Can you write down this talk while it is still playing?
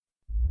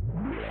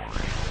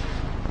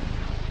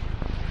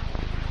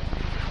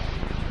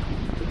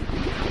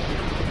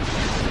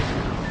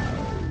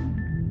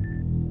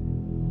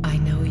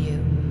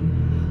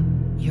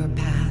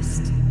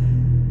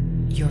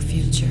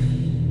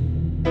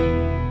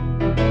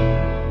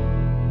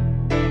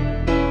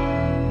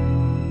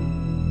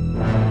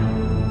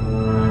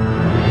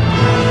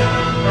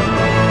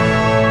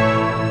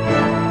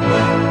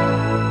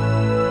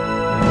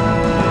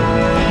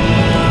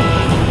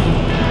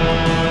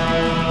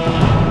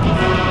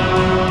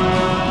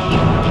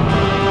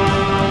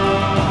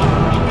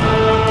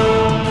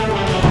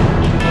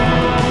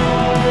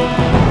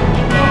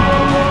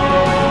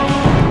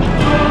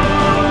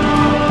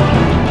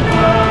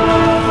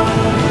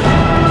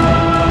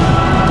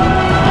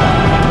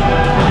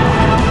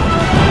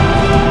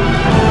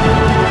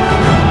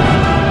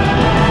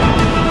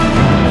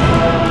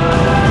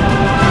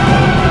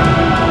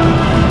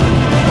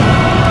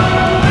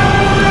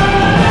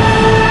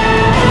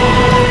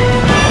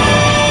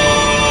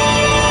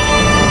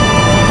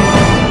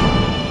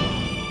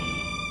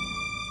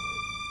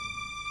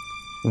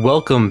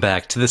Welcome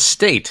back to the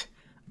state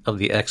of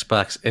the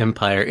Xbox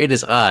Empire. It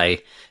is I,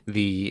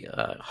 the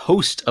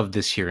host of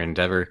this here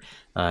endeavor,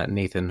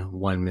 Nathan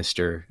One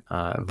Mister,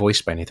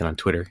 voiced by Nathan on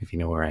Twitter, if you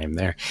know where I am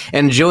there,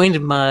 and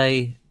joined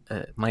my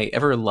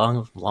ever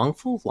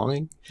longful.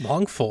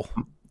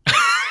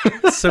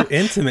 So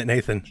intimate,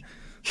 Nathan.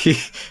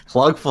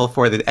 Longful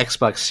for the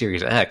Xbox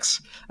Series X.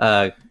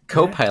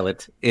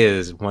 Co-pilot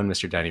is One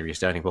Mister Downey Reese.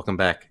 Downey, welcome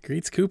back.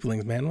 Greets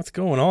Kooplings, man. What's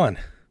going on?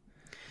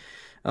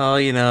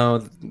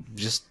 Oh,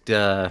 just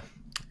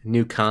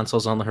new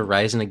consoles on the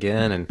horizon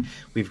again, and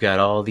we've got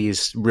all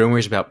these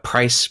rumors about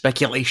price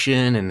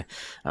speculation and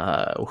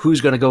who's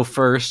going to go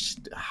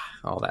first,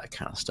 all that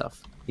kind of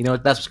stuff.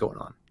 That's what's going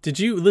on. Did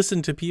you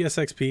listen to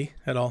PSXP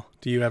at all?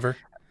 Do you ever?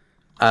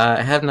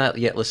 I have not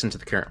yet listened to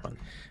the current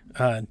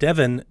one.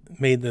 Devin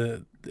made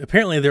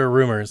apparently there are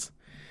rumors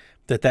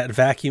that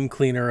vacuum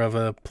cleaner of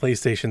a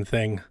PlayStation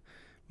thing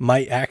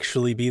might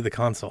actually be the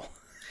console.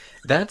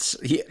 That's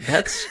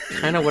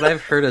kind of what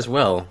I've heard as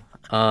well.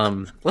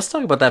 Let's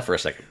talk about that for a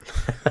second.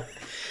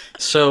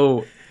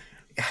 So,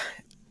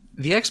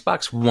 the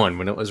Xbox One,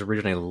 when it was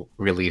originally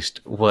released,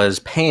 was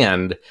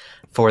panned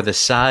for the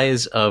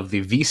size of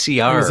the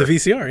VCR. It was a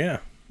VCR,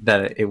 yeah.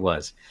 That it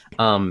was.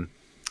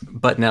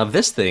 But now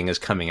this thing is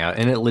coming out,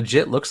 and it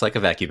legit looks like a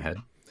vacuum head.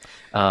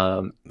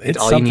 All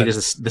you need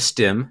is the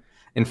stem.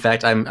 In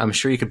fact, I'm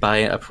sure you could buy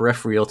a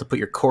peripheral to put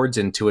your cords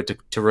into it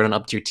to run it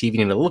up to your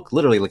TV, and it'll look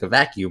literally like a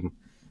vacuum.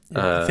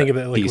 Think of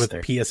it like with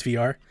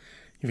PSVR.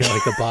 You've got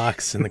like the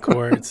box and the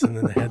cords and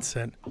then the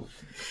headset.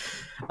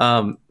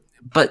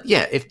 But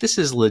yeah, if this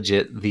is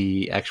legit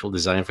the actual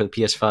design for the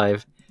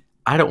PS5,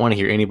 I don't want to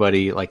hear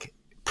anybody like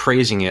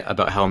praising it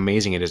about how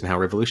amazing it is and how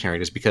revolutionary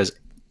it is, because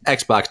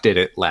Xbox did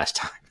it last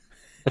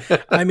time.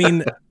 I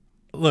mean,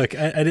 look,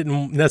 I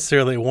didn't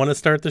necessarily want to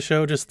start the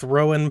show just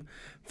throwing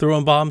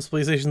bombs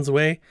PlayStation's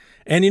way.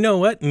 And you know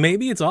what?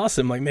 Maybe it's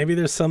awesome. Like maybe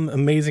there's some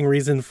amazing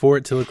reason for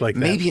it to look like that.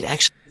 Maybe it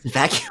actually is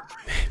vacuum.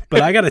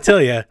 But I got to tell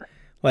you,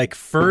 like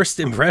first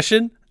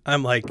impression,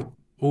 I'm like,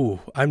 ooh,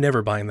 I'm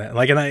never buying that.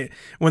 Like, and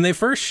when they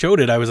first showed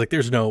it, I was like,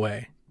 there's no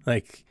way.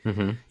 Like,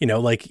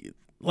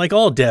 like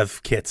all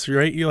dev kits,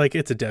 right? You're like,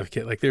 it's a dev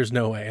kit. Like, there's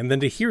no way. And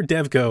then to hear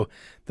dev go,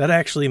 that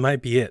actually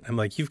might be it. I'm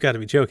like, you've got to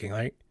be joking,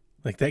 right?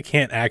 Like that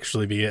can't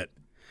actually be it.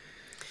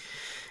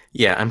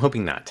 Yeah, I'm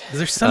hoping not.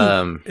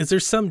 Is there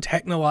some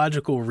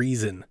technological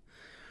reason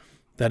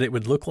that it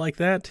would look like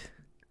that?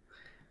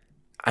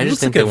 I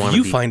just think like they a want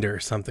viewfinder or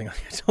something.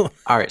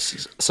 All right,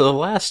 so the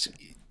last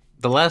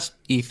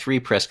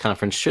E3 press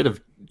conference should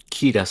have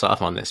keyed us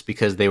off on this,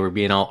 because they were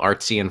being all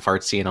artsy and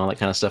fartsy and all that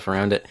kind of stuff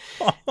around it.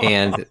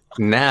 And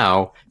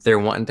now they're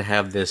wanting to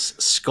have this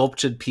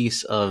sculptured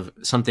piece of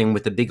something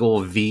with a big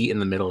old V in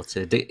the middle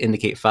to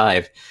indicate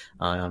 5.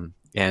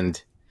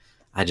 And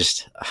I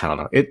don't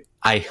know.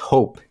 I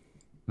hope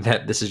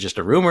that this is just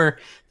a rumor.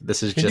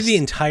 This is just the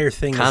entire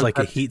thing is like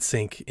a heat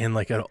sink, and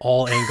like at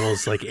all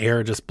angles, like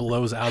air just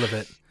blows out of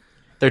it.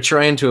 They're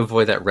trying to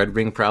avoid that red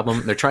ring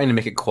problem. They're trying to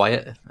make it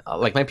quiet.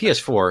 Like my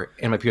PS4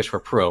 and my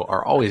PS4 Pro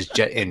are always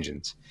jet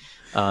engines.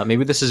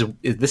 Maybe this is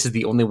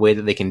the only way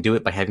that they can do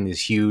it, by having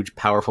these huge,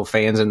 powerful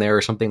fans in there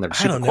or something. They're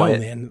super I don't know, quiet.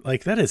 man.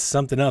 Like that is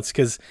something else.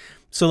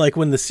 So like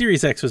when the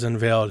Series X was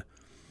unveiled,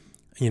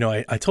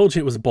 I told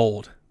you it was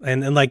bold,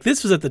 and like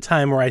this was at the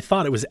time where I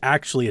thought it was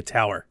actually a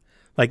tower.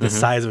 Like the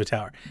size of a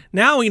tower.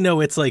 Now we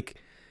know it's like,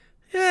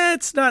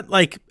 it's not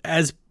like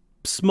as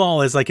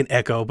small as like an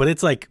Echo, but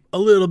it's like a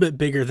little bit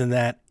bigger than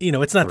that.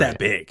 It's not that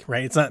big,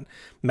 right? It's not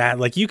mad.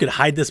 Like you could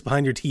hide this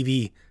behind your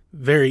TV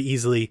very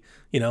easily,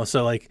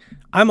 so like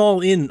I'm all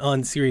in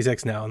on Series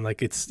X now. And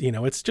like, it's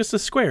just a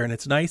square, and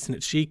it's nice and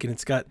it's chic, and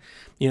it's got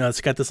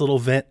this little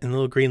vent and a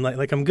little green light.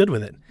 Like I'm good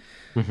with it.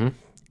 Mm-hmm.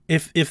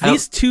 If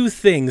these two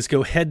things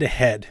go head to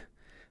head,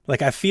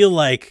 like I feel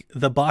like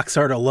the box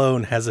art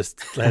alone has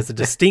a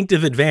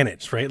distinctive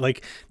advantage, right?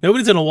 Like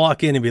nobody's gonna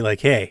walk in and be like,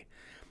 "Hey,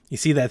 you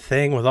see that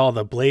thing with all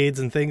the blades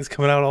and things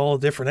coming out all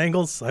different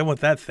angles? I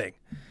want that thing."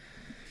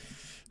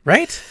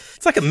 Right?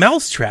 It's like a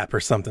mousetrap or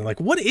something.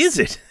 Like what is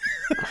it?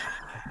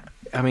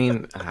 I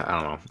mean, I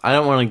don't know. I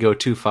don't want to go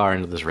too far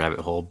into this rabbit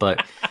hole,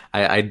 but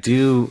I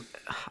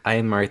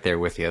am right there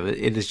with you.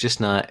 It is just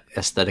not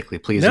aesthetically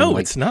pleasing. No,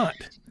 it's not.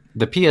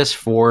 The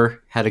PS4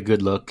 had a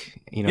good look,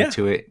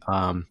 to it.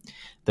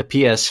 The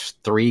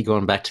PS3,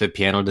 going back to the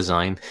piano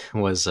design,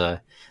 was the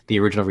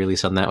original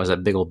release on that was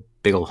that big old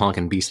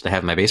honking beast that I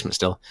have in my basement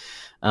still.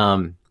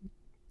 I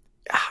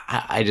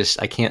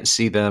can't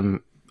see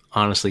them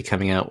honestly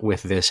coming out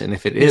with this, and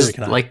if it is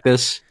like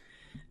this,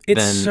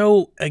 it's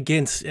so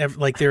against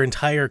like their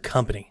entire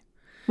company.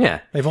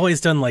 Yeah, they've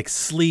always done like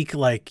sleek,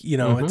 like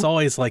it's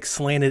always like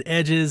slanted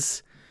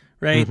edges,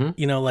 right?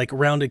 Like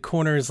rounded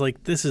corners.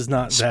 Like this is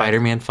not that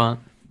Spider-Man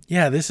font.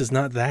 Yeah, this is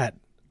not that.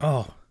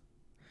 Oh.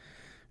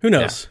 Who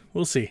knows? Yeah.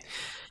 We'll see.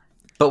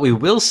 But we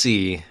will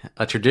see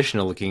a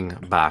traditional looking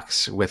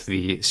box with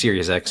the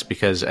Series X,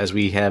 because as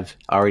we have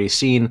already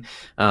seen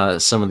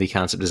some of the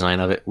concept design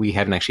of it, we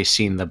haven't actually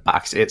seen the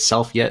box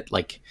itself yet.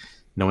 Like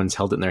no one's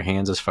held it in their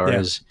hands as far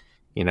as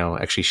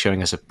actually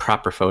showing us a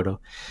proper photo.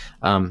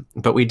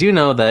 But we do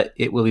know that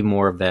it will be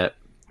more of that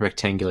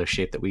rectangular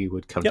shape that we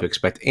would come to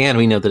expect, and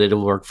we know that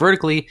it'll work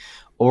vertically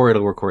or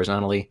it'll work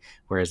horizontally,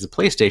 whereas the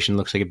PlayStation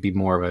looks like it'd be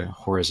more of a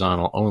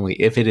horizontal only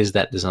if it is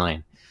that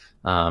design.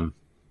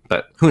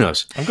 But who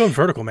knows? I'm going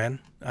vertical, man.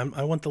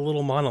 I want the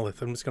little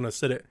monolith. I'm just going to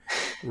sit it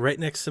right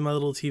next to my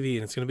little TV,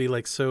 and it's going to be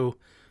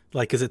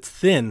because it's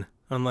thin,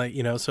 unlike,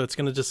 so it's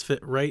going to just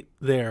fit right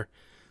there,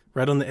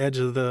 right on the edge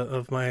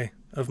of my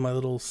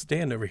little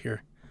stand over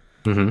here.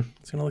 Mm-hmm.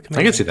 It's going to look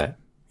amazing. I can see that.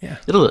 Yeah.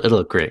 It'll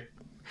look great.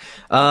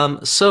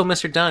 So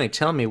Mr. Donnie,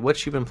 tell me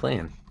what you've been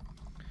playing.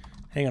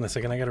 Hang on a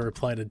second. I got to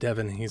reply to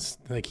Devin. He's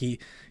like, he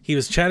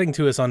was chatting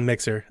to us on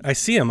Mixer. I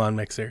see him on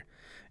Mixer.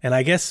 And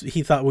I guess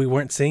he thought we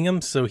weren't seeing him,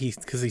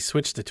 because he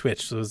switched to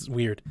Twitch, so it was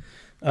weird.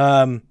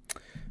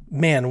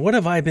 Man, what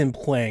have I been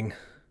playing?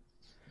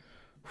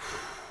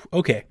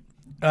 Okay.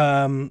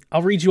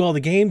 I'll read you all the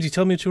games. You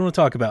tell me what you want to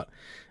talk about.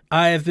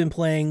 I have been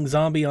playing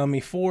Zombie Army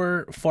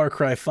 4, Far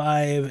Cry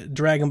 5,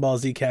 Dragon Ball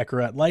Z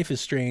Kakarot, Life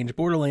is Strange,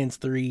 Borderlands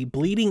 3,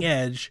 Bleeding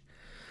Edge,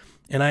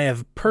 and I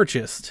have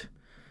purchased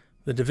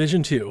The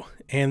Division 2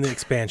 and the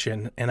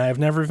expansion, and I have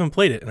never even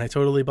played it, and I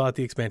totally bought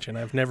the expansion.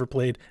 I've never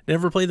played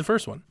the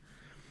first one.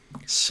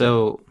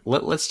 So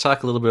let's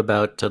talk a little bit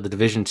about The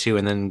Division 2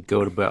 and then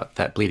go about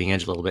that Bleeding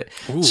Edge a little bit.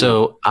 Ooh.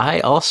 So I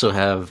also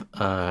have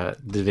The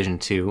Division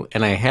 2,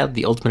 and I had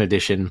the Ultimate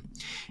Edition,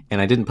 and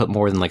I didn't put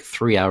more than like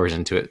 3 hours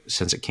into it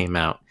since it came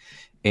out.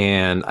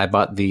 And I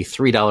bought the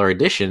 $3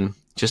 edition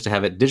just to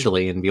have it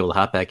digitally and be able to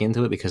hop back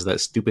into it because of that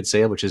stupid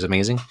sale, which is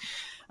amazing.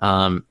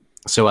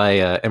 So I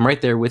am right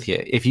there with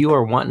you. If you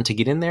are wanting to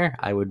get in there,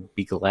 I would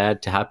be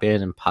glad to hop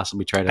in and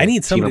possibly try to. I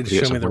need somebody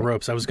to show me the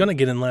ropes. I was going to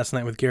get in last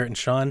night with Garrett and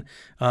Sean,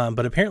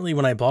 but apparently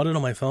when I bought it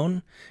on my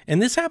phone,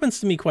 and this happens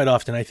to me quite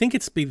often, I think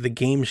it's the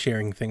game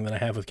sharing thing that I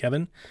have with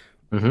Kevin.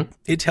 Mm-hmm.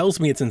 It tells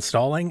me it's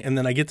installing, and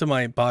then I get to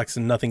my box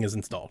and nothing is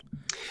installed.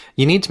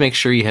 You need to make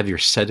sure you have your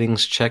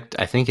settings checked.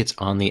 I think it's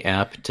on the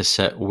app to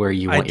set where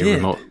you want your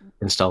remote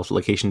install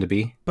location to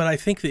be. But I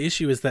think the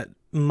issue is that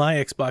my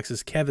Xbox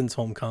is Kevin's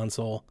home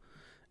console,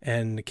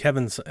 and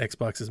Kevin's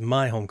Xbox is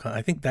my home console.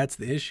 I think that's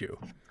the issue.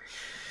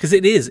 Because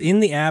it is in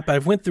the app.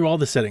 I've went through all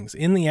the settings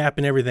in the app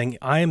and everything.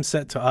 I am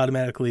set to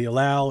automatically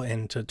allow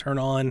and to turn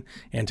on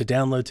and to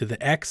download to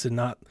the X and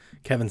not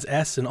Kevin's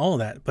S and all of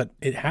that. But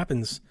it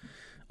happens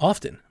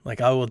often. Like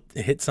I will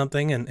hit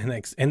something and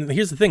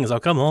here's the thing is I'll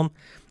come home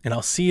and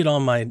I'll see it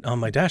on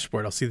my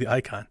dashboard. I'll see the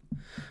icon.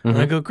 Mm-hmm. And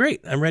I go,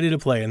 great, I'm ready to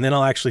play. And then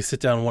I'll actually sit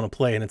down and want to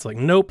play. And it's like,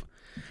 nope,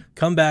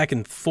 come back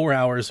in 4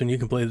 hours when you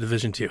can play the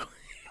Division 2.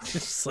 It's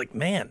just like,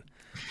 man,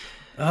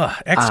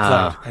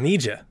 xCloud, I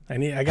need you.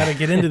 I got to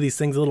get into these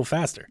things a little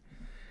faster.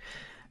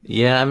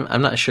 Yeah,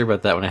 I'm not sure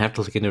about that one. I have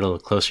to look into it a little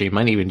closer. You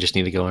might even just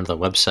need to go into the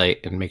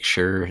website and make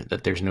sure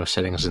that there's no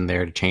settings in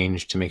there to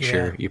change to make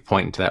sure you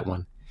point to that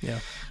one. Yeah.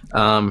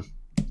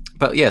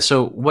 But yeah,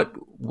 so what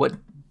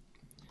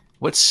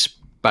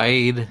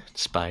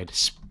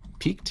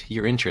piqued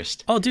your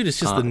interest? Oh, dude, it's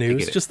just the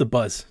news, just the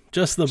buzz.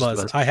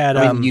 I had.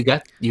 You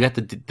got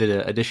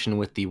the edition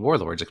with the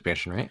Warlords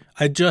expansion, right?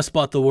 I just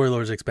bought the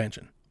Warlords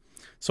expansion,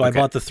 so okay.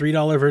 I bought the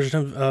 $3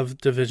 version of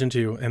Division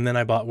 2, and then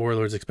I bought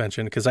Warlords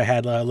expansion because I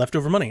had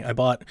leftover money. I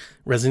bought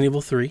Resident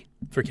Evil 3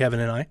 for Kevin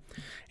and I,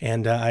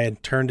 and I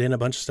had turned in a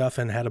bunch of stuff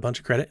and had a bunch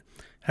of credit.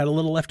 Had a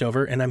little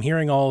leftover, and I'm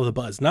hearing all of the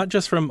buzz, not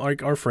just from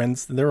our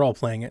friends. They're all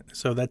playing it,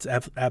 so that's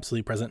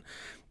absolutely present.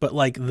 But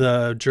like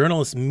the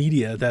journalist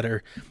media that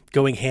are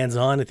going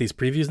hands-on at these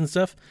previews and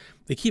stuff,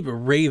 they keep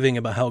raving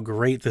about how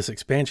great this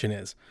expansion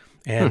is.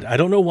 And I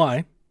don't know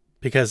why,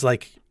 because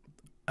like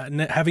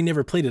having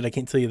never played it, I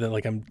can't tell you that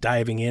like I'm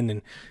diving in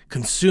and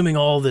consuming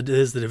all that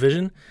is the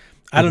Division.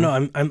 I don't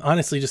know. I'm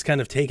honestly just kind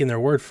of taking their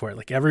word for it.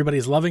 Like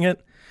everybody's loving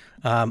it.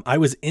 I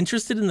was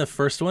interested in the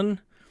first one,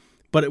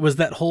 but it was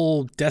that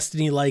whole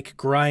Destiny-like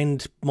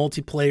grind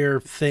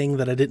multiplayer thing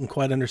that I didn't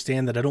quite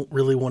understand, that I don't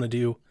really want to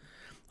do.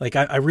 Like,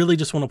 I really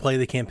just want to play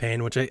the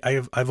campaign, which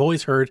I've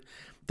always heard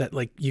that,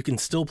 like, you can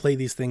still play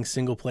these things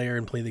single player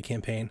and play the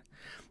campaign.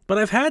 But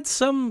I've had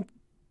some,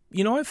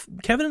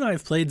 Kevin and I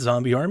have played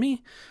Zombie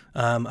Army.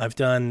 I've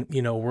done,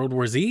 World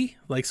War Z.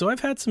 Like, so I've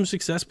had some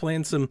success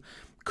playing some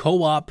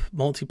co-op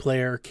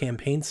multiplayer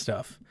campaign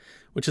stuff,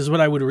 which is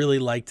what I would really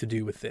like to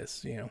do with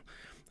this,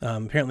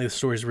 Apparently the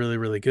story is really,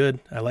 really good.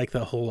 I like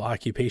the whole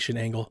occupation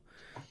angle.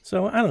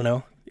 So I don't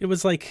know. It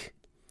was like,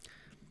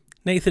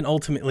 Nathan,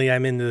 ultimately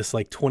I'm into this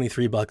like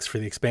 $23 for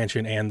the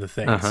expansion and the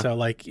thing. Uh-huh. So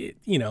like,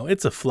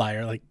 it's a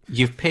flyer. Like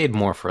you've paid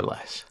more for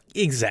less.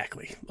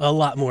 Exactly. A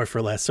lot more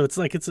for less. So it's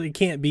like, it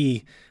can't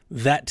be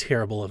that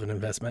terrible of an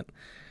investment.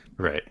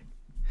 Right.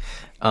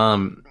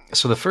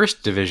 So the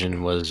first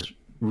Division was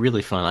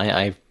really fun.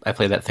 I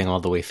played that thing all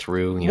the way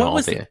through.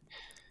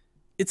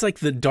 It's like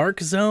the Dark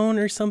Zone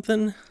or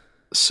something.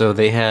 So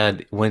they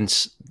had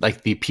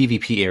like the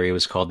PvP area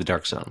was called the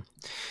Dark Zone.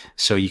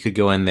 So you could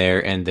go in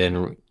there and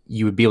then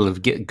you would be able to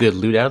get good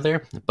loot out of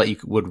there, but you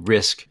would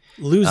risk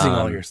losing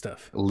all your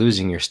stuff.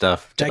 Losing your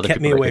stuff. That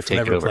kept me away from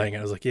ever playing.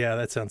 I was like, yeah,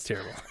 that sounds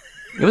terrible.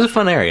 It was a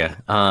fun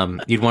area.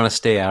 You'd want to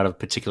stay out of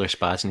particular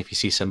spots, and if you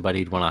see somebody,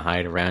 you'd want to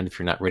hide around if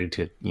you're not ready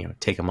to,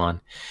 take them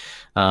on.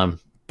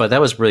 But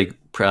that was really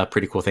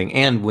pretty cool thing.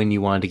 And when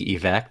you wanted to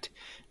get evac'd,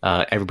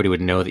 everybody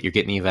would know that you're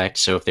getting evac'd.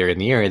 So if they're in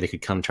the area, they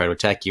could come try to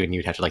attack you, and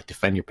you'd have to like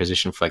defend your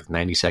position for like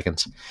 90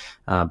 seconds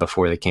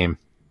before they came.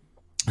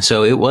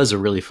 So it was a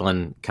really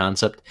fun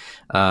concept.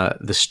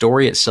 The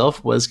story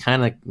itself was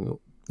kind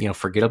of,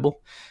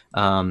 forgettable.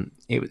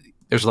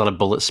 There's a lot of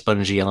bullet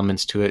spongy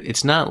elements to it.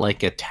 It's not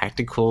like a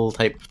tactical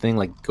type thing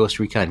like Ghost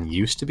Recon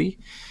used to be.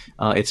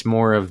 It's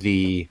more of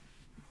the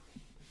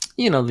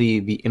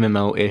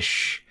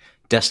MMO-ish,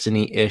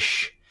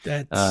 Destiny-ish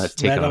That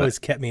take on always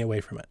it. kept me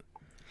away from it.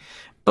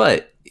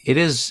 But it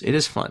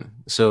is fun.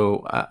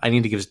 So I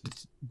need to give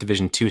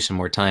Division 2 some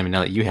more time. And now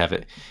that you have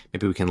it,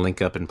 maybe we can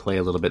link up and play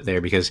a little bit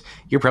there, because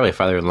you're probably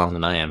farther along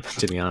than I am,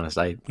 to be honest.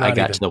 I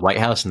got to the White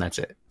House and that's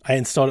it. I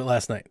installed it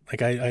last night.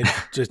 Like I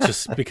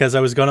just because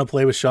I was gonna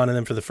play with Sean and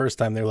them for the first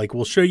time. They're like,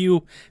 "We'll show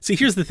you." See,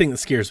 here's the thing that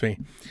scares me,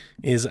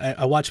 is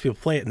I watch people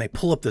play it and they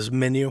pull up this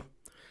menu,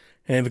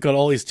 and they've got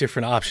all these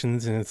different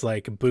options, and it's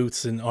like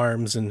boots and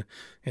arms and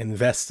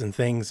vests and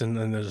things, and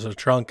then there's a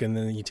trunk, and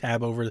then you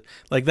tab over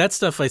like that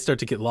stuff. I start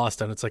to get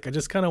lost on. It's like I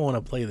just kind of want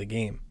to play the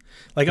game.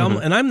 Like I'm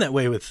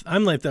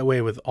like that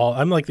way with all.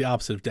 I'm like the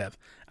opposite of Dev.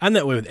 I'm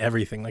that way with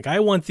everything. Like I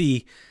want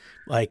the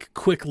like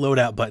quick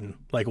loadout button.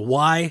 Like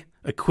why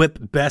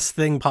equip best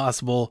thing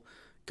possible,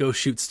 go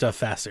shoot stuff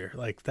faster.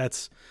 Like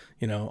that's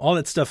all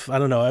that stuff. I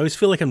don't know. I always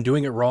feel like I'm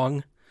doing it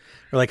wrong,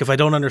 or like if I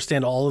don't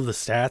understand all of the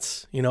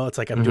stats, it's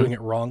like I'm doing it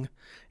wrong,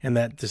 and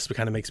that just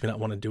kind of makes me not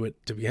want to do it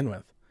to begin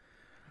with.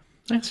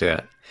 I see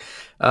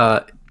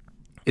that.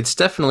 It's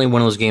definitely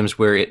one of those games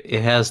where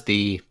it has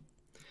the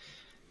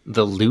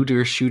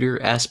looter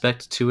shooter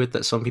aspect to it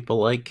that some people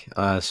like.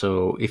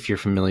 So if you're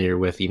familiar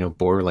with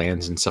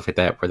Borderlands and stuff like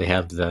that, where they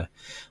have the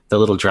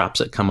little drops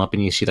that come up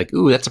and you see like,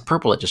 ooh, that's a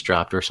purple that just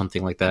dropped or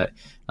something like that,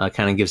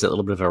 kind of gives that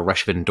little bit of a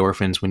rush of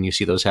endorphins when you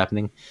see those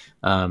happening.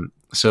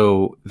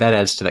 So that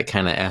adds to that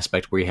kind of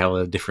aspect where you have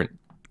a different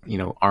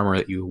armor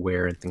that you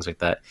wear and things like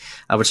that.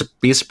 I would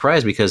be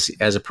surprised, because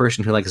as a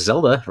person who likes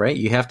Zelda, right,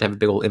 you have to have a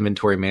big old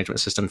inventory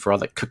management system for all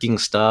that cooking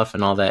stuff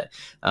and all that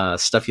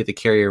stuff you have to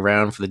carry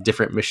around for the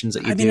different missions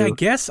that you do. I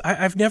guess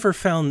I've never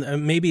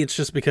found, maybe it's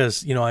just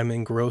because, I'm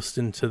engrossed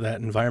into that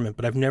environment,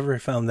 but I've never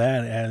found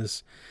that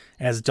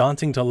as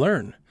daunting to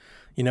learn.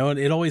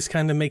 It always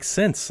kind of makes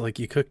sense. Like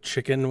you cook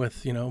chicken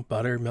with,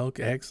 butter, milk,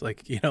 eggs,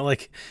 like,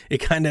 like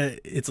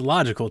it's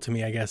logical to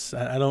me, I guess.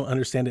 I don't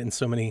understand it in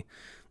so many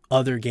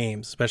other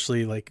games,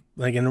 especially like,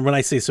 and when I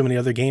say so many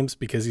other games,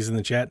 because he's in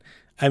the chat,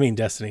 I mean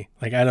Destiny.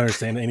 Like I don't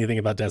understand anything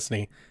about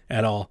Destiny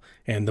at all.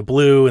 And the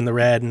blue and the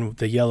red and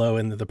the yellow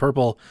and the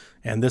purple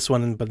and this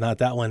one, but not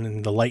that one,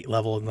 and the light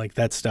level and like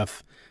that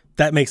stuff,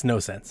 that makes no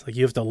sense. Like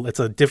it's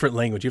a different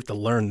language. You have to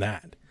learn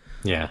that.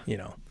 Yeah.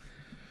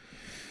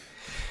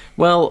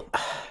 Well,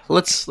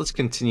 let's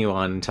continue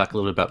on and talk a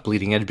little bit about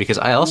Bleeding Edge, because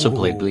I also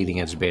played Bleeding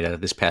Edge beta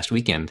this past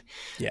weekend.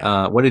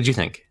 Yeah. What did you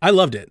think? I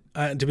loved it.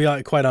 To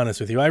be quite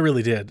honest with you, I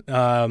really did.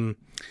 I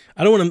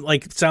don't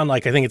want to sound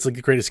like I think it's like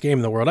the greatest game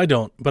in the world. I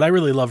don't, but I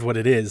really loved what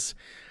it is.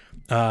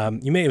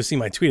 You may have seen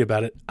my tweet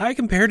about it. I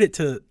compared it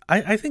to.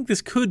 I think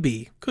this could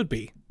be.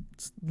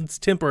 Let's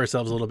temper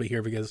ourselves a little bit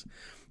here, because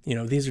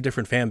these are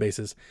different fan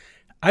bases.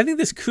 I think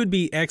this could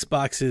be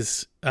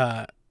Xbox's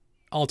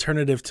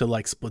alternative to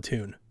like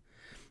Splatoon.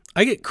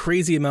 I get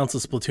crazy amounts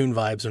of Splatoon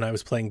vibes when I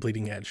was playing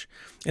Bleeding Edge.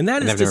 And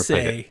that is to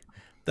say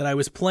that I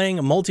was playing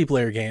a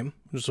multiplayer game,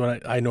 which is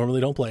what I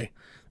normally don't play,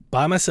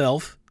 by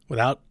myself,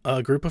 without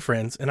a group of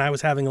friends, and I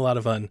was having a lot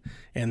of fun.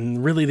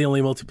 And really the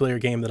only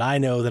multiplayer game that I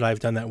know that I've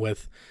done that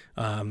with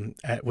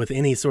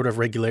any sort of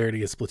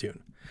regularity is Splatoon.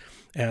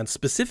 And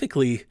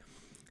specifically,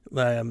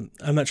 I'm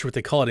not sure what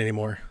they call it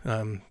anymore,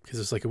 because it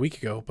was like a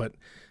week ago, but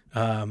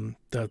the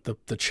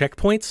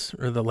checkpoints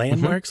or the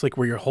landmarks, like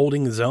where you're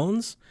holding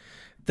zones,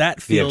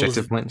 that feels, the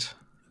objective points.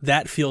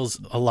 That feels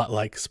a lot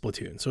like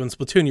Splatoon. So in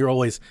Splatoon, you're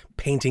always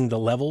painting the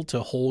level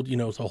to hold,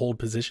 to hold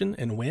position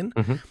and win.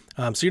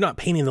 So you're not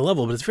painting the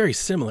level, but it's very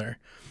similar.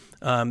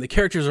 The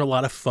characters are a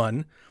lot of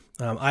fun.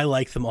 I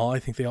like them all. I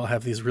think they all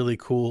have these really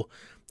cool,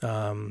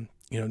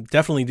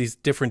 definitely these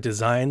different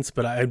designs.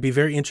 But I'd be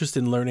very interested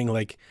in learning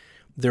like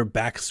their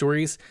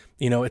backstories.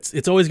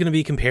 It's always going to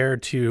be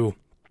compared to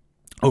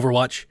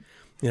Overwatch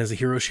as a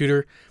hero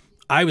shooter.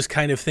 I was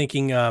kind of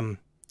thinking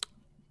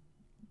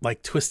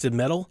like Twisted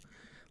Metal.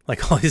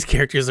 Like all these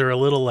characters are a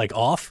little like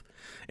off,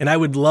 and I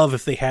would love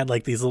if they had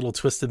like these little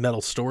Twisted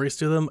Metal stories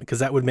to them, because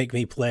that would make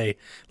me play.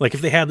 Like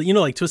if they had,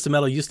 like Twisted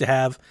Metal used to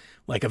have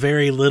like a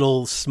very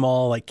little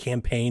small like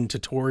campaign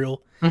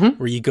tutorial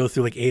where you go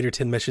through like 8 or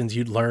 10 missions,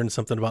 you'd learn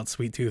something about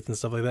Sweet Tooth and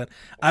stuff like that.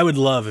 I would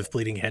love if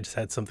Bleeding Edge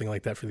had something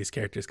like that for these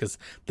characters, because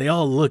they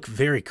all look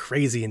very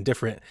crazy and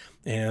different,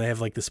 and they have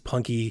like this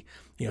punky,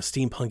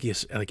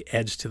 steampunky like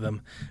edge to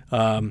them.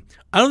 I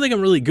don't think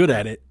I'm really good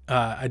at it.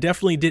 I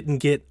definitely didn't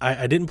get.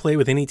 I didn't play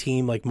with any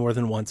team like more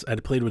than once. I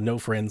played with no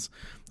friends.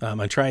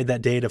 I tried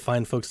that day to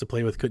find folks to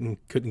play with,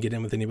 couldn't get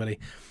in with anybody.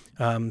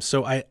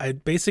 So I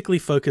basically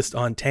focused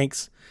on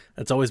tanks.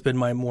 That's always been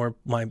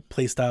my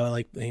play style. I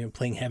like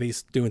playing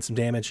heavies, doing some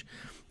damage.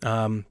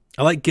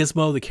 I like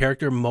Gizmo, the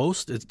character,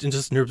 most. It's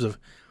just in terms of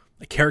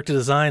character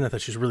design. I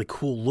thought she was really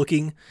cool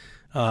looking.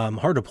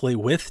 Hard to play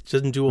with.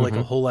 Doesn't do like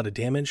a whole lot of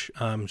damage.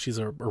 She's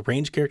a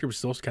range character, but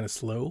she's also kind of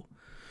slow.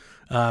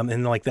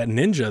 And like that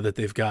ninja that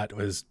they've got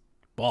was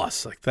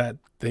boss. Like that,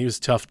 he was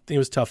tough. He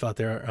was tough out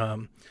there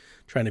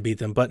trying to beat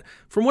them. But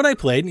from what I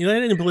played, I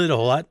didn't play it a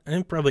whole lot. I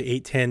think probably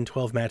 8, 10,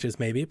 12 matches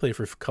maybe. I played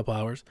for a couple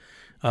hours.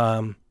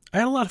 I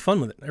had a lot of fun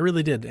with it. I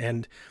really did.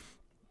 And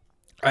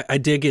I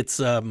dig it's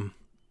almost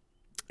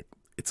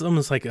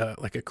like a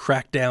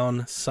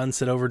Crackdown,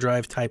 Sunset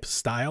Overdrive type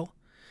style,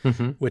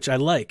 which I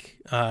like.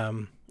 A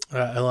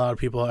lot of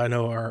people I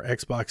know are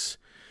Xbox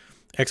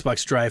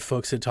Drive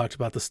folks had talked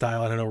about the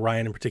style. I don't know,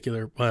 Ryan in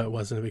particular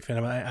wasn't a big fan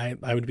of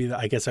it.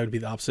 I guess I would be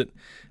the opposite.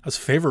 I was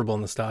favorable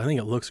in the style. I think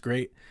it looks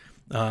great.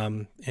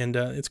 And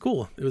it's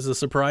cool. It was a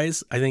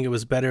surprise. I think it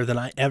was better than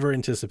I ever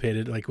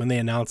anticipated. Like when they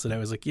announced it, I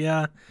was like,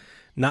 yeah,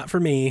 not for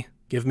me.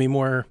 Give me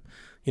more,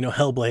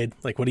 Hellblade.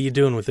 Like, what are you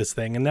doing with this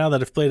thing? And now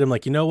that I've played, I'm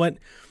like, you know what?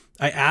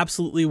 I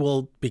absolutely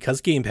will,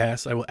 because Game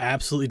Pass, I will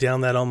absolutely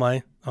down that on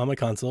my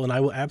console, and I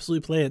will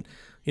absolutely play it,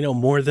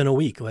 more than a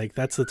week. Like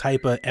that's the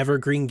type of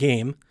evergreen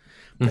game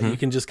that you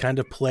can just kind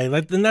of play.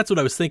 And that's what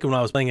I was thinking when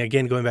I was playing,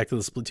 again, going back to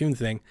the Splatoon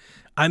thing.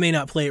 I may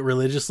not play it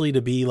religiously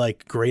to be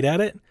like great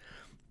at it,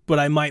 but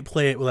I might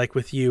play it like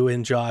with you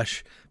and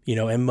Josh,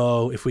 and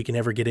Mo, if we can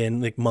ever get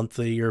in like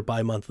monthly or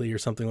bi-monthly or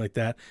something like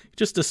that,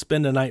 just to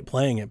spend a night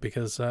playing it,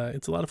 because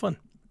it's a lot of fun.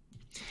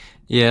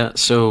 Yeah,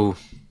 so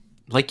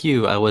like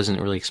you, I wasn't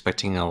really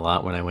expecting a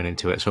lot when I went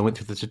into it. So I went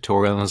through the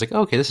tutorial and I was like,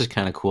 okay, this is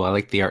kind of cool. I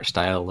like the art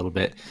style a little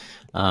bit.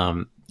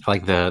 I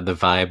like the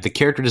vibe. The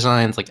character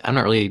designs, like I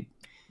don't really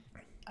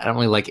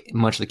like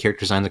much of the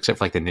character designs except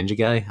for like the ninja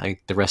guy.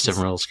 The rest of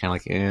them are all kind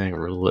of like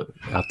real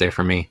out there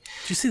for me.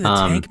 Did you see the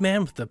tank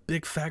man with the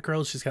big fat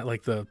girl? She's got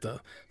like the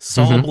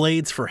saw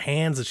blades for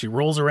hands that she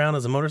rolls around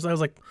as a motorcycle. I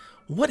was like,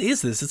 what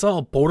is this? It's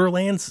all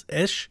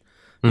Borderlands-ish,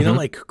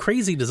 like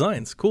crazy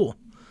designs. Cool.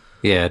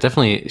 Yeah, it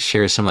definitely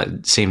shares some of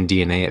that same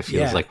DNA, it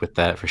feels like, with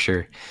that for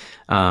sure.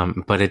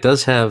 But it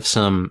does have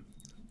some,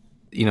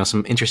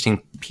 some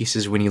interesting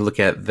pieces when you look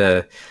at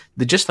the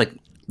just like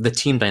the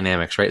team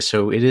dynamics, right?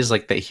 So it is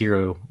like that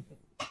hero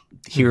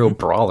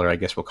brawler, I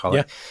guess we'll call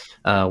it,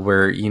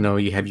 where,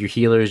 you have your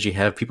healers, you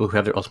have people who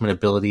have their ultimate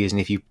abilities, and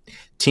if you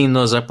team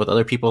those up with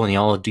other people and you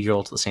all do your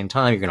ult at the same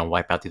time, you're going to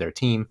wipe out the other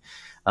team.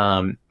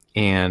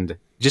 And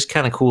just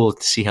kind of cool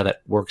to see how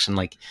that works. And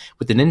like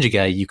with the ninja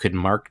guy, you could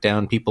mark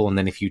down people, and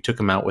then if you took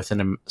them out within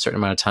a certain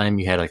amount of time,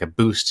 you had like a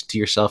boost to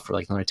yourself for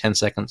like another 10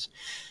 seconds.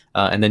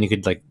 And then you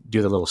could like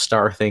do the little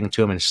star thing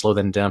to them and slow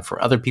them down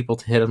for other people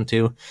to hit them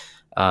too.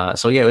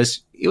 So yeah,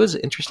 it was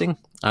interesting.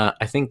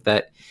 I think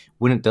that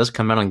when it does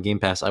come out on Game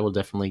Pass, I will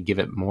definitely give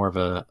it more of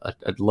a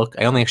look.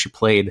 I only actually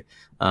played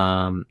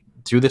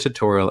through the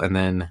tutorial and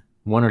then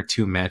 1 or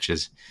 2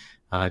 matches,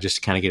 just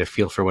to kind of get a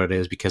feel for what it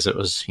is, because it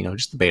was,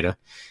 just the beta.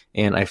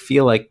 And I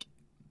feel like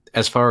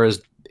as far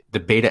as the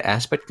beta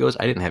aspect goes,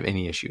 I didn't have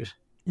any issues.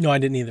 No, I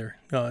didn't either.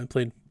 No, I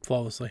played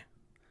flawlessly.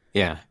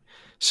 Yeah.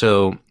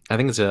 So I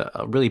think it's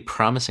a really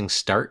promising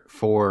start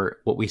for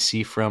what we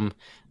see from,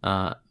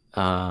 forgive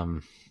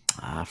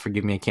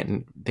me, I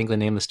can't think of the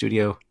name of the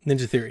studio.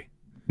 Ninja Theory,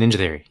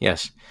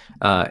 yes.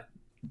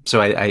 So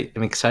I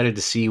am excited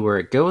to see where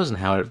it goes and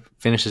how it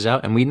finishes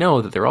out. And we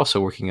know that they're also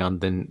working on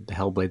the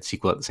Hellblade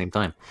sequel at the same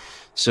time.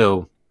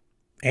 So,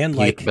 and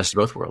like the best of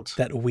both worlds.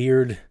 That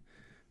weird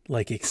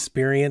like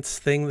experience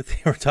thing that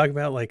they were talking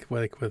about, like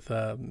with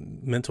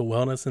mental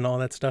wellness and all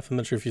that stuff. I'm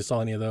not sure if you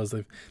saw any of those.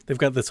 They've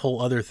got this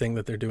whole other thing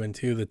that they're doing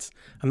too.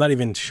 I'm not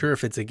even sure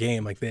if it's a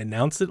game. Like they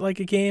announced it like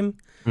a game,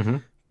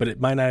 but it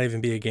might not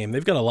even be a game.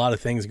 They've got a lot of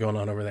things going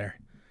on over there.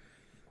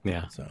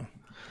 Yeah. So,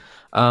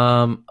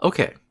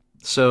 okay.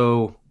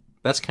 So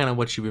that's kind of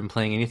what you've been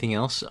playing. Anything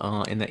else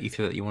in that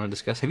ether that you want to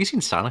discuss? Have you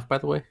seen Sonic, by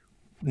the way?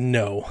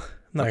 No, I'm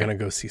not going to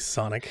go see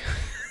Sonic.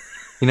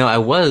 I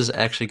was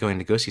actually going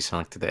to go see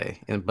Sonic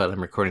today, but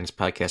I'm recording this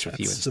podcast with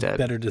you instead. It's a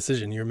better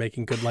decision. You're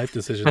making good life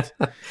decisions.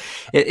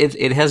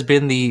 It has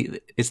been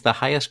it's the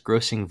highest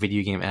grossing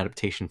video game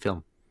adaptation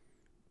film.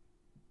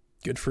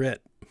 Good for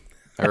it.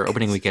 Or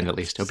opening weekend, at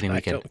least. Opening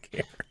weekend. I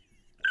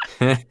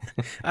don't care.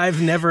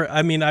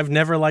 I've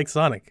never liked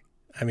Sonic.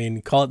 I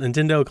mean, call it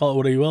Nintendo, call it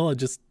what you will. I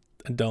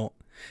don't.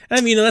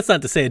 I mean, that's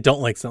not to say I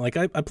don't like Sonic.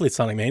 Like, I played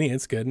Sonic Mania.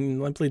 It's good.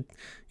 And I played,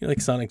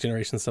 like Sonic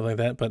Generation, stuff like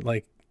that. But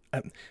like,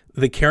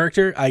 the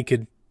character, I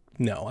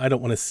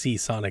don't want to see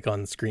Sonic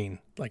on screen.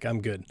 Like,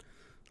 I'm good.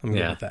 I'm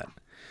good with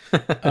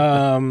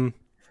that.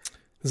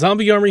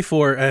 Zombie Army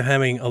 4, I'm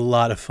having a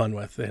lot of fun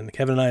with. And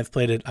Kevin and I have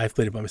played it. I've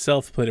played it by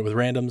myself, played it with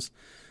randoms.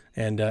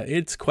 And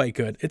it's quite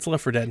good. It's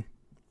Left 4 Dead.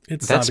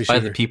 It's That's zombie by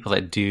shooter. the people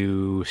that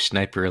do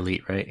Sniper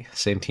Elite, right?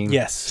 Same team?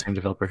 Yes. Same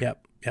developer?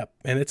 Yep.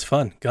 And it's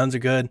fun. Guns are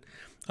good.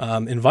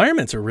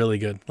 Environments are really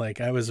good. Like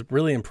I was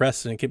really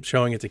impressed, and I kept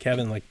showing it to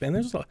Kevin. Like, man,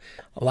 there's a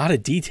lot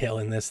of detail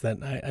in this that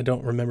I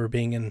don't remember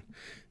being in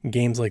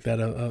games like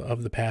that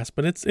of the past.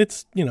 But it's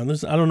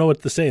there's I don't know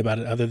what to say about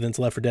it other than it's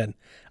Left 4 Dead.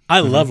 I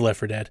love Left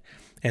 4 Dead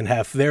and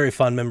have very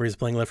fond memories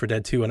playing Left 4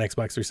 Dead 2 on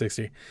Xbox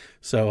 360.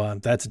 So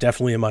that's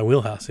definitely in my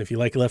wheelhouse. If you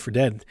like Left 4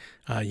 Dead,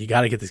 you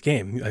got to get this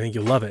game. I think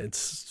you'll love it. It's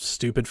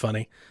stupid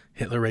funny.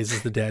 Hitler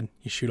raises the dead.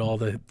 You shoot all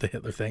the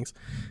Hitler things.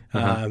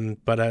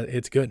 But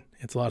it's good.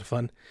 It's a lot of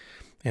fun.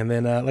 And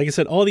then, like I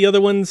said, all the other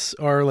ones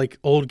are like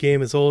old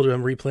game is old.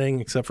 I'm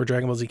replaying except for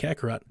Dragon Ball Z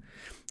Kakarot,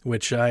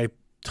 which I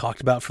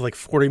talked about for like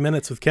 40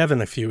 minutes with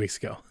Kevin a few weeks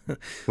ago.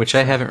 Which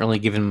I haven't really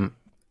given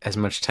as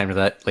much time to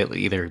that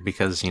lately either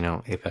because,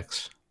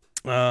 Apex.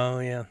 Oh,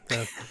 yeah.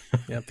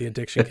 The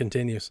addiction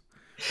continues.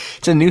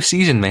 It's a new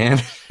season,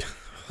 man.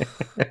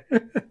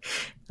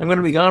 I'm going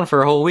to be gone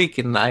for a whole week,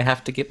 and I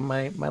have to get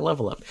my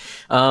level up.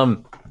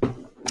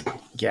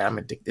 Yeah, I'm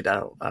addicted.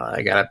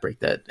 I gotta break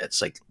that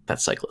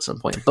cycle at some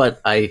point.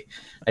 But I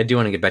do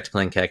want to get back to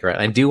playing Kakarot.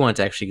 I do want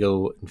to actually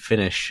go and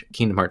finish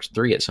Kingdom Hearts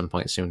 3 at some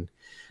point soon.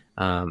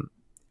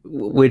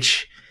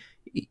 Which,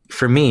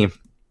 for me,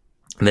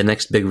 the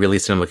next big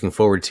release that I'm looking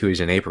forward to is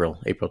in April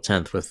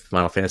 10th, with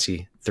Final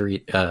Fantasy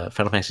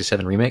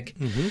 7 Remake,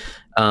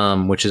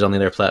 which is on the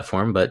other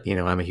platform. But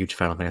I'm a huge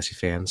Final Fantasy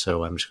fan,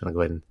 so I'm just going to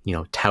go ahead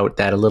and tout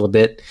that a little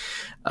bit.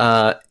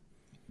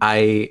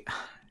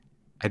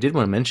 I did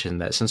want to mention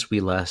that since we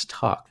last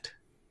talked,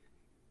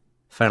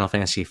 Final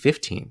Fantasy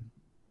 15,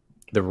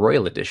 the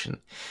Royal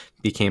Edition,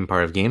 became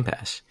part of Game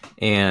Pass,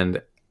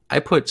 and I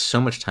put so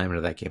much time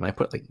into that game. I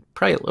put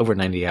probably over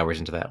 90 hours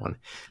into that one.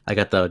 I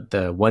got the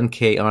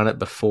 1K on it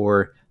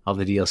before all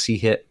the DLC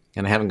hit,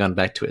 and I haven't gone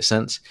back to it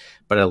since.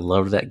 But I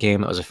loved that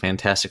game. It was a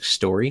fantastic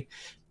story.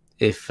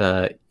 If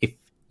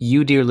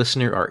you, dear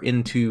listener, are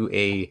into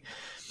a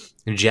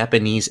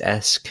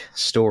Japanese-esque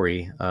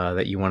story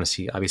that you want to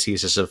see, obviously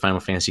it's just a Final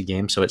Fantasy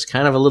game, so it's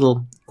kind of a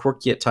little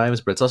quirky at times,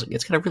 but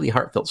it's got a really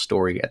heartfelt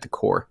story at the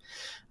core.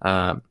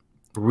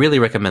 Really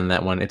recommend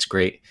that one. It's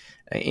great.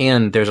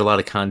 And there's a lot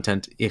of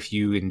content. If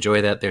you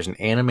enjoy that, there's an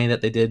anime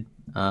that they did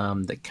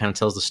that kind of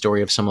tells the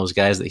story of some of those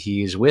guys that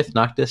he's with,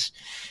 Noctis.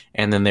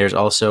 And then there's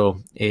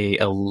also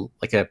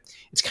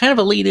it's kind of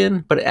a lead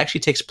in, but it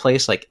actually takes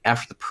place like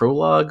after the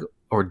prologue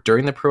or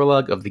during the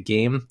prologue of the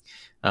game,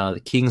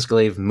 the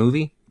Kingsglaive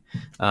movie.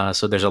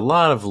 So there's a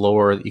lot of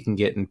lore that you can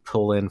get and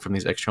pull in from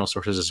these external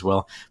sources as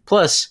well.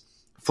 Plus,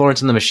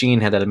 Florence and the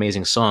Machine had that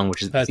amazing song,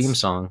 which is the theme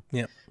song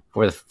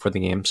for the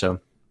game. So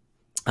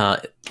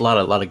a lot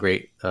of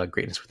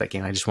greatness with that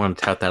game. I just wanted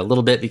to tout that a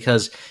little bit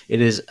because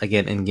it is,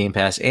 again, in Game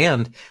Pass,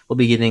 and we'll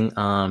be getting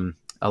a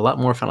lot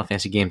more Final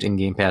Fantasy games in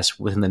Game Pass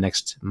within the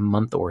next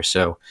month or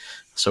so.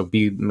 So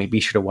be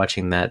sure to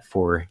watching that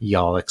for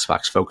y'all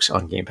Xbox folks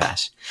on Game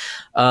Pass.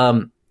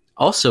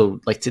 Also,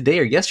 like today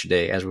or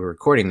yesterday, as we were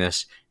recording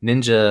this,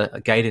 Ninja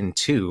Gaiden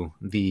 2,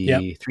 the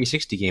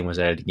 360 game, was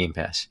added to Game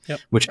Pass,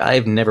 which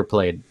I've never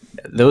played.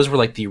 Those were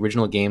like the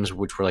original games,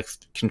 which were like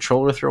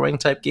controller throwing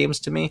type games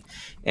to me.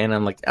 And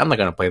I'm like, I'm not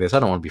going to play this. I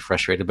don't want to be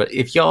frustrated. But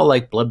if y'all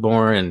like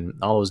Bloodborne and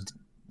all those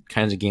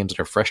kinds of games that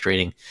are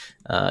frustrating,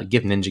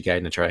 give Ninja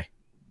Gaiden a try.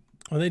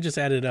 Well, they just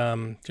added,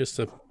 just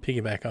to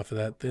piggyback off of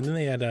that, then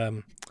they had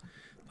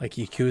like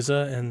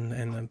Yakuza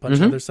and a bunch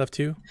of other stuff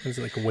too. It was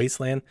like a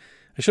Wasteland.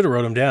 I should have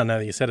wrote them down now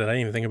that you said it. I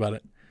didn't even think about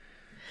it.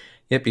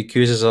 Yep,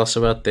 Yakuza's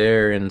also out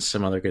there and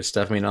some other good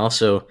stuff. I mean,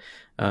 also,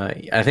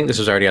 I think this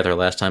was already out there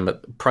last time,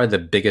 but probably the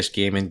biggest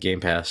game in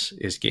Game Pass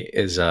is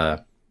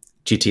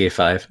GTA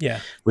 5,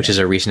 which is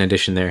a recent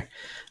addition there,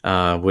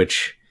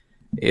 which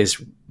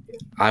is,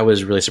 I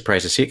was really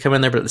surprised to see it come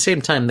in there, but at the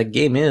same time, the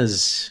game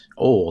is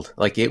old.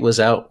 Like, it was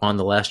out on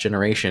the last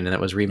generation, and it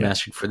was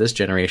remastered for this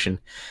generation.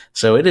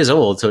 So it is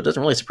old, so it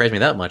doesn't really surprise me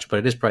that much, but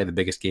it is probably the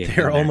biggest game.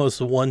 There are almost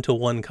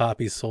 1-to-1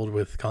 copies sold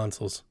with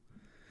consoles.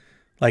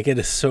 Like, it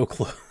is so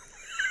close.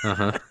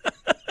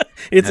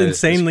 It's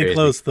insanely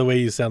close the way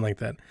you sound like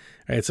that.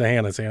 All right, so hang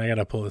on a second. I got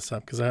to pull this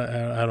up because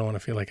I don't want to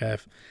feel like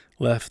I've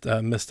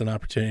missed an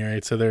opportunity. All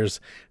right, so there's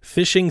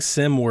Fishing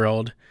Sim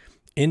World,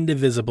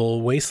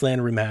 Indivisible,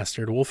 Wasteland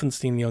Remastered,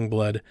 Wolfenstein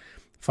Youngblood,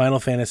 Final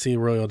Fantasy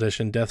Royal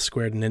Edition, Death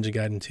Squared, and Ninja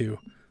Gaiden 2.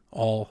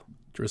 All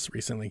just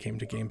recently came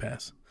to Game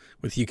Pass.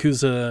 With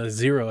Yakuza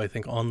 0, I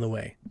think, on the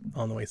way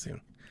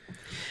soon.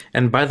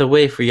 And by the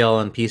way, for y'all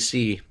on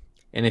PC,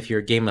 and if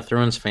you're Game of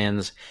Thrones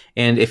fans,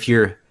 and if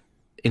you're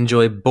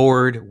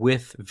bored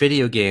with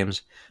video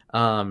games,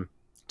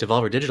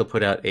 Devolver Digital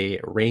put out a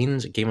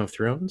Reigns Game of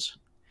Thrones,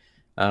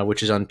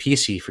 which is on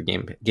PC for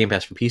Game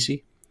Pass for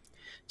PC.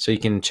 So you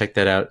can check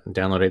that out and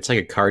download it. It's like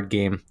a card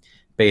game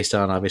based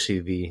on, obviously,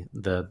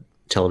 the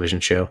television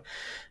show.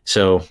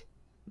 So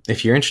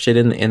if you're interested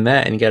in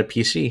that and you got a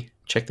PC,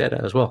 check that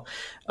out as well.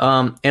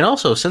 And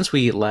also, since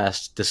we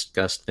last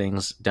discussed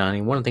things,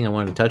 Donnie, one thing I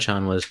wanted to touch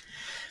on was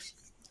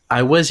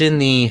I was in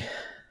the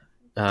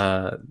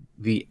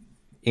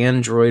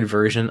Android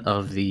version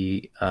of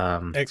the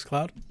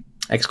xCloud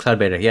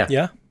beta,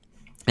 yeah.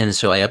 And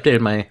so I updated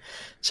my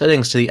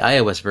settings to the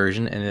iOS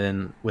version, and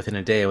then within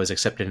a day I was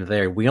accepted into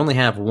there. We only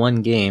have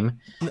one game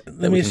Let that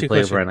me we ask can you a play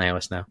question. over on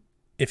iOS now.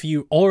 If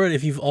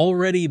you've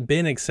already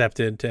been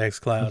accepted to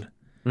xCloud,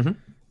 Mhm.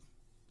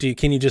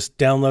 can you just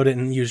download it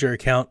and use your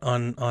account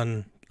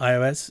on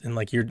iOS and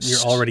like you're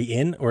already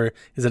in, or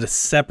is it a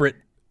separate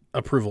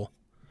approval?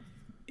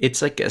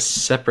 It's like a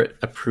separate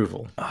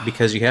approval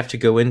because you have to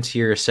go into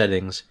your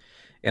settings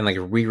and like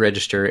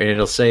re-register, and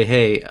it'll say,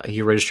 "Hey,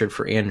 you registered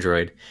for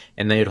Android,"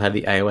 and then it'll have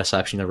the iOS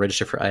option to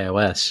register for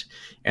iOS,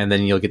 and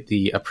then you'll get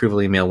the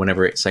approval email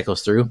whenever it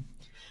cycles through.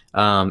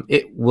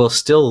 It will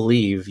still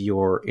leave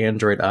your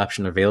Android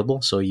option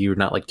available, so you're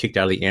not like kicked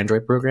out of the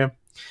Android program.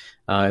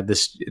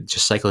 This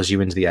just cycles you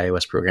into the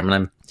iOS program,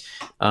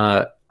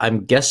 and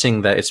I'm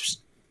guessing that it's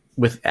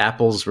with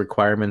Apple's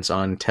requirements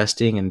on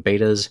testing and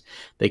betas,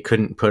 they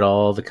couldn't put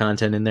all the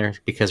content in there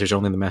because there's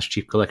only the Master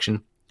Chief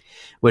Collection.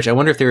 Which I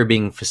wonder if they were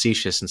being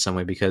facetious in some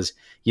way, because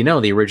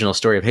the original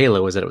story of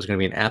Halo was that it was going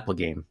to be an Apple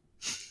game.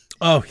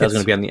 Oh, That was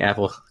going to be on the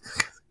Apple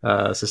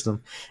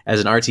system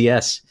as an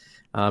RTS.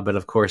 But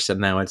of course,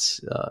 now it's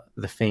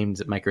the famed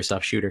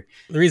Microsoft shooter.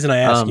 The reason I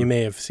asked, you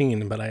may have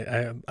seen, but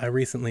I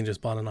recently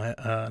just bought an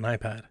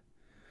iPad.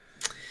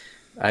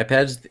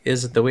 iPad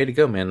is the way to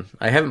go, man.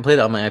 I haven't played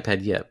it on my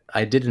iPad yet.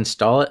 I did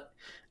install it.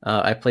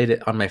 I played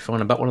it on my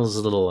phone. I bought one of those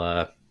little.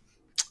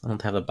 I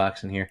don't have a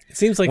box in here. It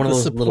seems like one of the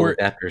those little support.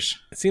 adapters.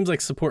 It seems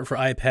like support for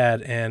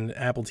iPad and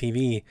Apple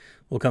TV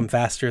will come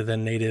faster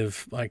than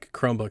native like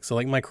Chromebook. So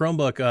like my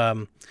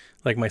Chromebook,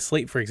 like my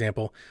Slate, for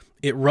example,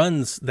 it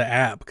runs the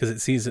app because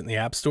it sees it in the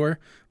App Store,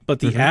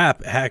 but the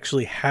app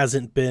actually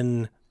hasn't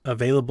been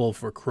available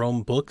for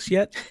Chromebooks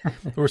yet.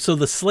 Or so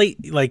the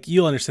Slate, like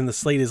you'll understand, the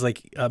Slate is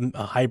like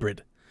a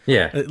hybrid.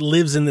 Yeah. It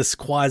lives in this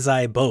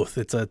quasi both.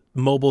 It's a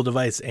mobile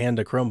device and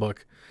a Chromebook.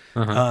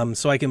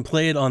 So I can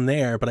play it on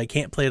there, but I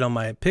can't play it on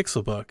my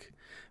Pixelbook.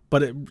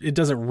 But it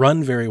doesn't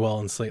run very well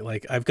in Slate.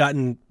 Like I've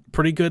gotten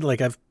pretty good.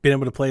 Like I've been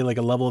able to play like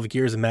a level of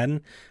Gears of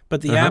Madden, but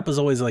the app is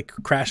always like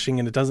crashing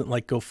and it doesn't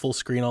like go full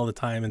screen all the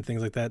time and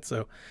things like that.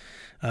 So,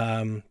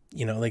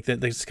 like that,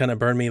 they just kind of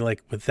burned me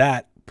like with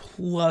that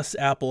plus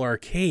Apple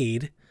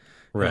Arcade.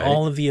 Right. And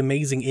all of the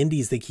amazing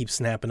indies they keep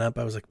snapping up.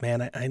 I was like,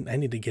 man, I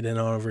need to get in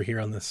over here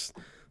on this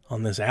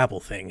Apple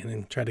thing and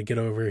then try to get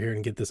over here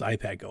and get this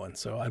iPad going.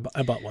 So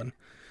I bought one.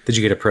 Did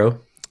you get a Pro?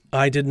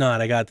 I did not.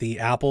 I got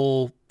the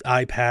Apple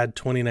iPad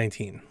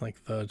 2019, like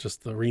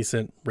just the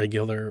recent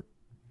regular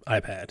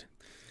iPad.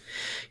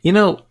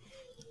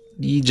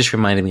 You just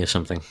reminded me of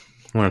something.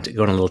 I want to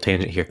go on a little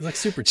tangent here. It's like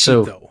super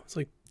cheap though. It's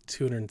like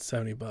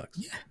 $270.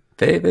 Yeah,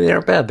 they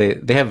aren't bad.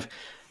 They have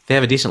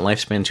a decent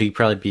lifespan too. You'd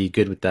probably be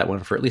good with that one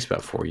for at least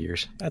about 4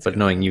 years. That's but good.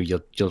 Knowing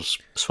you'll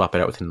swap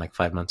it out within like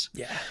 5 months.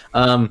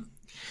 Yeah.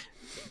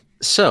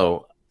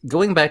 So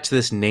going back to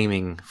this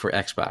naming for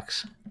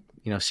Xbox,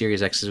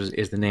 Series X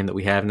is the name that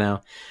we have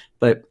now.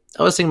 But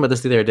I was thinking about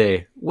this the other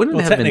day. Wouldn't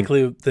it have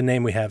technically the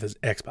name we have is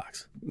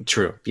Xbox. been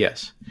true?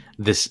 Yes.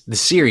 The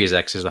Series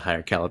X is the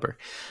higher caliber.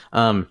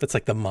 That's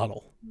like the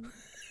model.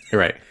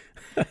 Right.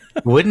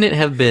 Wouldn't it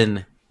have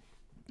been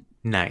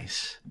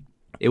nice?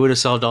 It would have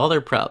solved all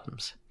their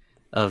problems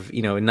of,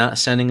 not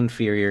sounding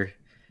inferior,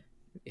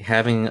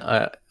 having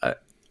a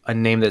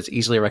name that's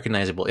easily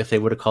recognizable if they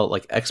would have called it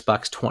like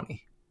Xbox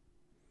 20.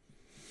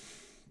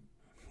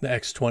 The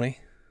X20.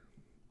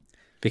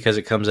 Because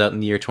it comes out in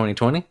the year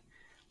 2020.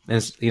 And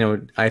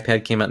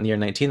iPad came out in the year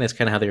 19. That's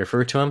kind of how they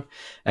refer to them.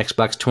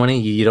 Xbox 20,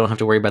 you don't have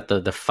to worry about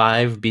the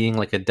 5 being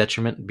like a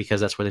detriment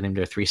because that's why they named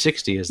their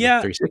 360 is the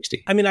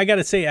 360. I mean, I got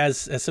to say,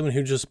 as someone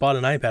who just bought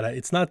an iPad,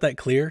 it's not that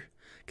clear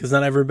because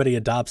not everybody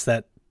adopts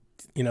that,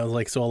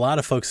 so a lot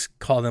of folks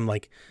call them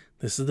like,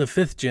 this is the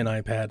 5th gen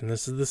iPad and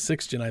this is the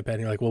 6th gen iPad.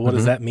 And you're like, well, what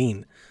does that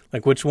mean?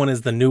 Like, which one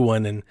is the new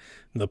one? And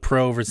the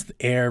Pro versus the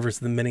Air versus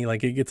the Mini,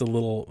 like it gets a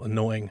little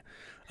annoying.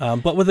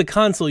 But with a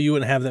console, you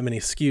wouldn't have that many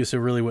SKUs, so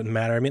it really wouldn't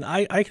matter. I mean,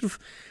 I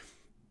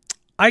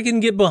can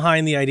get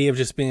behind the idea of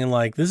just being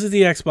like, this is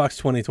the Xbox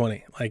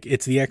 2020. Like,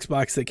 it's the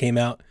Xbox that came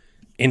out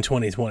in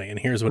 2020, and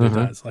here's what it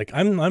does. Like,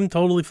 I'm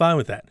totally fine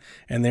with that.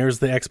 And there's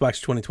the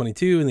Xbox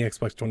 2022 and the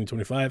Xbox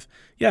 2025.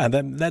 Yeah,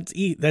 that's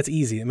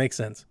easy. It makes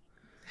sense.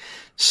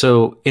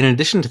 So, in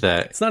addition to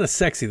that, it's not as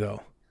sexy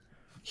though.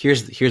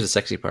 Here's the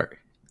sexy part.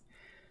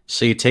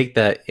 So you take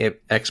that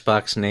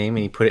Xbox name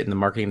and you put it in the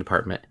marketing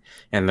department,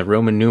 and the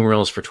Roman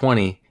numerals for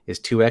 20 is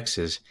 2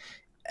 X's.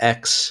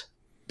 X,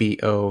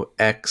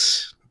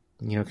 B-O-X,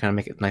 kind of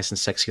make it nice and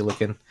sexy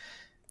looking.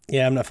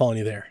 Yeah, I'm not following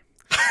you there.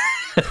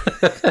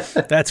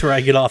 That's where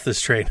I get off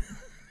this train.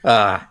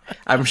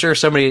 I'm sure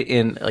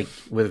somebody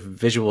with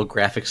visual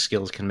graphic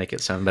skills can make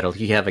it sound better.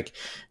 You have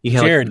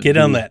Jared, get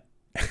on that.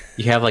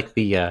 You have like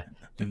the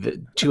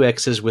 2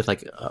 X's with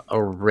like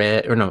a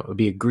red, or no, it would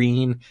be a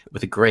green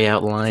with a gray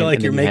outline. I feel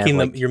like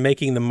you're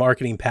making the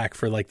marketing pack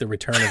for like the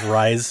return of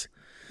Rise.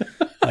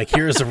 Like,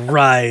 here's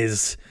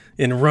Rise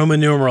in Roman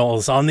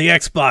numerals on the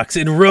Xbox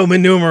in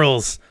Roman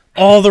numerals,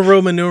 all the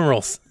Roman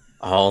numerals,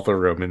 all the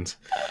Romans.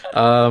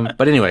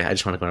 But anyway, I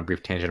just want to go on a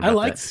brief tangent about I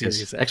like that.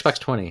 Series X. Xbox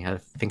 20, I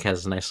think,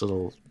 has a nice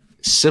little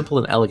simple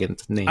and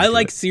elegant name. I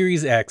like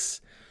Series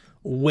X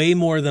way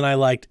more than I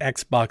liked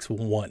Xbox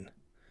One.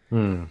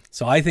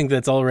 So I think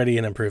that's already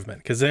an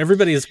improvement, because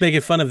everybody is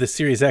making fun of the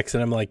Series X,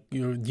 and I'm like,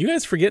 do you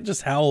guys forget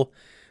just how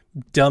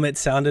dumb it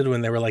sounded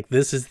when they were like,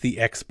 this is the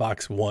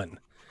Xbox One?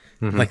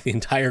 Like the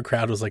entire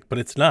crowd was like, but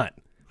it's not.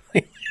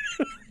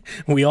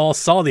 We all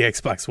saw the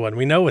Xbox One.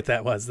 We know what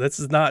that was. This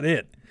is not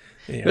it.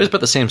 It was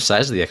about the same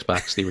size of the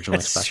Xbox, the original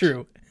Xbox. That's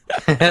true.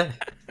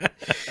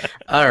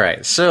 All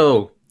right,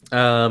 so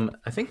I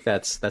think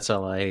that's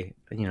all I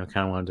kind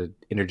of wanted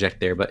to interject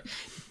there. But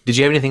did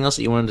you have anything else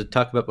that you wanted to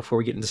talk about before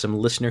we get into some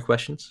listener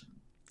questions?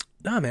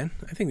 Nah, man.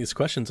 I think these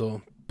questions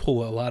will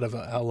pull a lot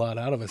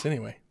out of us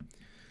anyway.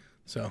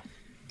 So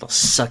they'll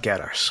suck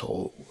out our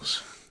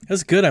souls.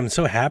 That's good. I'm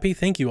so happy.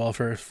 Thank you all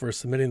for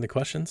submitting the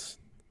questions.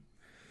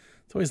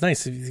 It's always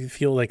nice if you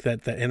feel like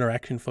that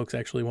interaction. Folks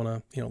actually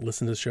want to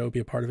listen to the show, be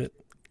a part of it.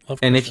 Love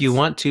and questions. If you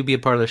want to be a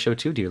part of the show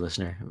too, dear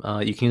listener,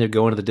 you can either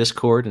go into the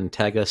Discord and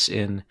tag us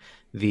in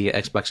the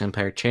Xbox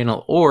Empire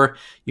channel, or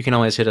you can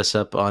always hit us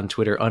up on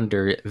Twitter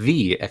under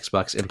the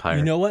Xbox Empire.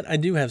 You know what? I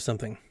do have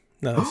something.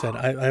 No, I said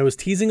I was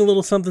teasing a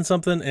little something,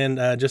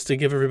 and just to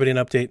give everybody an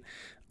update,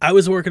 I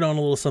was working on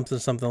a little something,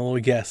 a little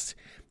guest,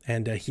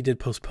 and he did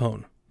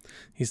postpone.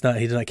 He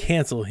did not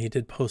cancel. He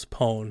did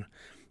postpone.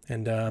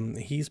 And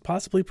he's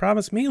possibly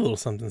promised me a little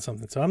something.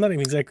 So I'm not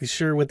even exactly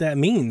sure what that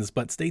means,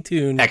 but stay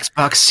tuned.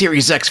 Xbox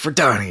Series X for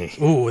Donnie.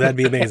 Ooh, that'd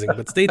be amazing.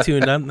 But stay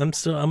tuned. I'm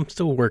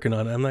still working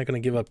on it. I'm not going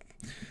to give up.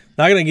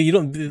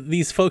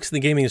 These folks in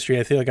the gaming industry,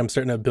 I feel like I'm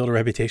starting to build a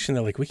reputation.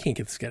 They're like, we can't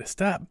get this guy to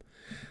stop.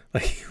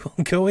 Like, he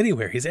won't go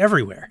anywhere. He's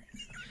everywhere.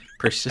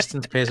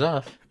 Persistence pays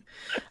off.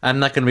 I'm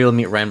not going to be able to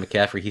meet Ryan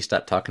McCaffrey. He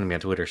stopped talking to me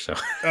on Twitter, so.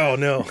 Oh,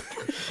 no.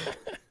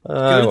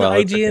 Go to the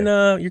IG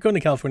and you're going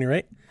to California,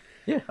 right?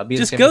 Yeah, I'll be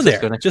just go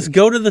there. Just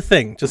go to the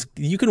thing. Just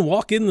you can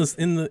walk in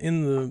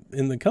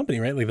the company,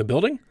 right? Like the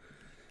building.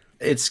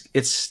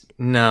 It's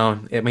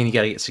no. I mean, you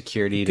got to get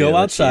security. Go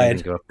outside.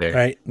 And go up there.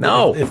 Right?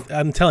 No. If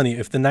I'm telling you,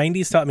 if the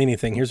 '90s taught me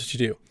anything, here's what you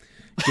do: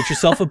 get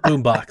yourself a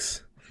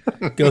boombox.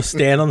 Go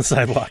stand on the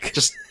sidewalk.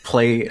 Just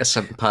play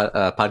some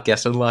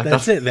podcast unlocked.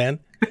 That's it, man.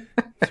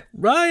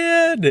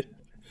 Ryan.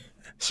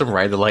 Some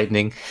Ride the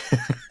Lightning.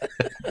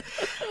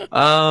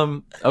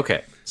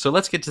 Okay. So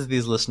let's get to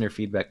these listener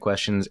feedback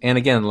questions. And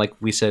again, like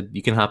we said,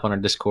 you can hop on our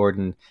Discord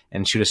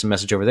and shoot us a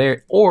message over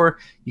there, or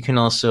you can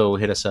also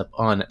hit us up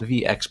on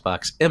the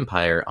Xbox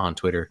Empire on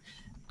Twitter.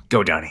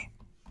 Go, Donnie.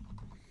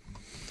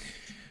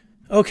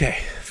 Okay,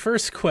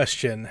 first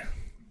question.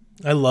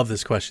 I love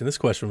this question. This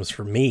question was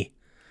for me.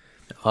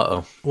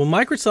 Uh-oh. Will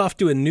Microsoft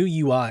do a new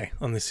UI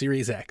on the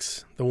Series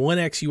X? The One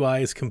X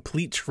UI is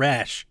complete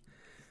trash.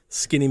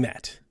 Skinny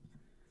Matt.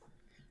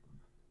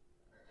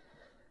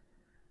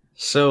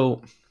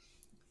 So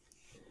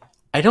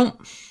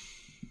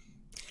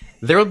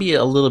there will be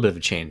a little bit of a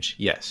change,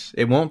 yes.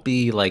 It won't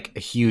be like a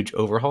huge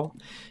overhaul,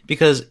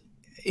 because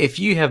if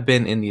you have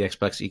been in the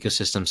Xbox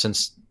ecosystem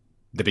since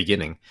the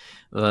beginning,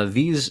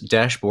 these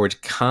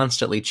dashboards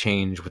constantly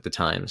change with the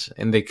times,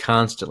 and they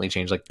constantly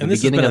change. Like the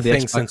beginning of the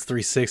thing Xbox since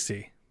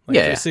 360. Like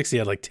 360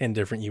 had like 10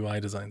 different UI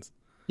designs.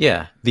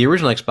 Yeah, the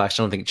original Xbox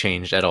I don't think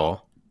changed at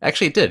all.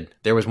 Actually, it did.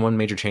 There was one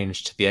major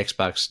change to the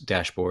Xbox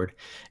dashboard,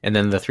 and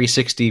then the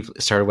 360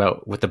 started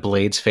out with the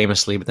blades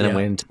famously, but then it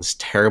went into this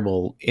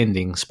terrible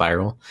ending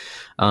spiral.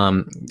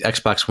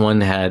 Xbox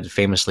One had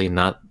famously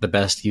not the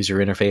best user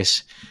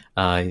interface.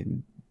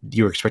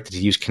 You were expected to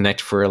use Kinect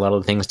for a lot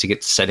of the things to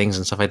get settings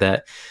and stuff like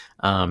that.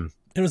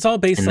 It was all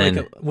based on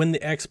when the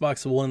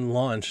Xbox One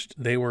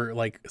launched, they were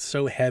like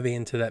so heavy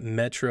into that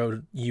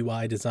Metro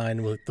UI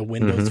design with the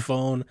Windows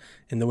Phone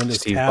and the Windows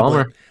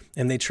tablet. Ballmer.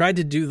 And they tried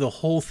to do the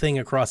whole thing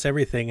across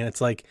everything. And it's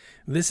like,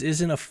 this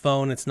isn't a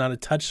phone. It's not a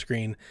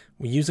touchscreen.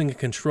 Using a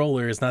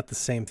controller is not the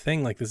same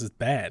thing. Like, this is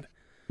bad.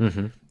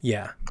 Mm-hmm.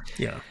 Yeah.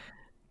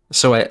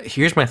 So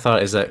here's my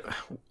thought is that,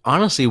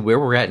 honestly, where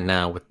we're at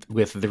now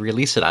with the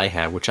release that I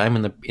have, which I'm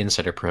in the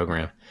Insider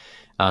program.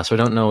 So I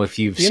don't know if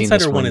you've seen this one. The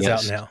Insider one is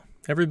out now.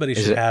 Everybody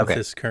should have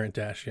this current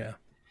dash, yeah.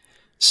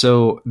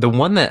 So the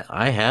one that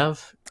I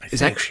have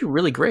is actually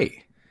really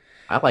great.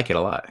 I like it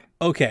a lot.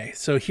 Okay,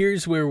 so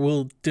here's where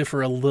we'll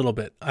differ a little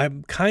bit.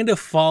 I'm kind of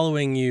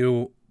following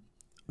you.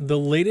 The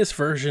latest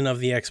version of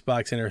the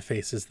Xbox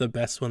interface is the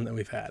best one that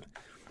we've had.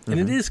 And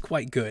it is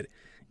quite good.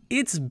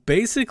 It's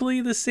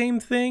basically the same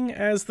thing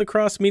as the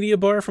cross-media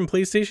bar from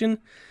PlayStation,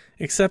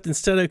 except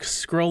instead of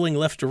scrolling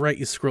left to right,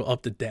 you scroll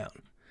up to down,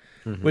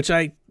 which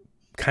I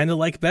kind of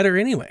like better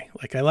anyway.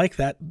 Like, I like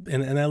that,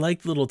 and I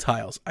like the little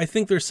tiles. I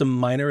think there's some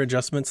minor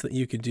adjustments that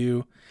you could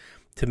do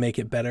to make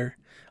it better.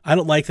 I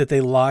don't like that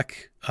they lock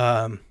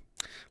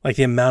like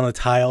the amount of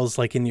tiles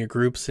like in your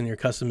groups and your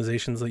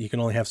customizations, that you can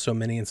only have so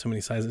many and so many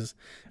sizes.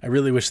 I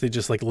really wish they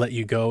just like let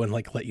you go and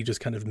like let you just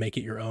kind of make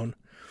it your own.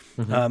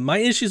 My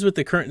issues with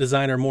the current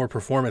design are more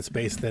performance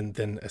based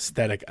than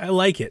aesthetic. I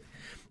like it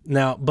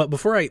now, but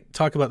before I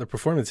talk about the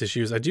performance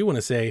issues, I do want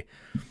to say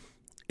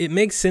it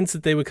makes sense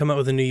that they would come out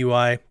with a new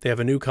UI. They have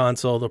a new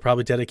console. They'll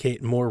probably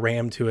dedicate more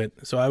RAM to it.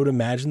 So I would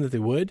imagine that they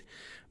would.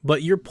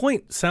 But your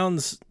point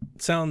sounds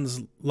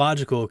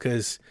logical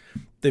because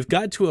they've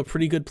got to a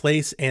pretty good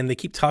place, and they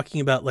keep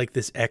talking about like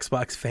this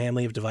Xbox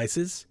family of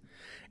devices,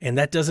 and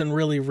that doesn't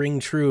really ring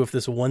true if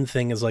this one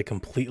thing is like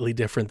completely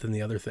different than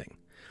the other thing.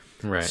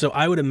 Right. So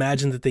I would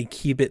imagine that they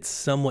keep it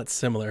somewhat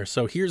similar.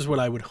 So here's what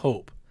I would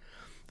hope.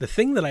 The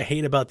thing that I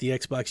hate about the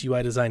Xbox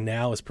UI design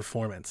now is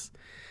performance.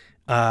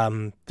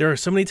 There are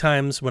so many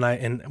times when I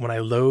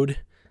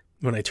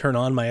turn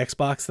on my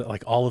Xbox that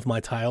like all of my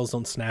tiles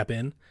don't snap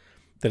in,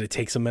 that it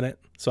takes a minute.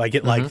 So I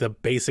get like the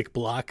basic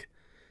block,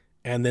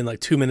 and then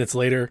like 2 minutes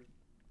later,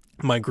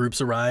 my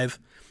groups arrive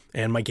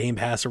and my Game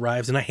Pass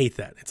arrives, and I hate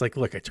that. It's like,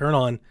 look, I turn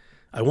on,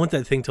 I want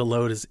that thing to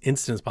load as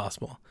instant as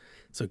possible.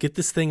 So get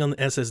this thing on the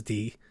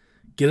SSD,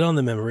 get it on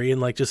the memory, and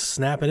like just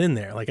snap it in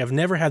there. Like I've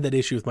never had that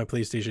issue with my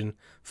PlayStation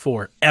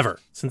 4 ever.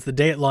 Since the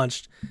day it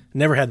launched,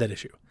 never had that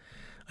issue.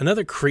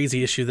 Another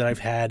crazy issue that I've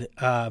had,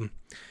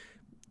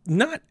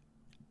 not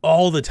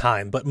all the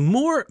time, but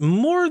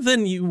more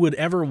than you would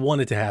ever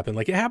want it to happen.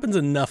 Like it happens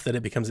enough that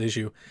it becomes an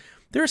issue.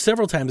 There are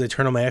several times I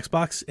turn on my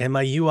Xbox and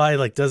my UI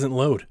like doesn't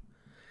load.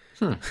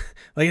 Like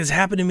it's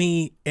happened to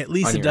me at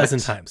least a dozen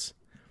times.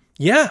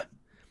 Yeah.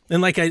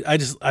 And like I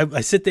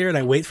sit there and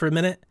I wait for a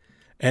minute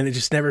and it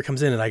just never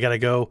comes in, and I got to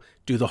go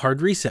do the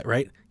hard reset,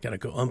 right? Got to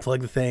go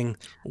unplug the thing.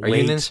 Are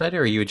you an insider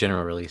or are you a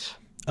general release?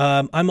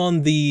 I'm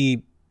on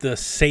the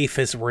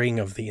safest ring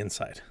of the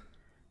inside.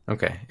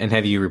 Okay. And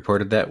have you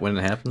reported that when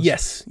it happens?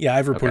 Yes. Yeah,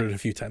 I've reported it a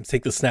few times.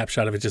 Take the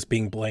snapshot of it just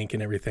being blank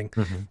and everything.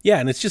 Yeah,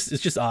 and it's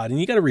just odd. And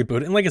you got to reboot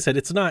it. And like I said,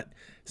 it's not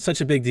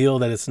such a big deal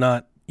that it's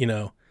not,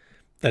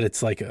 that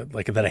it's like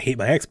that I hate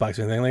my Xbox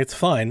or anything. Like it's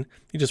fine.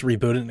 You just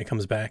reboot it and it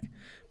comes back.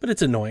 But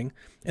it's annoying.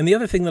 And the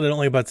other thing that I don't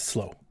like about it's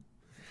slow.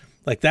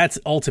 Like that's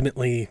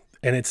ultimately,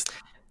 and it's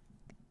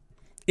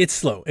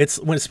slow. It's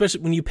especially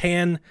when you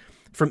pan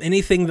from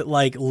anything that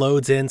like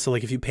loads in. So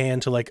like if you pan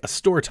to like a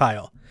store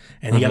tile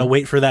and you got to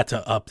wait for that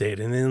to update,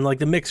 and then like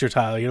the mixer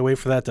tile, you got to wait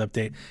for that to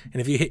update.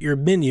 And if you hit your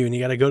menu and you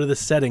got to go to the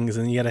settings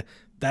and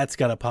that's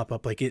got to pop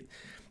up like it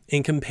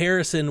in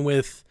comparison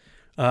with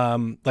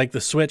like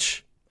the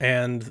Switch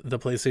and the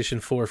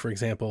PlayStation 4, for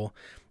example,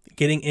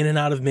 getting in and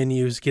out of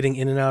menus, getting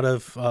in and out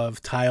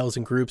of tiles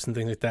and groups and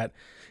things like that.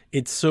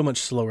 It's so much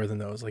slower than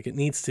those. Like it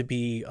needs to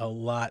be a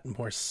lot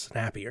more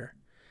snappier.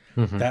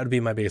 That would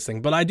be my biggest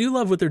thing. But I do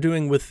love what they're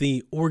doing with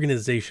the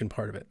organization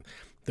part of it.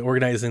 The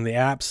organizing the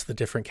apps, the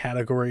different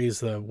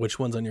categories, the which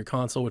ones on your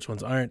console, which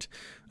ones aren't.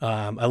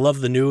 I love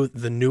the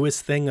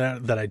newest thing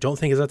that I don't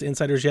think is out to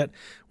insiders yet,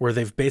 where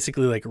they've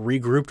basically like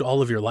regrouped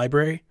all of your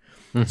library.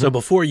 So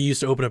before you used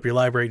to open up your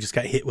library, you just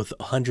got hit with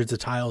hundreds of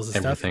tiles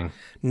and stuff.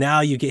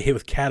 Now you get hit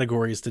with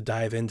categories to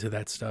dive into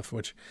that stuff,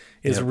 which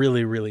is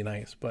really, really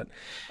nice. But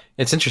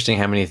it's interesting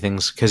how many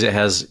things, because it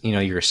has,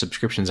 your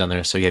subscriptions on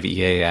there. So you have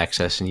EA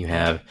access and you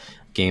have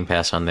Game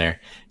Pass on there.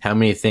 How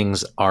many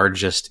things are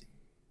just,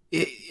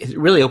 it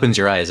really opens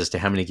your eyes as to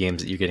how many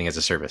games that you're getting as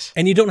a service.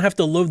 And you don't have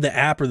to load the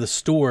app or the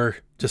store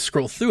to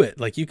scroll through it.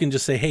 Like you can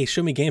just say, hey,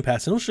 show me Game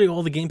Pass, and it'll show you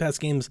all the Game Pass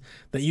games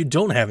that you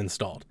don't have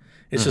installed.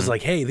 It's just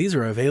like, hey, these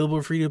are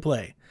available for you to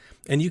play.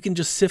 And you can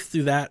just sift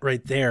through that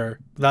right there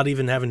without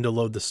even having to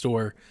load the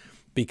store,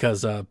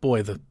 because,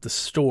 boy, the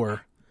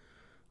store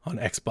on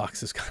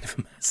Xbox is kind of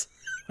a mess.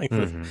 Like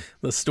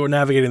the store,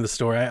 navigating the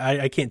store.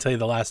 I can't tell you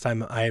the last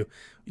time I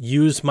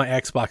used my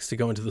Xbox to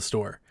go into the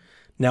store.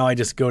 Now I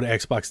just go to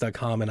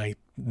Xbox.com and I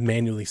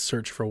manually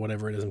search for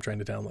whatever it is I'm trying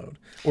to download,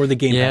 or the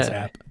Game Pass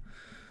app.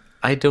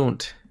 I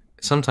don't.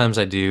 Sometimes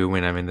I do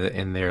when I'm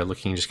in there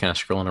looking, just kind of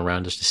scrolling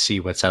around just to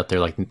see what's out there,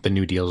 like the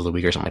new deals of the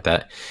week or something like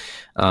that.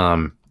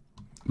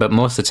 But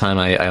most of the time,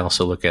 I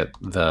also look at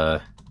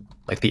the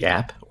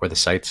app or the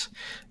sites.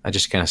 I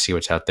just kind of see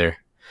what's out there.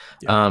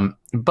 Yeah.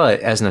 But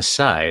as an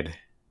aside,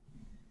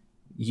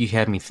 you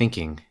had me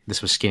thinking.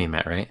 This was Skinny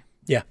Matt, right?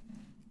 Yeah.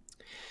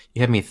 You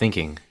had me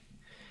thinking.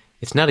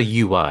 It's not a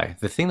UI.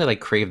 The thing that I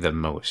crave the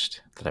most,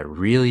 that I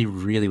really,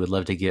 really would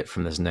love to get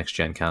from this next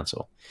gen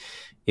console,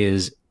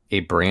 is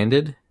a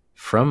branded,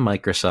 from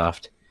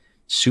Microsoft,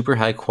 super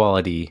high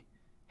quality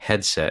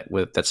headset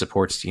that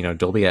supports,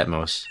 Dolby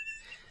Atmos,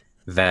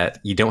 that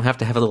you don't have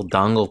to have a little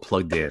dongle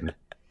plugged in,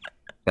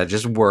 that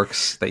just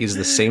works, that uses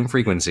the same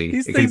frequency.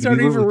 These things aren't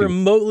even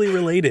remotely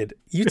related.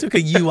 You took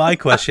a UI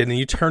question and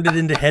you turned it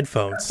into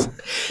headphones.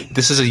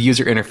 This is a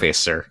user interface,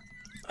 sir.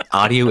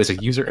 Audio is a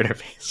user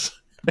interface.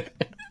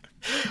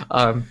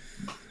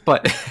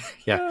 But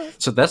yeah,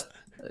 so that's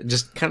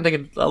just kind of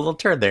taking a little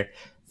turn there.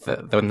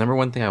 The number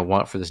one thing I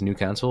want for this new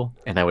console,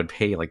 and I would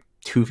pay like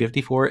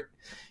 $250 for it,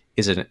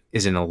 is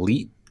an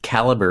elite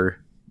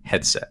caliber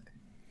headset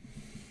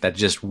that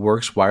just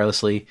works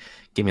wirelessly.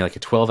 Give me like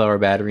a 12-hour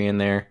battery in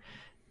there,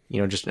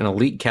 just an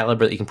elite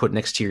caliber that you can put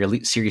next to your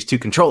Elite Series 2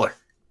 controller.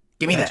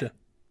 Give me that.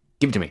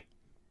 Give it to me.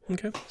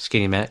 Okay.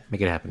 Skinny Matt,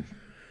 make it happen.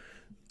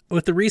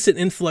 With the recent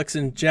influx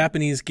in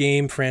Japanese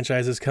game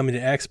franchises coming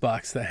to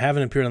Xbox that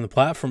haven't appeared on the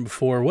platform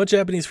before, what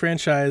Japanese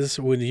franchise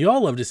would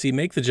y'all love to see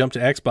make the jump to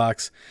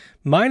Xbox?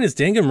 Mine is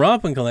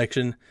Danganronpa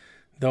Collection.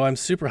 Though I'm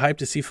super hyped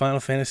to see Final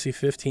Fantasy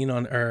 15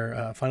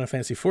 Final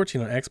Fantasy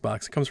 14 on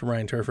Xbox. It comes from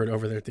Ryan Turford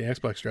over there at the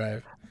Xbox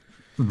Drive.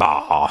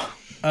 Bah.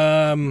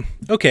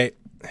 Okay.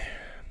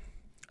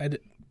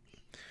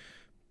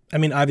 I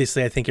mean,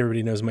 obviously, I think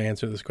everybody knows my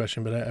answer to this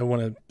question, but I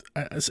want to.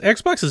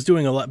 Xbox is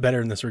doing a lot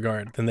better in this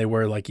regard than they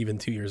were like even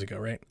 2 years ago,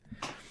 right?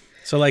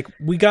 So like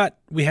we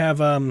have.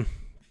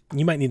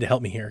 You might need to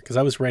help me here because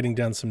I was writing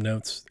down some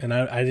notes and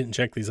I didn't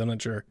check these. I'm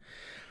not sure.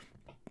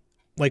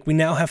 Like we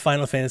now have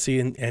Final Fantasy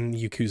and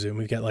Yakuza, and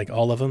we've got like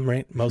all of them,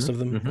 right? Most of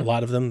them, a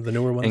lot of them, the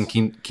newer ones.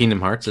 And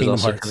Kingdom Hearts is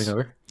also coming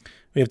over.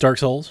 We have Dark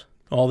Souls,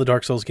 all the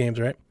Dark Souls games,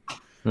 right?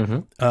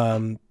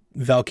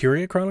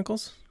 Valkyria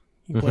Chronicles,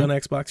 you play on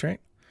Xbox,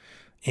 right?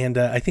 And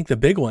I think the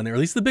big one, or at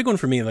least the big one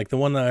for me, like the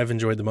one that I've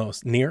enjoyed the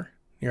most, Nier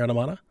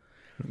Automata.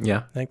 Yeah.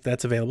 I think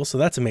that's available, so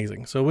that's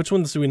amazing. So which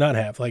ones do we not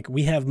have? Like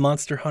we have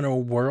Monster Hunter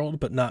World,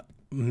 but not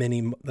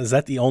many. Is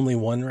that the only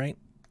one, right?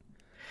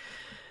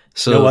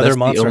 So no that's other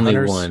Monster the only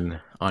Hunters?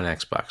 one on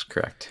Xbox,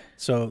 correct?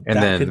 So And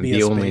that then could be the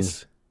a only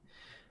space.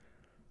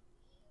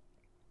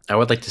 I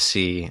would like to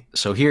see.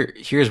 So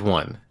here's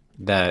one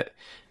that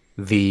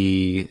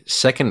the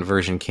second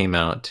version came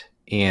out,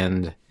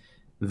 and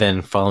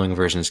then following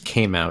versions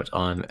came out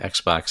on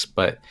Xbox,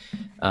 but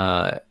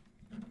the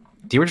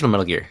original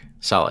Metal Gear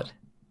Solid.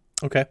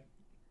 Okay.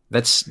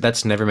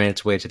 That's never made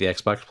its way to the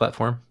Xbox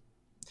platform,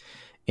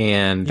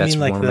 and You that's mean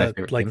like one of my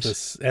favorite like games.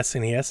 this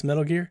SNES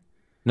Metal Gear?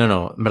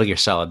 No, Metal Gear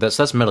Solid.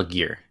 That's Metal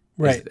Gear,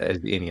 Right. As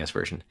the NES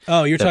version.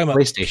 Oh, you're The talking about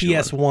PlayStation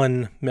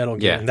PS1 Metal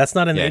Gear. Yeah. And that's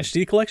not in the Yeah.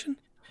 HD collection?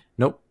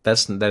 Nope,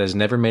 that has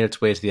never made its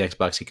way to the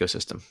Xbox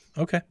ecosystem.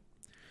 Okay.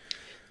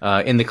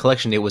 In the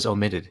collection, it was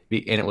omitted,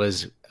 and it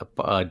was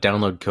a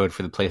download code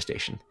for the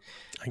PlayStation.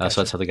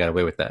 So that's how they got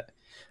away with that.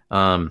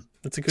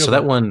 That's a good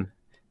So one.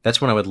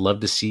 that's one I would love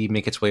to see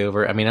make its way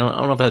over. I mean, I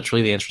don't know if that's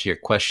really the answer to your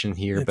question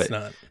here, It's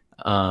but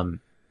not.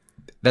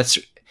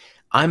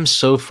 I'm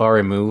so far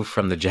removed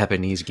from the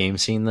Japanese game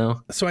scene,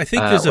 though. So I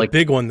think there's a like-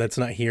 big one that's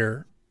not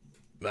here.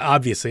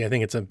 Obviously, I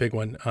think it's a big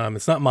one.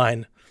 It's not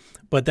mine,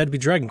 but that'd be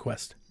Dragon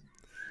Quest.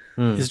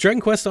 Is Dragon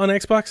Quest on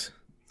Xbox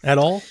at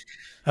all?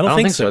 I don't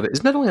think so.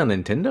 Isn't that only on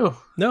Nintendo?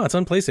 No, it's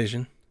on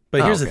PlayStation.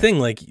 But Oh, here's the okay. thing: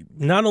 like,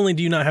 not only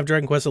do you not have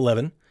Dragon Quest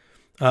 11,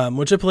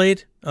 which I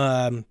played,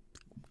 I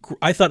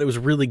thought it was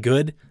really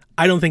good.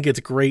 I don't think it's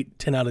a great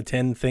 10 out of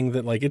 10 thing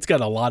that like it's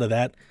got a lot of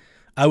that.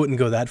 I wouldn't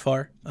go that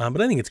far,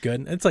 but I think it's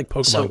good. It's like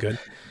Pokemon So- good.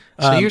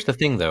 So here's the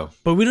thing, though.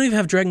 But we don't even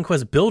have Dragon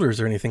Quest Builders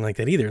or anything like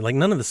that either. Like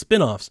none of the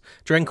spin-offs.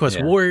 Dragon Quest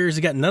Yeah. Warriors,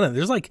 you got none of it.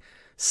 There's like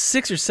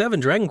 6 or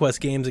 7 Dragon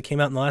Quest games that came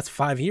out in the last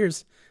 5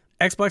 years.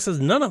 Xbox has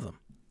none of them.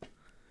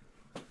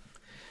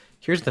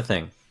 Here's the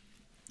thing.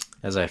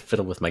 As I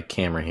fiddle with my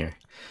camera here,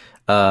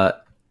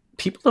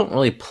 people don't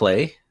really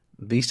play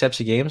these types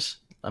of games.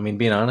 I mean,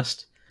 being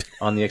honest,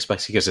 on the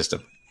Xbox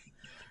ecosystem.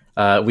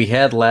 We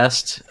had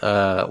Lost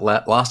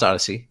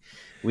Odyssey.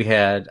 We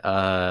had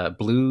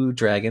Blue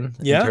Dragon,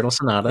 Yeah. Eternal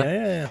Sonata.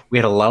 Yeah. We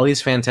had a lot of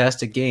these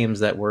fantastic games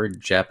that were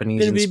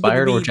Japanese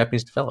inspired or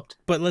Japanese developed.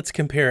 But let's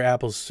compare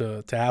apples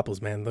to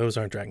apples, man. Those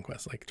aren't Dragon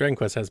Quest. Like Dragon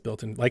Quest has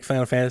built-in, like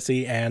Final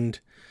Fantasy and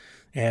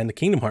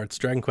Kingdom Hearts.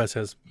 Dragon Quest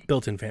has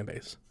built-in fan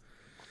base.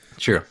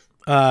 Sure.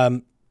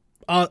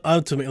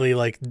 Ultimately,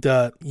 like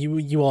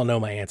you all know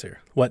my answer.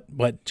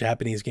 What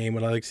Japanese game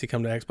would I like to see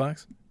come to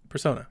Xbox?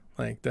 Persona.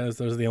 Like those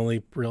are the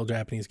only real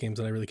Japanese games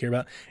that I really care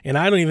about, and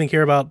I don't even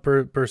care about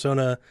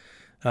Persona,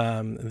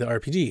 the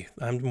RPG.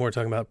 I'm more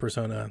talking about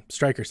Persona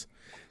Strikers.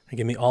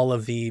 Give me all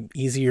of the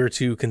easier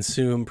to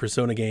consume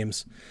Persona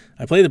games.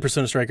 I played the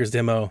Persona Strikers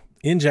demo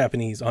in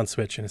Japanese on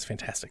Switch, and it's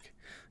fantastic.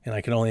 And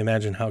I can only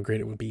imagine how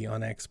great it would be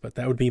on X. But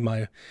that would be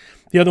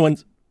the other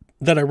ones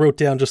that I wrote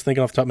down just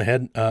thinking off the top of my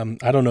head.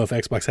 I don't know if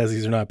Xbox has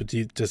these or not, but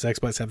does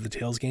Xbox have the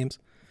Tales games?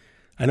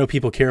 I know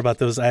people care about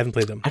those. I haven't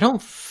played them. I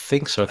don't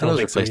think so. I think don't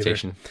those are think so either.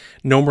 PlayStation.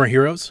 No More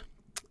Heroes.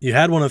 You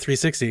had one on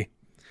 360.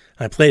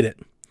 I played it,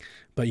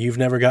 but you've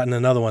never gotten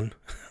another one.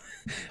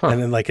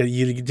 And then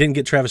you didn't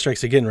get Travis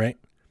Strikes Again, right?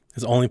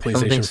 It's only I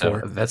don't think PlayStation so.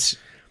 4. That's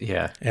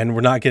yeah. And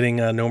we're not getting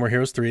No More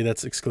Heroes 3.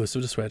 That's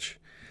exclusive to Switch.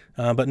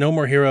 But No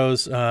More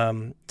Heroes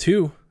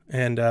 2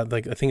 and I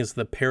think it's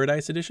the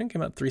Paradise Edition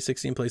came out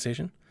 360 and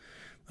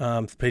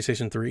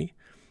PlayStation 3.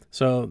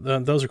 So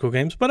those are cool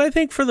games. But I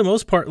think for the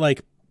most part,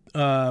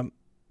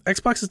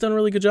 Xbox has done a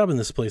really good job in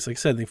this place. Like I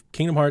said, they've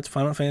Kingdom Hearts,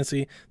 Final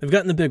Fantasy. They've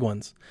gotten the big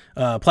ones.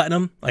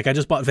 Platinum, I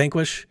just bought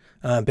Vanquish,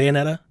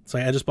 Bayonetta. So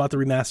I just bought the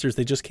remasters.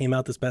 They just came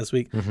out this past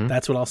week.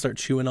 That's what I'll start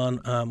chewing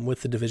on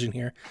with the Division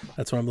here.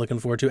 That's what I'm looking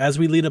forward to. As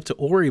we lead up to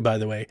Ori, by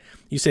the way,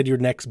 you said your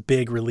next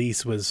big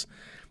release was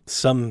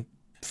some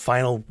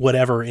final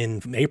whatever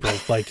in April.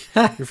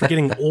 You're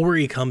forgetting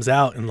Ori comes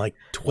out in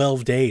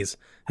 12 days.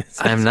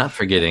 I'm not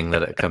forgetting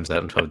that it comes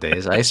out in 12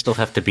 days. I still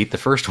have to beat the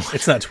first one.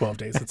 It's not 12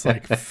 days. It's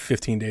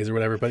 15 days or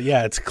whatever. But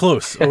yeah, it's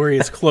close. Ori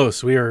is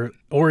close.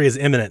 Ori is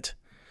imminent.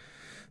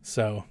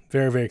 So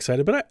very, very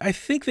excited. But I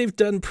think they've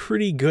done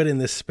pretty good in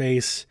this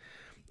space.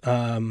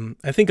 I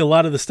think a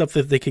lot of the stuff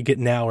that they could get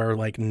now are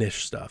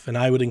niche stuff. And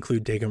I would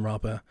include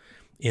Danganronpa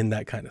in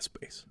that kind of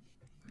space.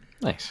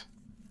 Nice.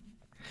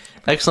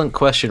 Excellent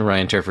question,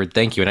 Ryan Turford.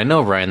 Thank you. And I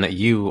know, Ryan, that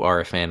you are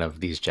a fan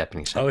of these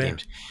Japanese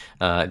games.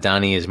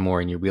 Donnie is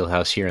more in your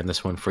wheelhouse here on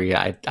this one for you.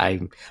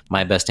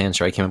 My best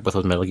answer I came up with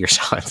was Metal Gear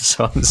Solid,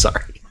 so I'm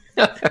sorry.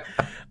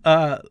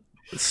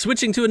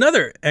 Switching to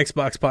another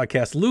Xbox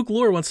podcast, Luke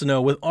Lore wants to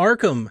know, with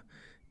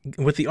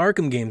the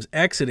Arkham games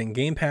exiting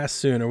Game Pass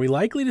soon, are we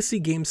likely to see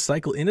games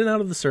cycle in and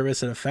out of the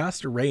service at a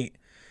faster rate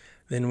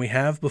than we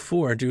have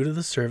before due to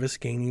the service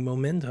gaining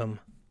momentum?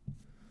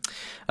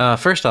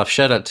 First off,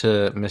 shout out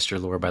to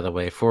Mr. Lore, by the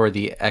way, for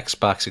the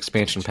Xbox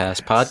Expansion Pass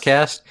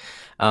podcast.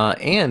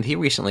 And he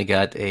recently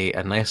got a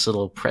nice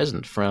little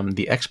present from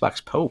the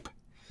Xbox Pope.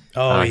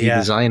 Oh, he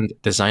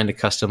designed a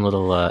custom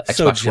little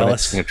Xbox One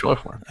X controller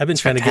for him. I've been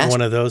trying to get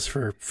one of those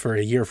for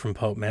a year from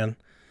Pope, man.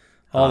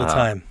 All the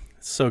time.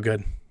 It's so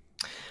good.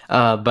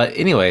 But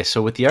anyway,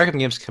 so with the Arkham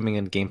games coming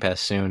in Game Pass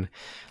soon,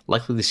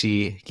 likely to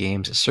see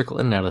games circle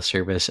in and out of the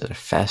service at a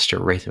faster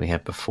rate than we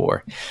have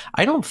before.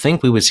 I don't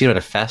think we would see it at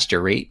a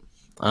faster rate.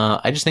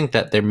 I just think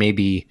that there may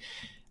be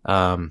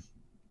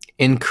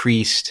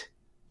increased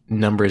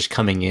numbers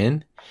coming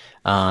in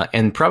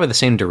and probably the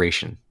same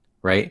duration,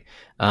 right?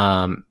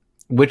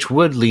 Which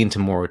would lead to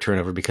more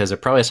turnover because they're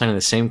probably signing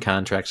the same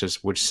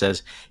contracts, which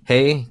says,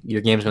 hey,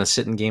 your game's going to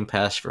sit in Game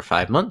Pass for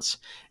 5 months,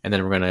 and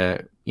then we're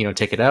going to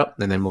take it out,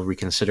 and then we'll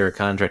reconsider a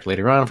contract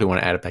later on if we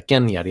want to add it back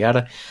in, yada,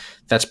 yada.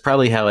 That's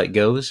probably how it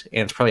goes,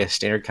 and it's probably a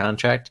standard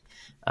contract.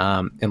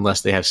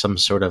 Unless they have some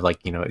sort of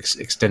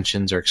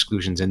extensions or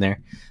exclusions in there.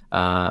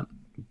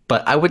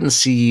 But I wouldn't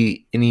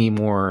see any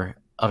more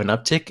of an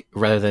uptick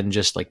rather than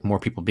just more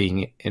people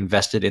being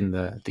invested in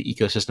the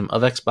ecosystem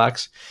of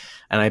Xbox.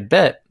 And I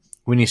bet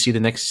when you see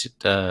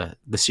the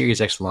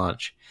Series X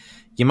launch,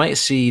 you might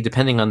see,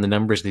 depending on the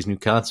numbers of these new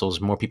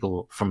consoles, more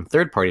people from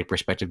third-party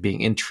perspective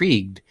being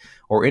intrigued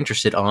or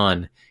interested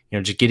on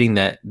just getting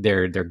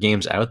their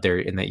games out there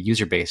in that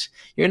user base.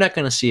 You're not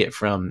going to see it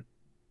from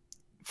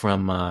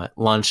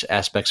launch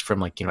aspects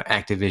from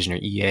Activision or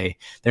EA.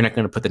 They're not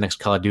going to put the next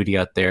Call of Duty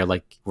out there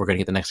like we're going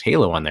to get the next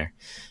Halo on there.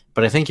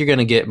 But I think you're going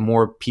to get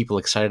more people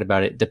excited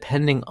about it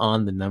depending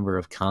on the number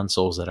of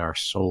consoles that are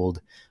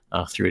sold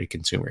through to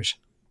consumers.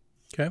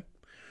 Okay.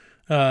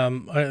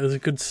 There's a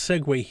good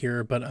segue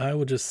here, but I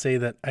would just say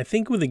that I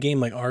think with a game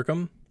like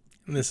Arkham,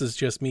 and this is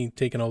just me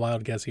taking a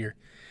wild guess here,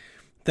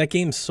 that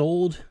game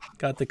sold,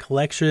 got the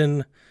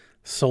collection,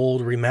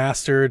 sold,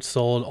 remastered,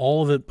 sold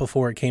all of it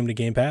before it came to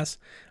Game Pass.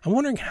 I'm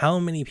wondering how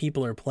many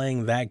people are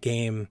playing that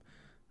game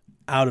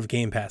out of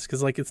Game Pass,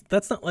 because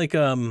that's not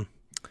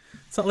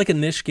it's not like a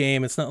niche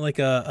game. It's not like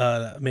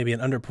a maybe an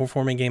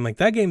underperforming game.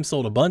 That game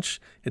sold a bunch.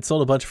 It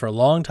sold a bunch for a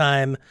long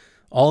time.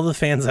 All the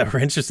fans that were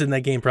interested in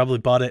that game probably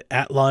bought it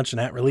at launch and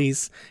at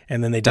release,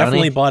 and then they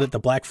definitely bought it the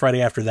Black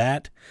Friday after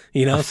that.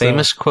 A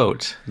famous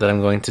quote that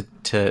I'm going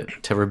to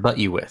rebut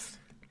you with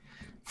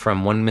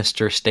from one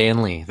Mr.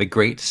 Stan Lee, the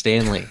great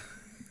Stan Lee.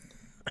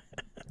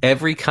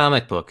 Every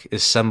comic book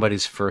is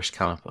somebody's first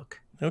comic book.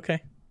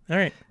 Okay. All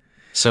right.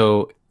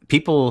 So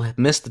people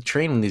missed the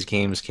train when these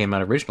games came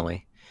out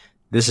originally.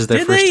 This is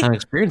their first time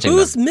experiencing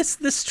Who's them.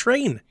 missed this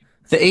train?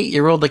 The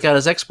 8-year-old that got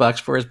his Xbox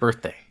for his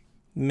birthday.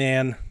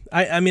 Man,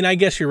 I mean, I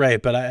guess you're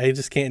right, but I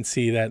just can't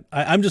see that.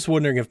 I'm just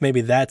wondering if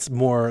maybe that's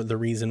more the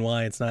reason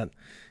why it's not,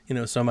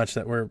 so much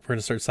that we're going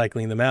to start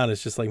cycling them out.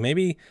 It's just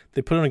maybe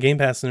they put it on Game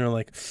Pass and they're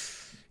like,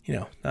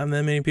 not that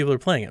many people are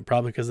playing it,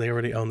 probably because they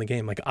already own the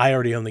game. I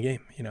already own the game,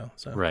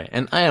 so. Right,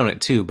 and I own it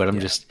too, but I'm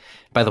just,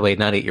 by the way,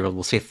 not 8-year-old,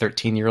 we'll say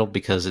 13-year-old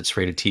because it's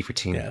rated T for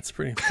teen. Yeah, it's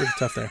pretty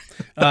tough there.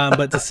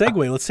 But to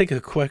segue, let's take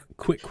a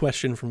quick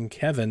question from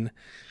Kevin.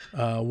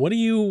 What do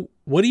you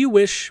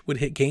wish would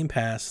hit Game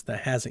Pass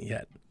that hasn't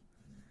yet?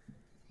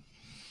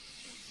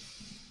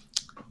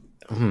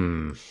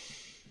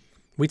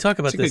 We talk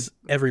about this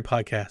every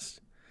podcast.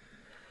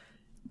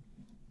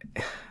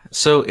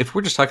 So if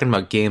we're just talking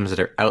about games that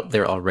are out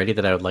there already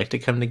that I would like to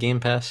come to Game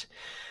Pass,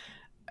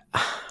 I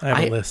have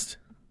a list.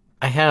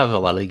 I have a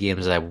lot of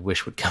games that I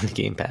wish would come to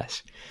Game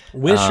Pass.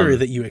 Wish or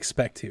that you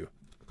expect to?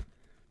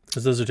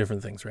 Because those are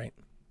different things, right?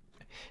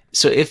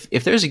 So if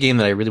there's a game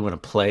that I really want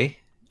to play,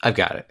 I've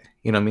got it.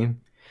 You know what I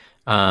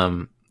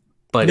mean?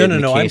 But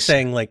no. I'm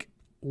saying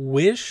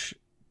wish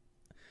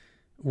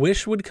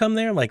would come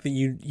there,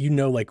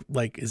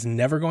 that is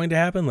never going to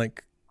happen.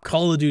 Like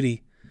Call of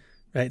Duty,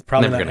 right?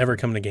 Probably not ever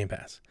coming to Game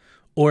Pass.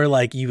 Or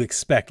you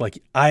expect,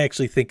 I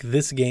actually think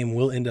this game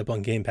will end up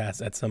on Game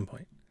Pass at some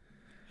point.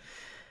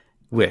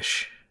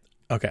 Wish.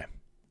 Okay.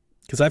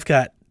 Because I've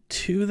got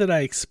 2 that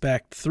I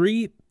expect,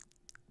 3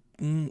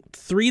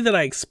 that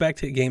I expect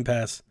hit Game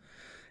Pass,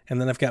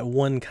 and then I've got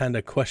 1 kind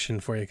of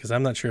question for you because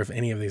I'm not sure if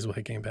any of these will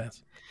hit Game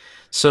Pass.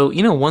 So,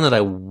 one that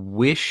I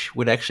wish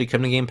would actually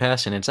come to Game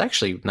Pass, and it's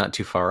actually not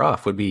too far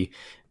off, would be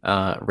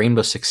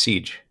Rainbow Six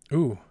Siege.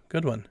 Ooh,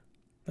 good one.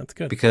 That's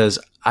good. Because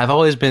I've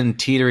always been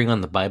teetering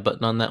on the buy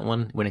button on that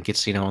one when it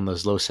gets, on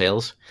those low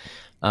sales.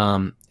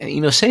 And,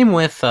 same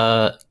with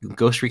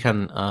Ghost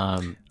Recon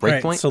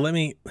Breakpoint. Right, so let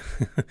me,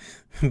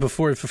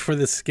 before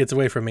this gets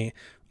away from me,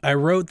 I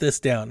wrote this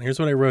down. Here's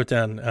what I wrote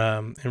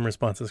down in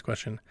response to this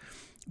question.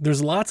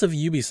 There's lots of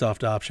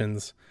Ubisoft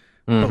options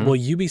But will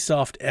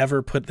Ubisoft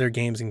ever put their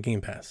games in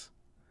Game Pass?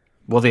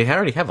 Well, they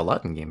already have a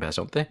lot in Game Pass,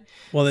 don't they?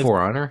 Well,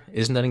 For Honor,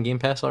 isn't that in Game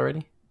Pass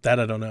already? That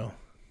I don't know.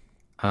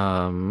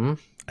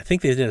 I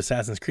think they did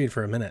Assassin's Creed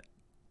for a minute.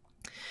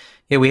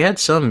 Yeah, we had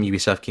some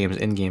Ubisoft games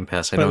in Game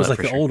Pass. But it was like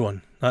the old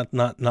one,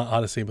 not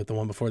Odyssey, but the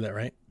one before that,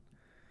 right?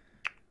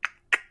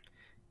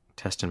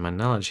 Testing my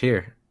knowledge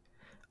here.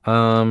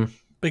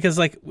 Because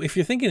like if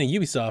you're thinking of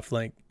Ubisoft,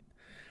 like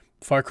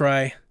Far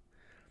Cry,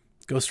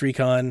 Ghost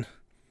Recon,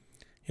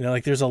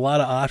 like there's a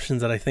lot of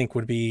options that I think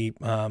would be,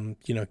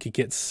 could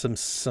get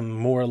some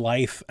more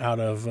life out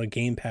of a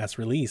Game Pass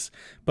release.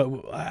 But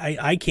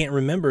I can't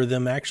remember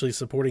them actually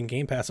supporting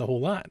Game Pass a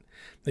whole lot.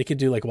 They could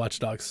do like Watch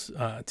Dogs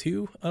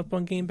 2 up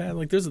on Game Pass.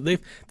 Like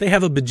they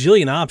have a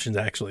bajillion options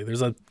actually.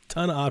 There's a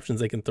ton of options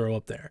they can throw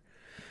up there.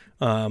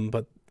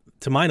 But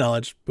to my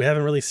knowledge, we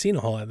haven't really seen a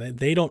whole lot.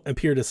 They don't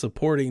appear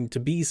to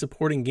be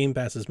supporting Game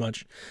Pass as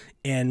much.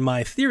 And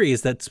my theory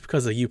is that's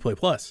because of Uplay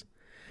Plus.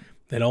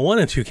 They don't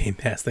want to do Game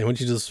Pass. They want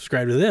you to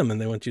subscribe to them,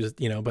 and they want you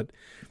to,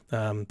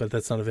 but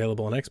that's not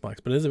available on Xbox.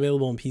 But it is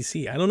available on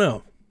PC. I don't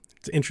know.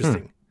 It's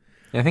interesting.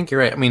 I think you're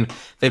right. I mean,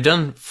 they've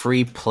done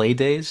free play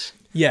days.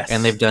 Yes.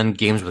 And they've done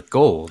games with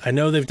gold. I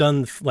know they've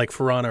done like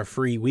For Honor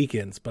free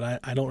weekends,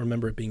 but I don't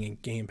remember it being in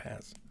Game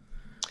Pass.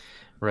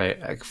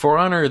 Right. For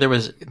Honor,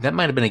 that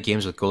might have been a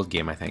games with gold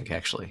game, I think,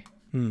 actually.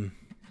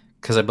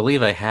 Because I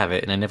believe I have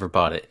it, and I never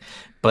bought it.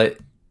 But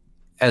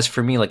as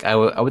for me, like I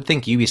would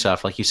think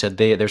Ubisoft, like you said,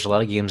 there's a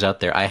lot of games out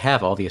there. I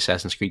have all the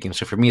Assassin's Creed games,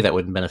 so for me that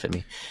wouldn't benefit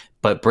me.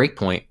 But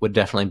Breakpoint would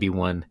definitely be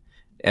one,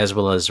 as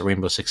well as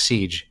Rainbow Six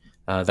Siege,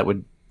 that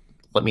would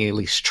let me at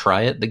least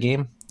try the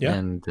game,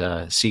 and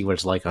see what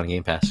it's like on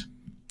Game Pass.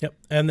 Yep.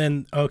 And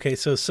then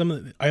so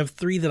I have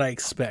 3 that I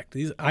expect.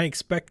 I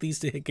expect these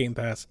to hit Game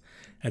Pass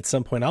at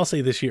some point. I'll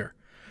say this year.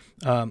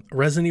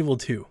 Resident Evil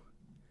 2,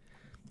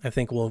 I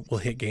think will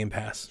hit Game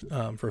Pass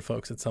for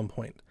folks at some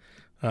point.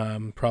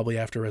 Probably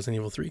after Resident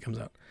Evil 3 comes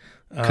out.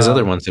 Because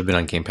other ones have been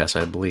on Game Pass,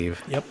 I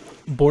believe. Yep.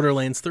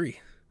 Borderlands 3.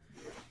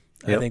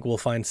 I think we'll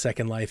find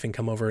Second Life and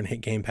come over and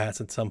hit Game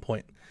Pass at some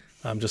point.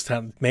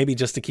 Maybe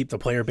just to keep the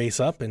player base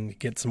up and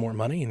get some more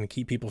money and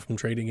keep people from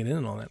trading it in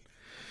and all that.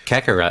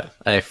 Kakarot,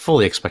 I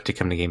fully expect to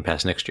come to Game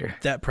Pass next year.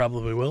 That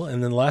probably will.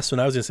 And then the last one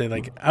I was going to say,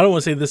 like, I don't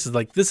want to say this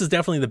is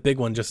definitely the big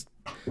one just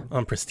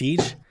on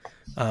Prestige.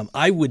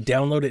 I would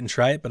download it and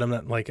try it, but I'm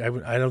not like,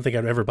 I don't think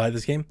I'd ever buy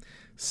this game.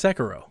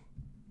 Sekiro.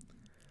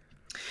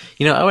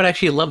 I would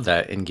actually love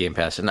that in Game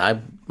Pass, and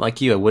I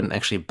wouldn't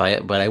actually buy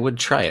it, but I would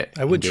try it.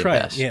 I would try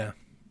it, yeah.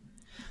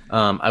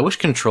 I wish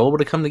Control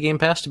would have come to Game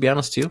Pass, to be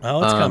honest, too.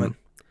 Oh, it's coming.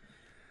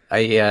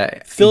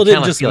 Phil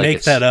didn't just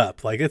make that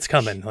up. Like, it's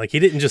coming. Like, he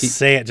didn't just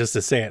say it just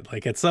to say it.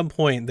 Like, at some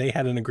point, they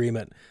had an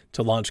agreement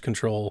to launch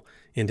Control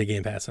into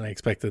Game Pass, and I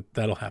expect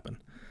that'll happen.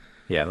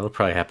 Yeah, that'll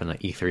probably happen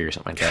at E3 or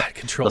something like that.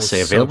 Control Let's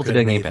say available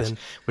today on Game Pass,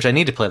 which I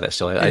need to play that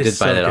still. I did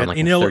buy that on like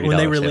 $30 when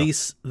they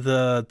release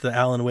the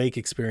Alan Wake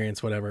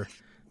experience, whatever,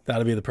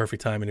 that'll be the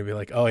perfect time, and you'll be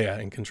like, oh yeah,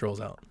 and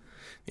Control's out.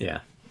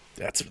 Yeah.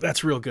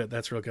 That's real good.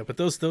 That's real good. But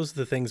those are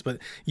the things. But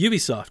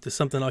Ubisoft is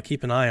something I'll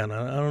keep an eye on.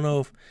 I don't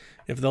know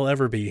if they'll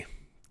ever be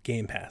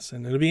Game Pass,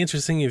 and it'll be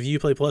interesting if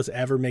Uplay Plus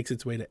ever makes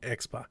its way to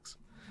Xbox.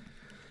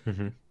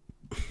 Mm-hmm.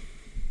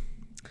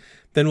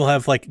 Then we'll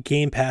have like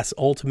Game Pass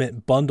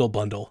Ultimate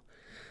Bundle,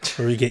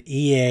 where we get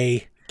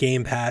EA,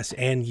 Game Pass,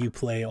 and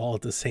Uplay all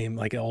at the same,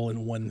 like all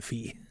in one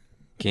fee.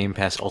 Game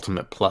Pass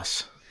Ultimate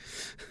Plus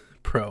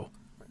Pro.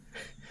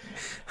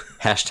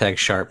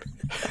 #sharp.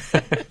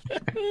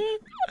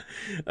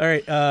 All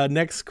right,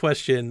 next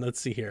question.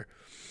 Let's see here.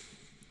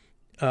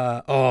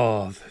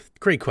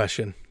 Great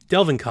question.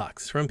 Delvin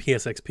Cox from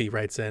PSXP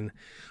writes in,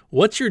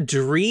 what's your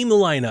dream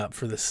lineup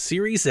for the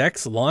Series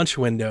X launch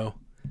window?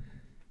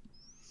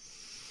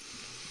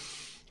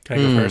 Can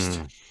I go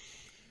first?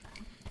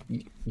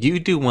 You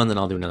do one, then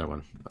I'll do another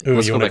one. Ooh,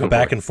 you want to go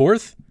back and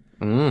forth?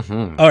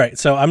 Mm-hmm. All right,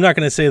 so I'm not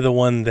going to say the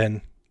one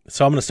then.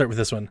 So I'm going to start with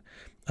this one.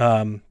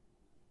 And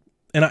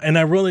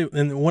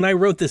when I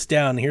wrote this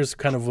down, here's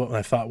kind of what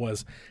my thought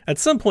was. At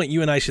some point,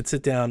 you and I should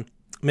sit down,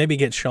 maybe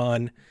get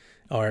Sean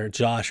or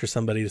Josh or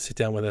somebody to sit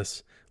down with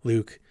us,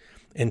 Luke,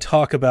 and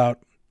talk about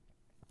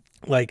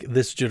like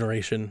this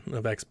generation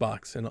of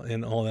Xbox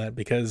and all that.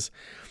 Because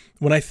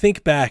when I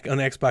think back on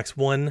Xbox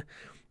One,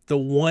 the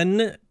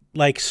one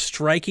like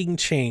striking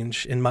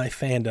change in my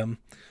fandom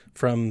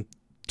from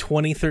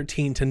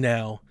 2013 to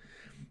now,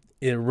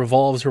 it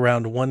revolves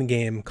around one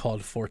game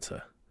called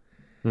Forza.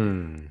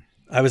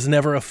 I was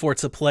never a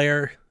Forza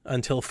player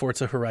until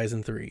Forza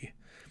Horizon 3.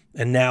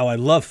 And now I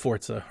love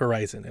Forza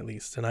Horizon, at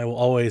least. And I will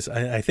always,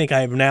 I think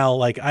I have now,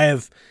 like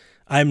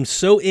I'm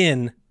so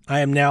in, I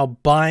am now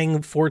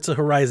buying Forza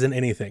Horizon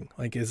anything.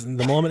 Like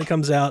the moment it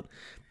comes out,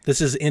 this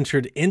is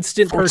entered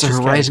instant Forza purchase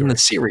Horizon category. the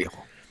cereal.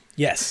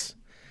 Yes.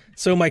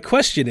 So my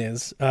question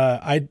is,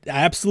 I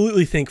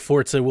absolutely think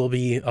Forza will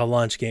be a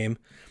launch game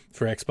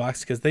for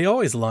Xbox because they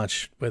always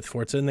launch with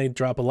Forza and they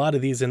drop a lot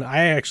of these. And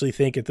I actually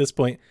think at this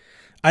point,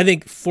 I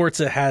think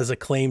Forza has a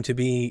claim to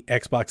be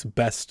Xbox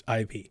best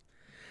IP.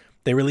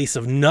 They release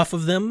enough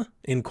of them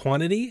in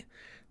quantity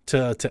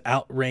to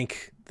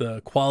outrank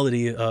the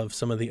quality of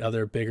some of the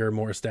other bigger,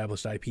 more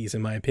established IPs,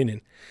 in my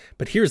opinion.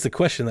 But here's the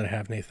question that I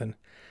have, Nathan.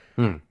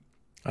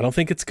 I don't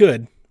think it's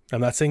good.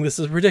 I'm not saying this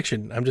is a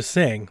prediction. I'm just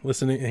saying,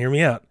 listen and hear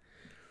me out.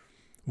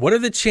 What are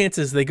the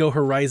chances they go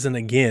Horizon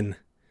again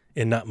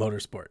and not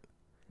Motorsport?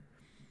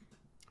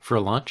 For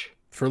a launch?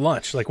 For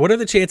launch. Like, what are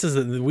the chances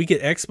that we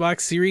get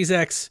Xbox Series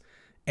X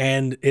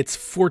and it's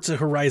Forza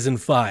Horizon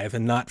 5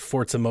 and not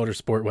Forza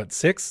Motorsport, what,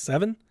 6,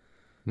 7?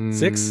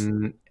 6?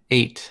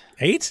 8.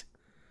 8?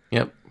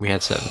 Yep, we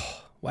had 7.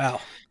 Wow.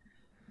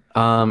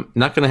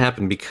 Not going to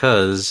happen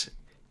because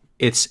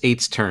it's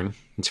 8's turn.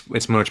 It's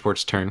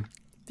Motorsport's turn.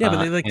 Yeah,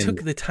 but they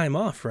took the time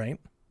off, right?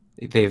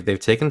 They've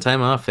taken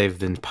time off. They've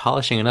been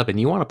polishing it up, and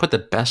you want to put the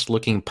best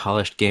looking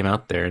polished game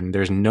out there, and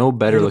there's no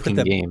better looking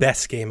game.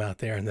 Best game out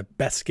there, and the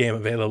best game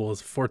available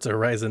is Forza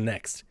Horizon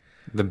Next.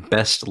 The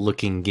best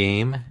looking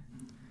game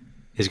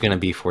is going to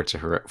be Forza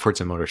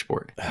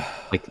Motorsport.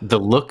 Like the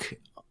look,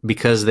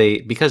 because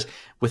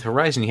with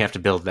Horizon you have to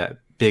build that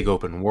big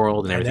open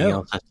world and everything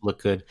else has to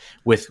look good.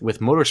 With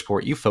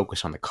Motorsport, you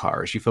focus on the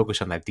cars, you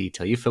focus on that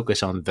detail, you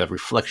focus on the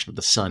reflection of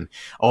the sun,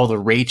 all the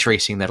ray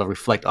tracing that'll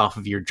reflect off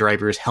of your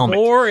driver's helmet.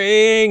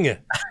 Boring.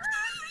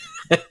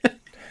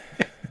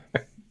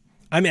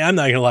 I mean, I'm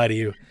not gonna lie to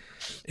you.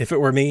 If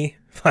it were me,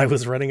 if I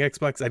was running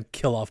Xbox, I'd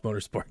kill off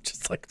Motorsport.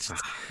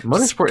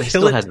 Motorsport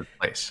still has its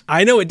place.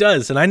 I know it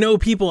does, and I know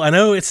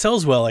it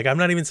sells well. Like, I'm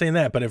not even saying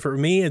that, but if for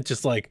me, it's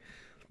just like,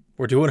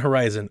 we're doing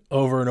Horizon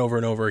over and over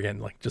and over again,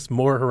 like just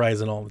more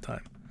Horizon all the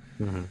time.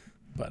 Mm-hmm.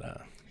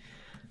 But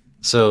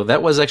so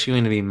that was actually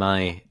going to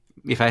be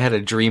if I had a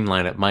dream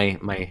lineup,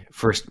 my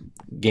first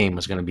game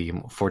was going to be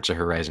Forza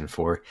Horizon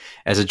 4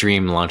 as a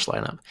dream launch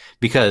lineup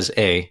because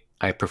I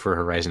prefer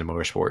Horizon to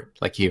Motorsport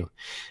like you,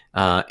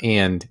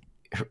 and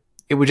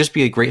it would just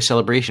be a great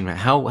celebration.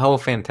 How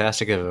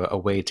fantastic of a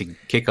way to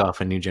kick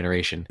off a new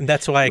generation. And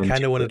that's why I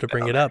kind of wanted to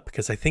bring it up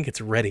because I think it's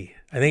ready.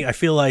 I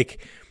feel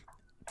like.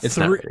 It's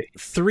not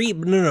ready.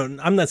 No,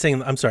 I'm not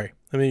saying, I'm sorry.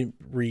 Let me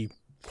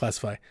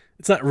reclassify.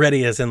 It's not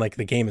ready as in like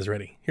the game is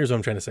ready. Here's what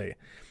I'm trying to say.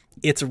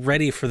 It's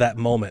ready for that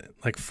moment.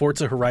 Like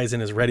Forza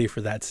Horizon is ready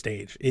for that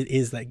stage. It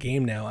is that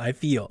game now, I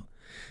feel.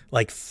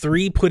 Like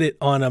 3 put it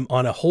on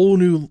a whole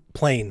new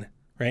plane,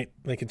 right?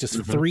 Like it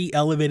just 3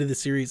 elevated the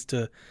series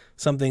to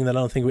something that I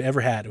don't think we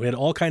ever had. We had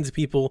all kinds of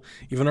people,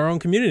 even our own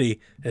community,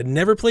 that had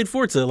never played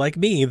Forza like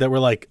me that were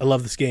like, I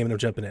love this game and I'm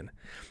jumping in.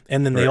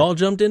 And then they all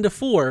jumped into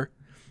 4.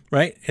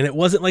 Right. And it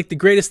wasn't like the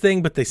greatest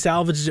thing, but they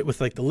salvaged it with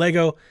like the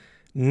Lego.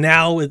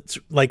 Now it's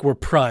like we're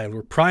primed.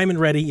 We're prime and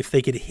ready. If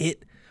they could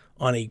hit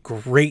on a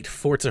great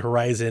Forza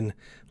Horizon,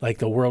 like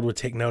the world would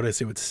take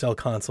notice. It would sell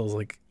consoles.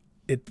 Like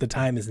the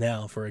time is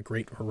now for a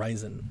great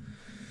Horizon.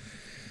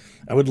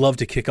 I would love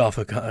to kick off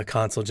a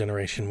console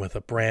generation with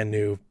a brand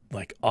new,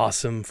 like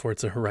awesome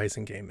Forza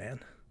Horizon game, man.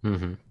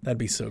 Mm-hmm. That'd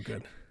be so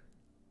good.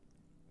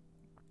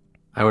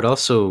 I would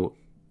also,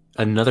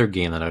 another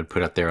game that I would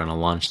put out there on a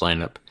launch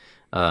lineup.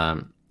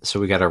 So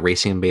we got our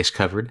racing base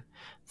covered.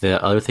 The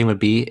other thing would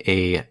be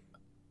a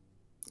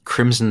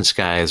Crimson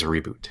Skies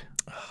reboot.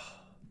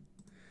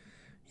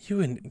 You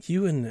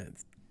and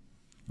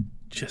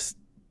just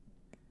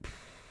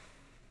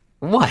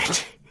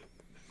what?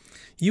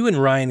 You and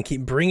Ryan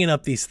keep bringing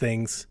up these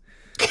things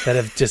that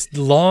have just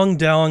long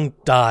down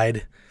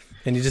died,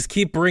 and you just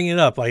keep bringing it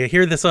up. Like I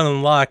hear this on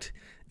Unlocked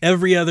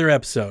every other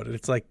episode.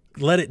 It's like,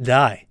 let it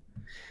die.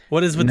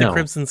 What is with the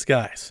Crimson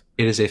Skies?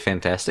 It is a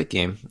fantastic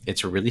game.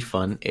 It's really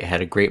fun. It had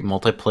a great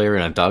multiplayer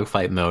and a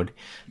dogfight mode,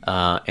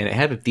 and it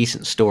had a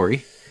decent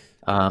story.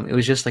 It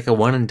was just like a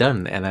one and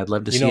done, and I'd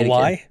love to see it again. You know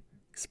why?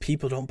 Because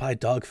people don't buy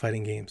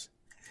dogfighting games.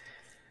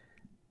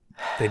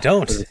 They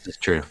don't. This is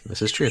true.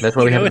 That's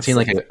why we haven't seen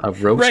like a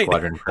Rogue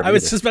Squadron. I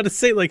was just about to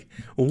say, like,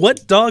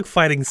 what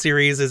dogfighting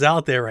series is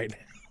out there right now?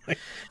 Like,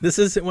 this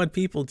isn't what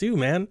people do,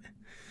 man.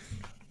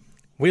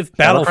 We have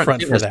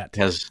Battlefront for that.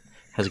 Has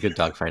good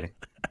dogfighting.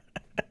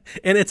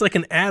 And it's like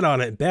an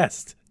add-on at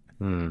best.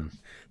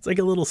 It's like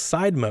a little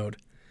side mode.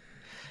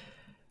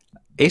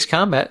 Ace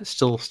Combat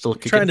still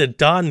kicking. Trying to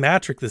Don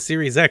Matrick the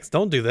Series X.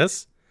 Don't do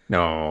this.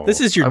 No.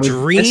 This is your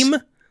dream.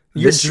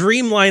 Your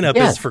dream lineup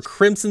is for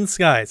Crimson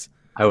Skies.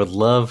 I would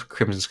love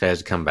Crimson Skies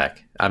to come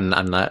back. I'm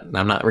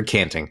not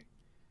recanting.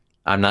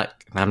 I'm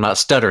not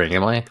stuttering,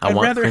 am I? I'd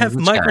rather have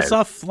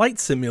Microsoft Flight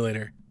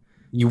Simulator.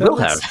 You will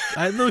have.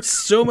 It looks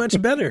so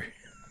much better.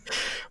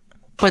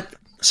 But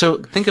so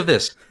think of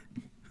this.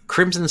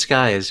 Crimson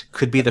Skies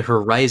could be the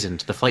Horizon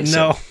to the flight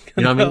sim.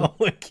 You know what I mean? No,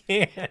 it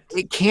can't.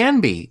 It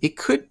can be. It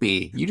could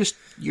be.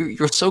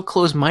 You're so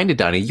close-minded,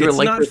 Donnie. You were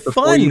like this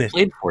before fun. You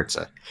played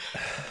Forza.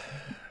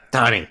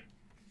 Donnie,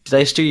 did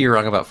I steer you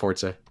wrong about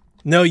Forza?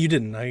 No, you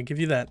didn't. I give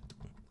you that.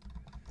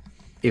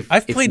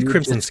 I've played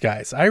Crimson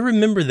Skies. I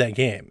remember that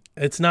game.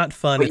 It's not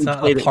fun. It's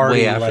not a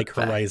party like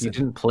Horizon. You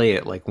didn't play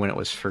it like when it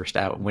was first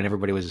out, when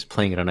everybody was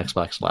playing it on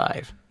Xbox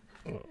Live.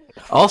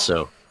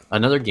 Also,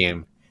 another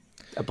game,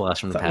 a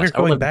blast from the past.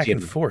 We're going back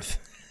and forth.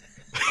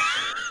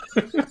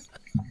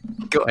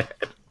 Go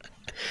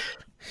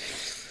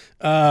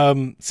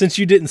ahead. Since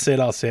you didn't say it,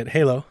 I'll say it.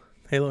 Halo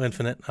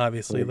Infinite,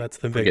 obviously. That's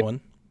the big one.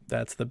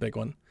 That's the big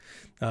one.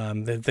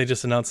 They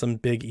just announced some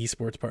big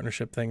esports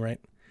partnership thing, right?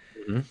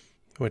 Mm-hmm.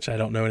 Which I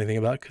don't know anything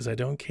about because I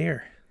don't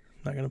care.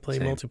 I'm not going to play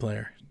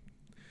multiplayer.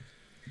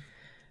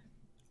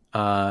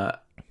 I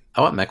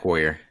want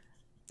MechWarrior.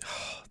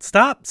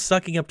 Stop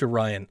sucking up to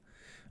Ryan.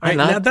 All right, I'm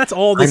not. now that's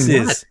all this I'm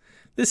is. not.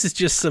 This is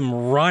just some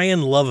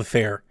Ryan love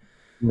affair.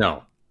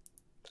 No.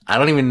 I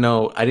don't even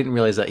know. I didn't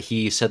realize that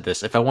he said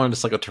this. If I wanted to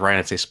suck up to Ryan,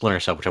 I'd say Splinter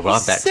Cell, which I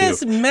want that too. He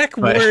says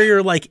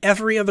MechWarrior like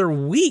every other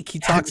week. He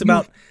talks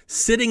about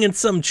sitting in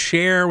some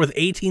chair with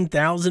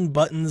 18,000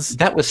 buttons.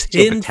 That was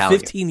Steel Battalion.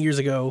 15 years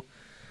ago.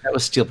 That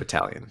was Steel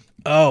Battalion.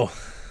 Oh,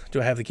 do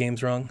I have the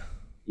games wrong?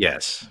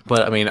 Yes.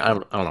 But I mean, I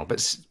don't know.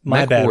 But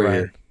My bad, MechWarrior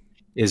Ryan.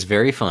 is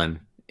very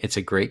fun. It's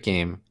a great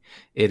game.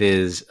 It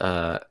is,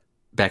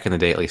 back in the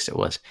day at least it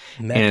was.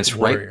 And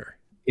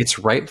it's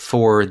right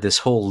for this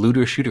whole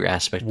looter shooter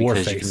aspect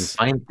because you can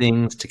find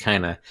things to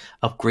kind of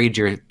upgrade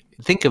your.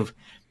 They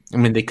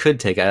could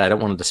take. I don't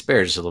want to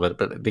disparage just a little bit,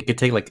 but they could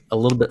take like a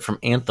little bit from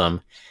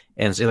Anthem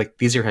and say like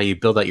these are how you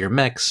build out your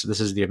mechs. This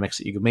is the mechs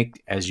that you can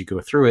make as you go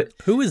through it.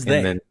 Who is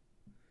they? Then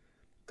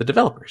the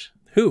developers.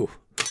 Who?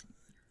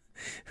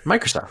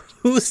 Microsoft.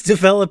 Who's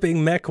developing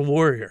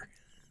MechWarrior?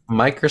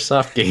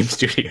 Microsoft Game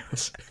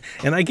Studios.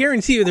 And I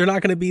guarantee you, they're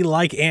not going to be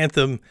like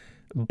Anthem,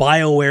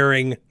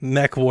 BioWaring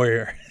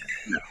MechWarrior.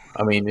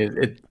 I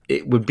mean,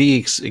 it would be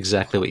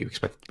exactly what you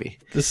expect it to be.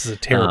 This is a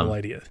terrible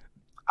idea.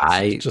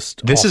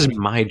 This is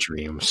my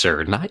dream,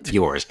 sir, not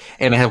yours.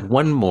 And I have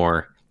one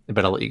more,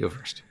 but I'll let you go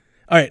first.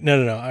 All right,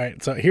 no. All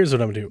right, so here's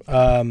what I'm gonna do.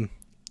 All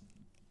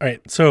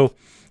right, so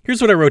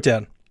here's what I wrote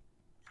down: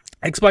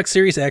 Xbox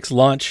Series X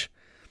launch,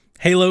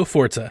 Halo,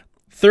 Forza,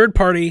 third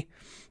party,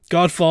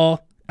 Godfall,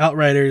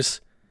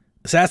 Outriders,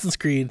 Assassin's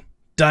Creed,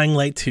 Dying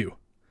Light 2.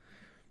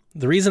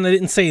 The reason I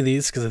didn't say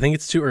these because I think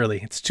it's too early.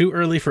 It's too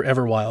early for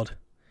Everwild.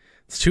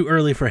 It's too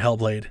early for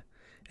Hellblade,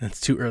 and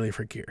it's too early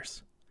for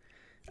Gears.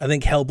 I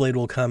think Hellblade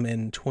will come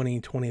in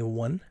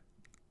 2021.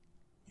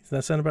 Does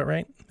that sound about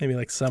right? Maybe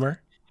like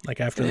summer, like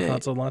after the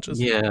console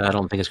launches? Yeah, I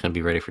don't think it's going to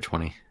be ready for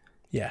 20.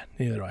 Yeah,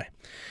 neither do I.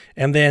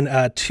 And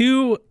then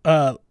two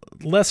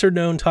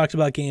lesser-known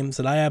talked-about games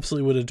that I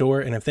absolutely would adore,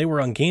 and if they were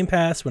on Game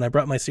Pass when I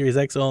brought my Series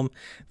X home,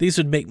 these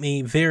would make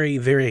me very,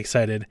 very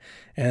excited.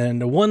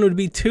 And one would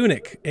be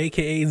Tunic,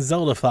 a.k.a.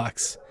 Zelda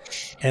Fox.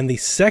 And the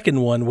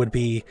second one would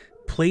be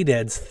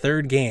Playdead's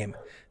third game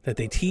that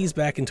they teased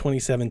back in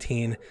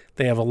 2017.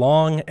 They have a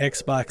long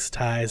Xbox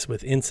ties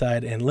with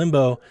Inside and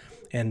Limbo,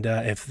 and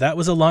if that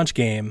was a launch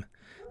game,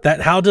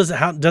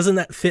 doesn't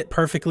that fit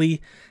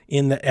perfectly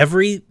in the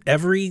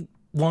every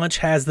launch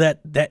has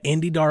that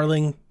indie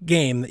darling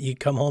game that you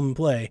come home and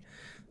play?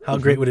 How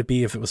great would it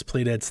be if it was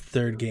Playdead's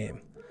third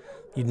game?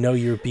 You'd know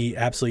you'd be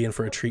absolutely in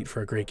for a treat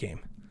for a great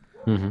game.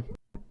 I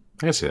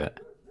can see that.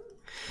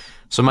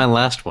 So my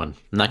last one,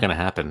 not going to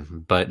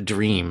happen, but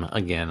Dream,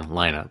 again,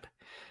 lineup,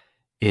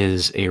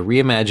 is a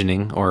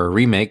reimagining or a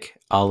remake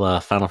a la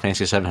Final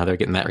Fantasy VII, how they're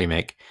getting that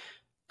remake,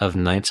 of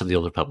Knights of the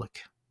Old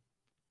Republic.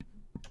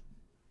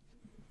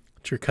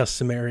 It's your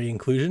customary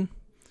inclusion.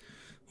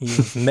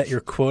 You've met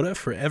your quota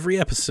for every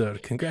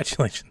episode.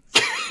 Congratulations.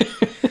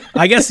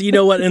 I guess, you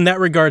know what, in that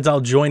regards,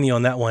 I'll join you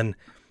on that one.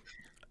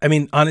 I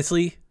mean,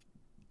 honestly,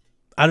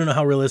 I don't know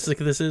how realistic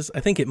this is. I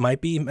think it might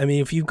be. I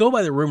mean, if you go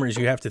by the rumors,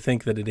 you have to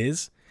think that it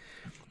is.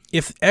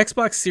 If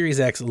Xbox Series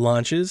X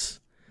launches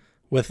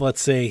with,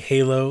 let's say,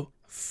 Halo,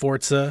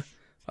 Forza,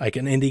 like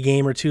an indie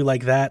game or two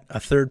like that, a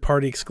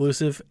third-party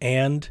exclusive,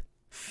 and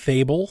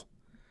Fable,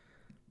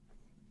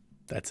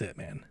 that's it,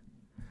 man.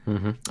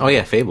 Oh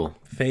yeah, Fable.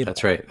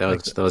 That's right. That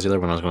was the other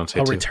one I was going to say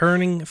too. A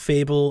returning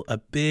Fable, a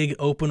big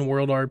open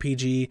world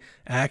RPG,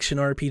 action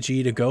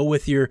RPG to go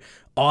with your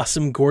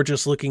awesome,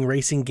 gorgeous looking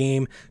racing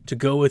game, to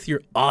go with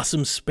your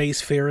awesome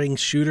spacefaring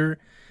shooter.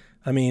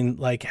 I mean,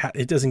 like,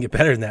 it doesn't get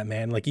better than that,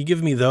 man. Like, you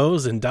give me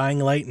those and Dying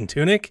Light and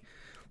Tunic,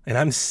 and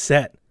I'm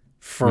set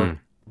for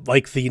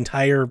like the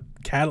entire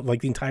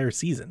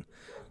season.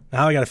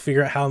 Now I got to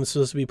figure out how I'm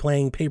supposed to be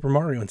playing Paper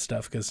Mario and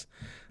stuff, because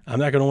I'm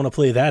not going to want to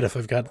play that if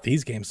I've got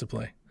these games to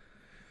play.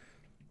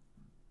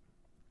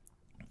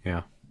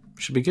 Yeah,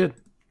 should be good.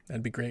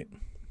 That'd be great.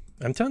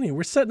 I'm telling you,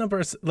 we're setting up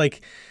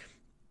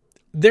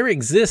there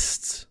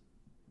exists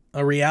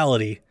a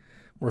reality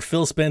where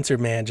Phil Spencer,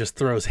 man, just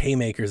throws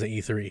haymakers at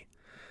E3.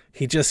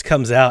 He just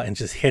comes out and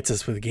just hits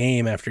us with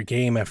game after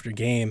game after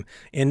game,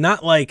 and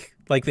not like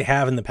they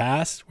have in the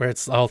past where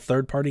it's all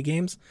third-party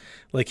games.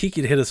 Like, he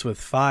could hit us with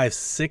 5,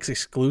 6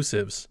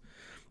 exclusives,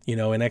 in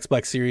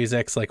Xbox Series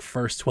X, like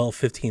first 12,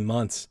 15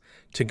 months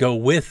to go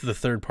with the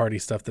third-party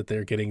stuff that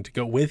they're getting, to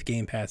go with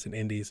Game Pass and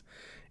indies.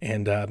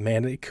 And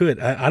man, it could.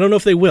 I don't know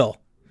if they will.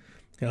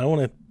 I don't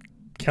want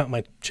to count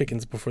my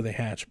chickens before they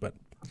hatch, but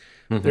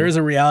there is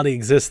a reality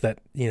exists that,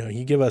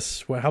 you give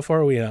us, how far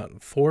are we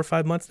out? 4 or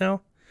 5 months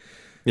now?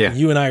 Yeah.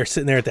 You and I are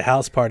sitting there at the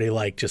house party,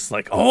 just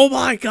like, oh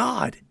my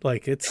God.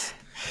 Like, it's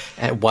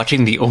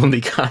watching the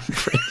only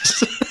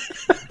conference.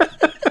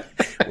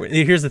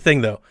 Here's the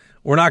thing though.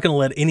 We're not going to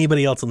let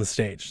anybody else on the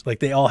stage. Like,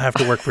 they all have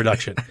to work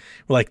production.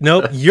 We're like,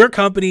 nope, your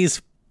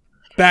company's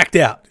backed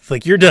out. It's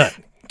like, you're done.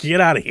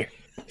 Get out of here.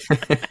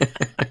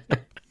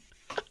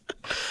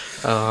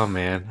 Oh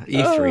man,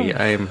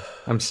 E3.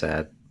 I'm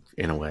sad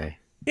in a way.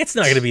 It's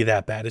not going to be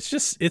that bad. It's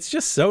just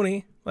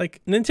Sony.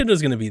 Like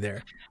Nintendo's going to be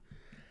there.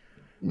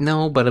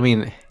 No, but I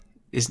mean,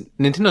 is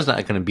Nintendo's not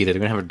going to be there? They're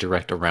going to have a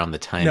direct around the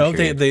time. No,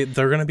 period.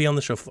 they're going to be on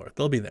the show floor.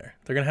 They'll be there.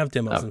 They're going to have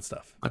demos and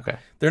stuff. Okay.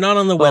 They're not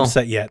on the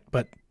website yet,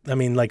 but I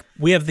mean, like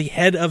we have the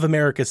head of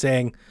America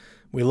saying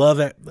we love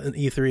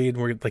E3, and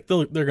we're like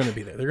they're going to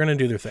be there. They're going to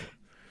do their thing.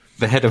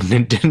 The head of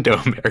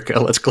Nintendo America.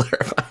 Let's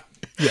clarify.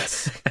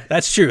 Yes,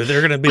 that's true.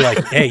 They're going to be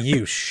like, "Hey,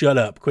 you shut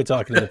up! Quit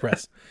talking to the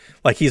press."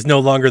 Like he's no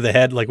longer the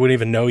head. Like we don't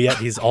even know yet.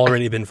 He's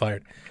already been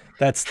fired.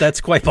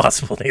 That's quite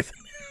possible, Nathan.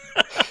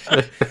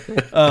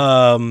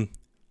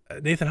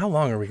 Nathan, how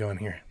long are we going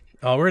here?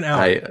 Oh, we're an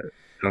hour. I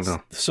don't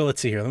know. So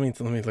let's see here. Let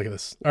me look at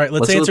this. All right,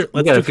 let's answer.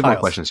 Let's do a few more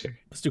Kyle's. questions here.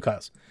 Let's do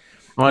Kyle's.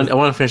 I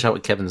want to finish out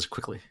with Kevin's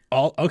quickly.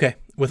 Okay.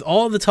 With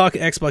all the talk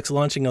of Xbox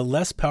launching a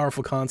less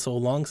powerful console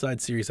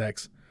alongside Series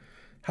X,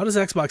 how does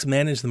Xbox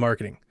manage the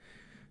marketing?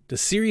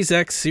 Does Series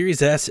X,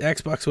 Series S,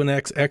 Xbox One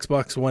X,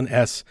 Xbox One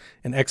S,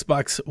 and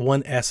Xbox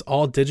One S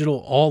all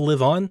digital all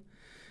live on?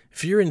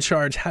 If you're in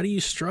charge, how do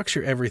you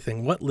structure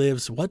everything? What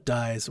lives, what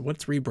dies,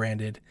 what's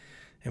rebranded,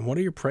 and what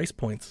are your price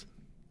points?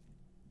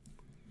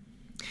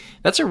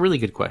 That's a really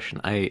good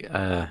question.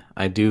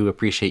 I do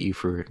appreciate you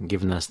for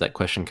giving us that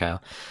question,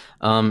 Kyle.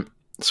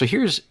 So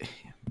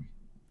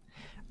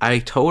I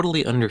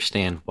totally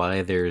understand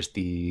why there's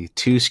the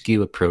two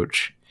SKU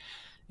approach.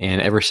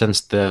 And ever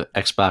since the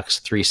Xbox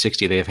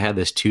 360, they've had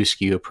this two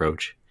SKU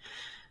approach.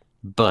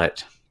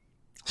 But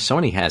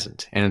Sony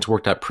hasn't, and it's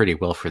worked out pretty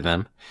well for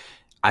them.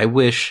 I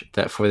wish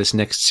that for this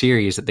next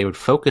series that they would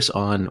focus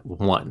on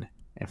one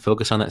and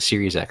focus on that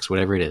Series X,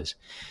 whatever it is.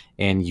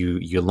 And you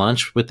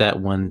launch with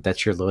that one,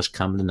 that's your lowest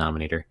common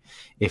denominator.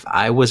 If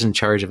I was in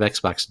charge of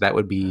Xbox, that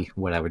would be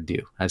what I would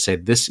do. I'd say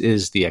this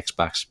is the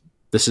Xbox,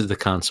 this is the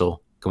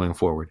console going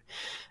forward.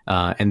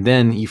 And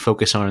then you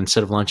focus on,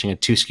 instead of launching a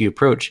two SKU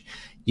approach,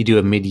 you do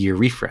a mid-year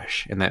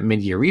refresh. And that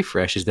mid-year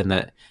refresh is then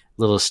that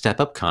little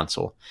step-up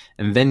console.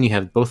 And then you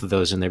have both of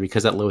those in there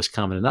because that lowest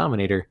common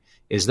denominator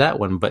is that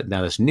one. But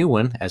now this new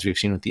one, as we've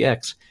seen with the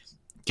X,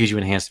 gives you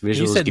enhanced visuals.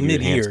 You said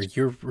mid-year.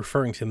 You're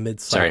referring to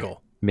mid-cycle. Sorry,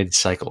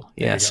 mid-cycle.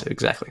 Yes,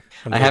 exactly.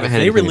 And I haven't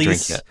had they anything to drink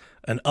release yet.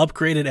 an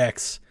upgraded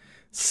X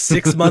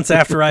 6 months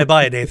after I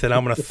buy it, Nathan.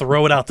 I'm going to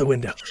throw it out the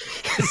window.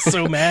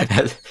 So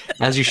mad.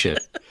 As you should.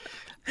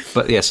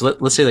 But yeah, so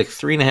let's say like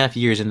 3.5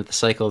 years into the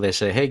cycle, they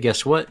say, hey,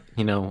 guess what?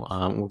 We're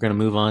going to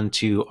move on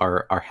to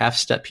our half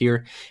step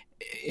here.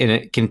 And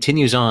it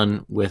continues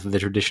on with the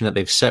tradition that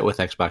they've set with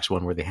Xbox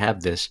One, where they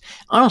have this.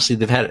 Honestly,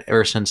 they've had it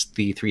ever since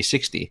the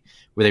 360,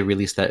 where they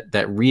released that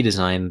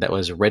redesign that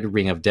was Red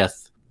Ring of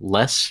Death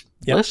less.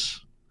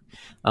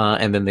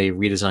 And then they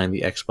redesigned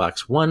the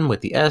Xbox One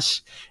with the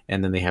S,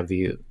 and then they have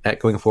that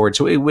going forward.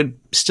 So it would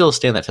still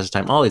stand that test of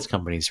time. All these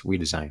companies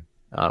redesign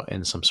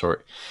in some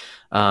sort.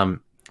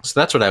 So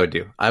that's what I would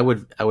do. I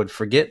would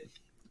forget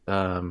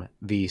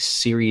the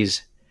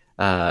Series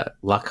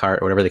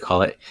Lockhart or whatever they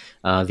call it,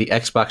 the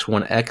Xbox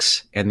One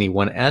X and the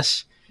One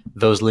S.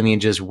 Those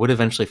lineages would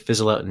eventually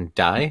fizzle out and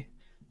die.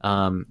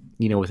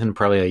 Within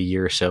probably a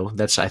year or so.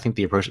 That's, I think,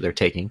 the approach that they're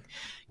taking,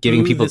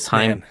 giving people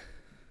time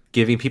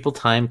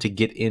to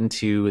get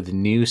into the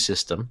new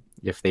system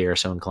if they are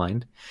so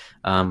inclined,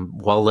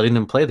 while letting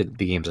them play the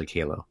games like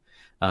Halo.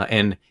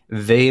 And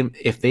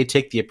if they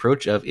take the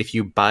approach of, if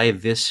you buy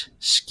this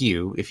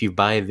SKU, if you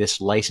buy this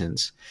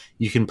license,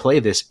 you can play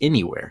this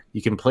anywhere.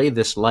 You can play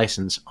this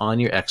license on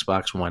your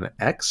Xbox One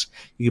X.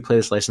 You can play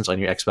this license on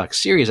your Xbox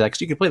Series X.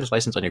 You can play this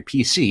license on your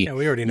PC. Yeah,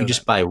 we already know. You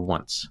just buy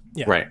once.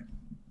 Yeah. Right.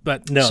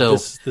 But no,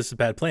 this is a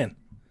bad plan.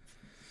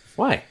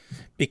 Why?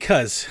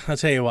 Because I'll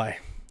tell you why.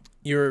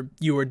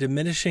 You are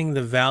diminishing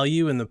the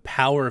value and the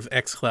power of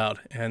xCloud,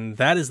 and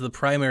that is the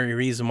primary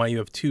reason why you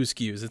have two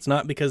SKUs. It's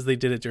not because they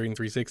did it during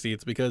 360.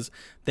 It's because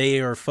they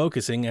are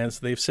focusing, as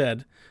they've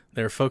said,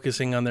 they're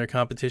focusing on their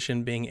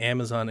competition being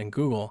Amazon and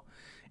Google,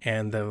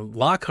 and the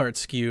Lockhart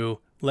SKU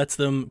lets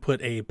them put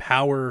a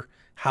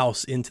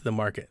powerhouse into the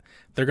market.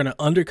 They're going to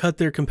undercut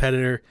their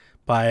competitor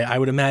by, I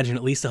would imagine,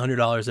 at least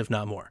 $100, if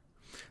not more.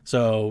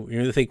 So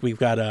you think we've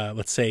got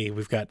let's say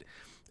we've got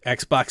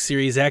Xbox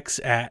Series X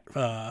at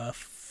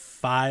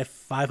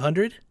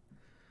 $500,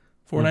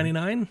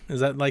 $499.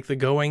 Is that like the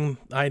going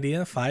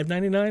idea?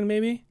 $599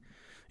 maybe?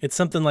 It's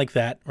something like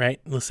that,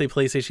 right? Let's say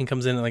PlayStation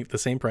comes in at like the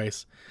same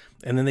price,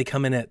 and then they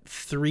come in at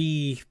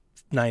 $399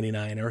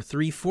 or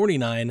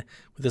 $349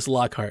 with this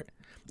Lockhart.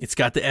 It's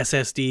got the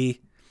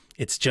SSD.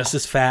 It's just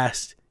as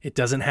fast. It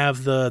doesn't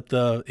have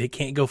it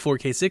can't go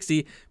 4K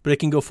 60, but it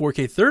can go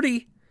 4K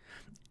 30.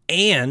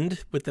 And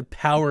with the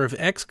power of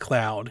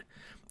xCloud,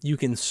 you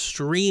can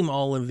stream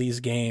all of these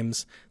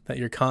games that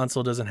your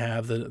console doesn't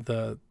have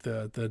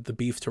the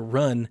beef to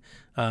run.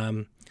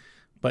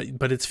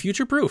 But it's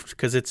future proofed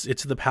because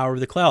it's the power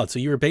of the cloud. So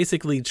you're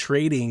basically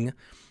trading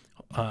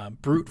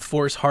brute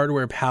force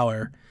hardware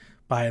power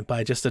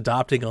by just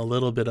adopting a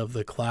little bit of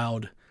the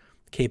cloud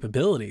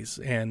capabilities.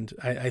 And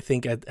I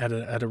think at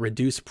a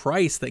reduced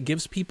price, that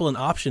gives people an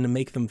option to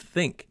make them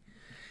think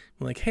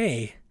like,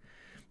 hey,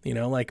 You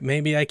know, like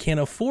maybe I can't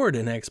afford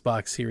an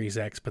Xbox Series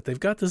X, but they've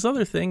got this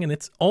other thing and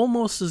it's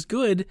almost as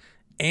good,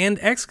 and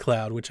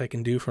xCloud, which I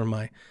can do from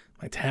my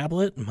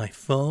tablet and my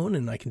phone,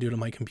 and I can do it on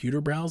my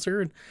computer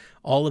browser and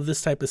all of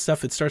this type of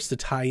stuff. It starts to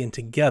tie in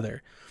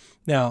together.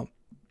 Now,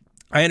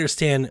 I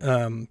understand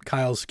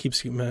Kyle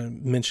keeps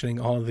mentioning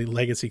all of the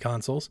legacy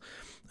consoles.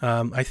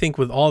 I think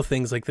with all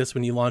things like this,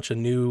 when you launch a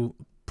new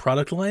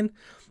product line,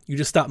 you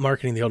just stop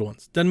marketing the old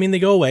ones. Doesn't mean they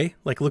go away.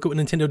 Like, look at what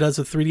Nintendo does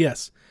with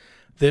 3DS.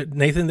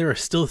 Nathan, there are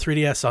still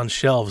 3DS on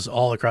shelves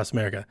all across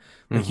America.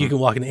 Like, you can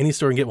walk into any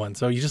store and get one.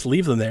 So you just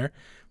leave them there.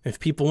 If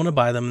people want to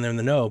buy them, they're in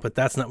the know, but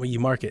that's not what you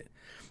market.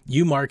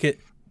 You market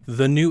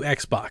the new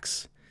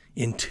Xbox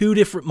in 2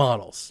 different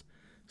models.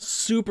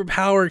 Super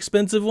power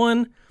expensive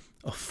one,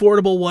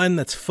 affordable one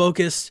that's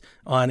focused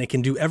on it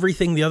can do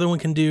everything the other one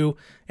can do,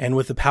 and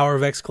with the power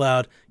of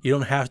xCloud, you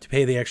don't have to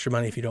pay the extra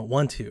money if you don't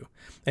want to.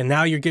 And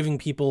now you're giving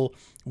people,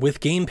 with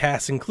Game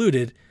Pass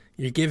included,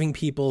 you're giving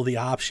people the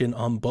option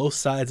on both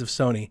sides of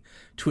Sony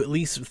to at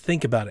least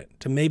think about it,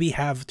 to maybe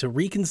have to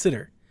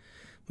reconsider.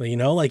 You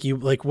know,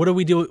 like what do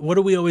we do? What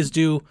do we always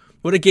do?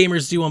 What do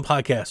gamers do on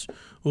podcasts?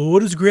 Well,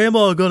 what is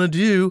grandma gonna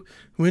do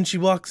when she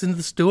walks into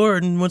the store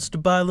and wants to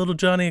buy little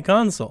Johnny a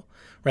console?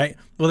 Right?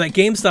 Well, that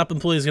GameStop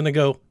employee is gonna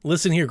go,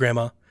 listen here,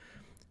 grandma.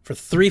 For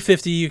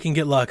 $350 you can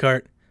get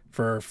Lockhart.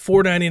 For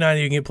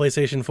 $4.99 you can get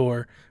PlayStation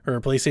 4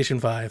 or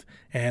PlayStation 5,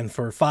 and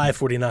for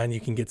 $5.49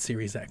 you can get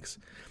Series X.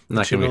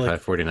 Not gonna be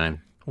 $5.49.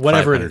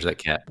 Whatever it is, that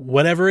cap.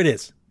 Whatever it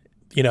is,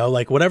 you know,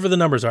 like whatever the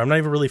numbers are. I'm not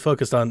even really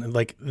focused on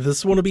like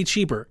this one will be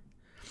cheaper.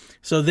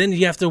 So then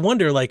you have to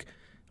wonder, like,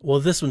 well,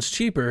 this one's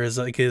cheaper. Is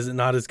it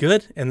not as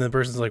good? And the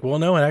person's like, well,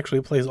 no, it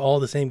actually plays all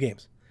the same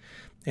games,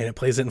 and it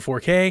plays it in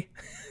 4K,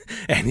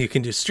 and you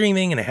can do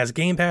streaming, and it has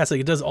Game Pass.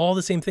 Like, it does all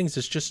the same things.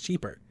 It's just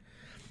cheaper.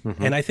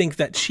 And I think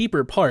that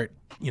cheaper part,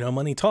 you know,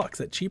 money talks.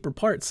 That cheaper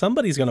part,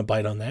 somebody's going to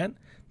bite on that.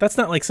 That's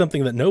not like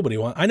something that nobody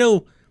wants. I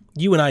know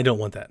you and I don't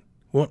want that.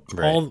 We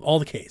want all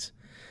the case,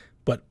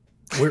 but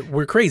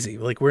we're crazy.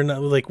 Like, we're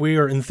not, like, we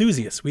are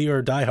enthusiasts. We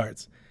are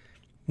diehards.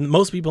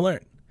 Most people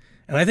aren't.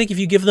 And I think if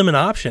you give them an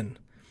option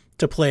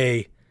to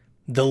play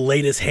the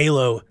latest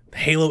Halo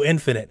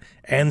Infinite,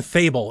 and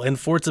Fable, and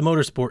Forza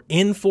Motorsport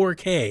in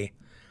 4K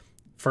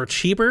for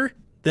cheaper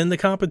than the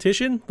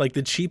competition, like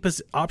the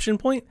cheapest option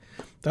point,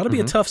 that'll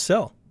be a tough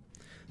sell.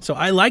 So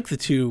I like the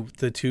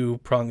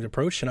two-pronged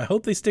approach, and I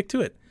hope they stick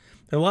to it.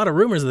 There are a lot of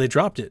rumors that they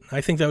dropped it.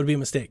 I think that would be a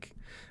mistake.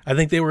 I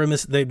think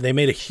they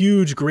made a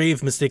huge,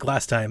 grave mistake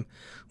last time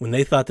when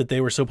they thought that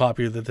they were so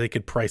popular that they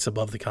could price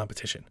above the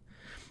competition.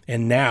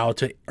 And now,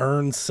 to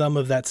earn some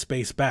of that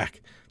space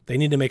back, they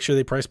need to make sure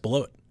they price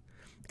below it.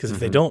 Because if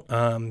they don't,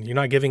 you're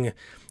not giving,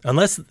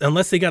 unless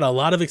they got a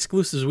lot of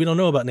exclusives we don't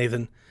know about,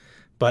 Nathan.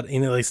 But,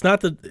 you know, it's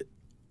not that.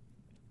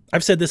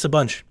 I've said this a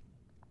bunch.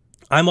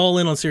 I'm all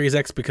in on Series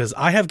X because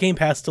I have Game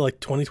Pass till like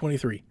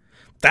 2023.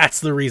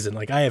 That's the reason.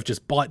 Like, I have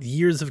just bought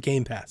years of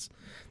Game Pass.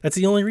 That's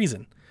the only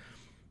reason.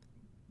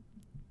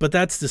 But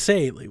that's to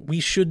say, like, we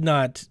should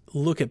not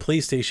look at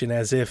PlayStation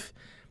as if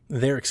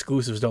their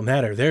exclusives don't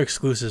matter. Their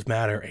exclusives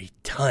matter a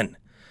ton.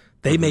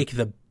 They make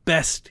the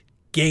best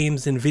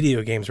games in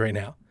video games right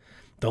now.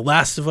 The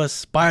Last of Us,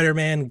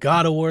 Spider-Man,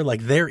 God of War,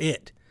 like, they're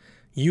it.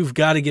 You've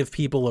got to give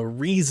people a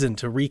reason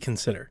to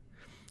reconsider.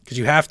 Because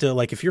you have to,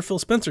 like, if you're Phil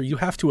Spencer, you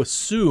have to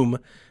assume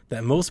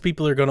that most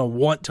people are going to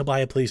want to buy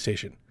a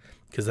PlayStation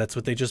because that's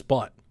what they just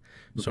bought.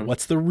 So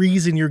what's the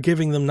reason you're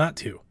giving them not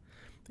to?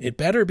 It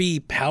better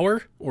be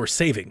power or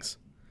savings.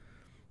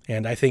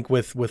 And I think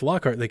with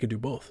Lockhart, they could do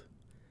both.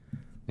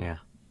 Yeah.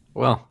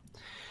 Well,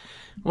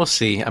 we'll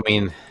see. I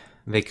mean,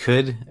 they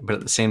could, but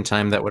at the same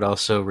time, that would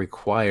also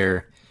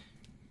require,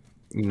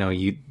 you know,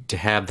 you to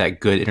have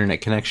that good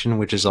internet connection,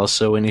 which is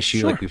also an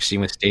issue, like we've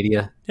seen with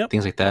Stadia,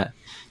 things like that.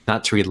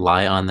 Not to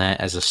rely on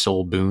that as a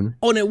sole boon.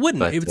 Oh, and it wouldn't.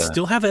 But, it would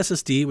still have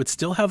SSD. It would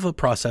still have a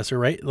processor,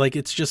 right? Like,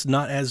 it's just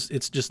not as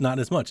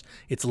much.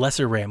 It's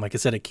lesser RAM. Like I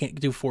said, it can't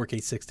do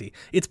 4K 60.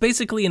 It's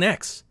basically an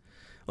X.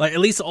 Like, at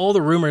least all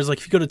the rumors, like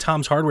if you go to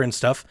Tom's Hardware and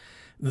stuff,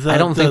 I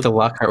don't think the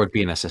Lockhart would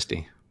be an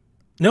SSD.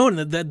 No,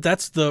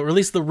 that's or at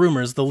least the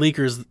rumors, the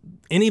leakers,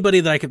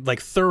 anybody that I could, like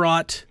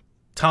Thurrott,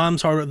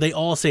 Tom's Hardware, they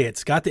all say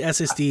it's got the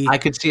SSD. I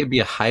could see it be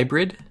a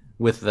hybrid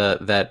with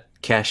that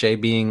cache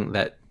being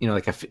that, you know,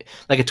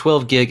 like a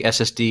 12 gig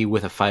SSD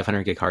with a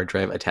 500 gig hard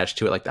drive attached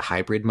to it, like the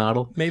hybrid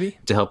model, maybe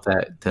to help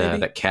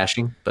that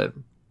caching. But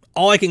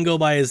all I can go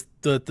by is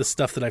the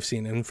stuff that I've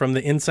seen, and from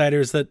the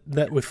insiders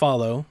that we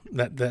follow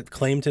that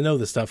claim to know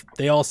this stuff,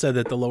 they all said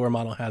that the lower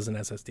model has an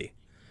SSD.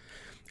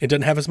 It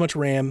doesn't have as much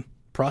RAM.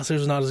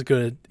 Processor's not as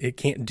good. It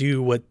can't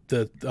do what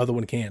the other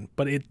one can,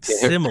 but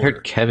it's similar. I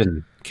heard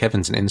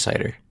Kevin's an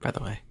insider, by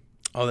the way.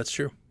 Oh, that's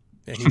true.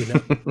 Yeah, he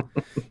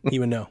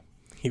would know.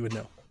 He would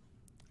know.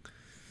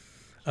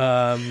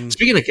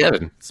 Speaking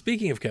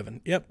of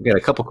Kevin, yep. We got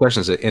a couple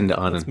questions to end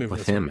on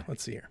with him.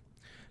 Let's see here.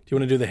 Do you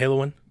want to do the Halo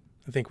one?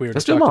 I think we were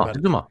just talking about it.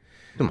 Do them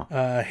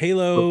all.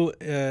 Halo.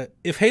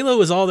 If Halo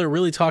is all they're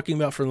really talking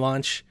about for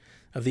launch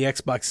of the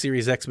Xbox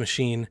Series X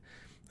machine,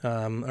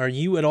 are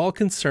you at all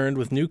concerned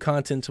with new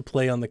content to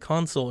play on the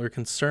console, or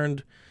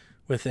concerned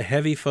with a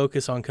heavy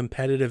focus on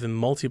competitive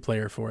and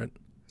multiplayer for it.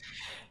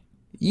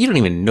 You don't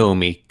even know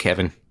me,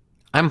 Kevin.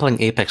 I'm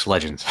playing Apex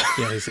Legends.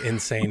 Yeah, he's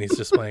insane. He's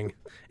just playing.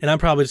 And I'm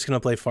probably just going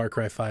to play Far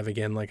Cry 5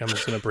 again. Like, I'm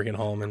just going to bring it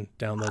home and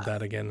download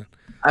that again.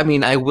 I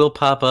mean, I will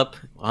pop up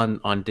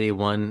on day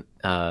one,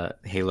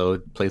 Halo,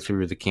 play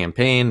through the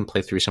campaign,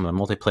 play through some of the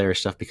multiplayer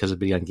stuff because it'll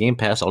be on Game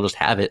Pass. I'll just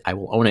have it. I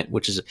will own it,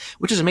 which is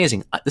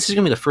amazing. This is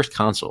going to be the first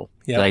console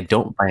that I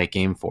don't buy a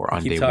game for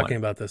on day one. Keep talking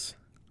about this.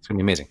 It's going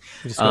to be amazing.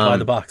 You just go buy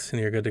the box and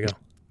you're good to go.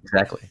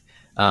 Exactly.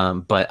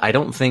 But I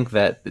don't think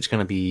that it's going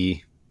to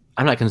be...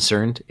 I'm not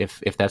concerned if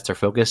that's their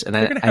focus. And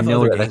I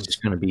know that's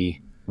just going to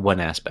be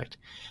one aspect.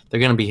 They're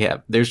going to be...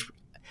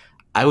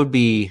 I would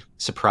be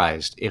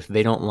surprised if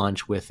they don't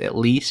launch with at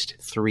least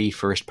 3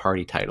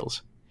 first-party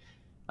titles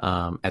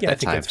at that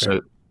time.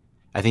 So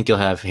I think you'll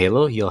have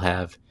Halo, you'll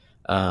have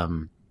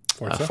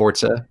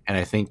Forza, and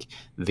I think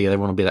the other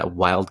one will be that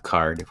wild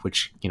card,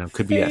 which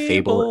could be that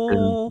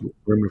Fable,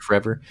 rumored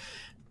forever.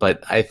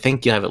 But I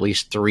think you'll have at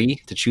least 3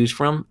 to choose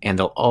from, and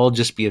they'll all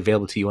just be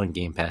available to you on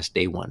Game Pass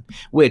day one.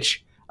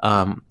 Which,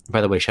 by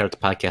the way, shout out to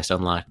Podcast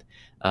Unlocked.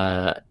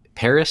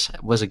 Paris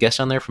was a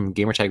guest on there from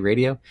Gamertag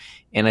Radio,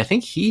 and I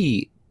think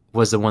he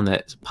was the one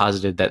that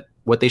posited that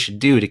what they should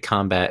do to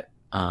combat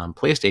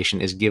PlayStation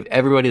is give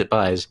everybody that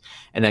buys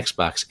an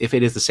Xbox, if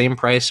it is the same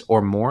price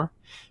or more,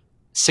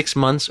 6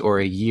 months or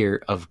a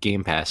year of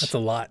Game Pass. That's a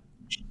lot.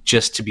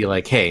 Just to be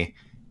like, hey,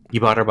 you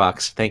bought our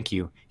box, thank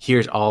you.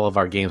 Here's all of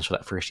our games for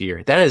that first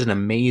year. That is an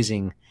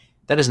amazing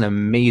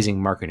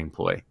marketing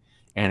ploy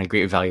and a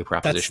great value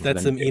proposition.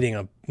 That's them eating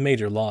a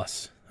major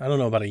loss. I don't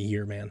know about a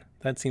year, man.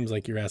 That seems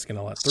like you're asking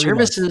a lot. 3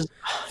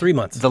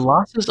 months. The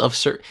losses of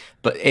certain,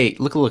 but hey,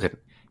 look at.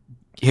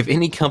 If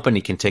any company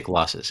can take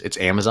losses, it's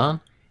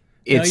Amazon,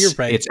 you're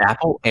right. It's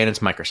Apple, and it's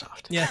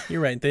Microsoft. Yeah,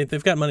 you're right.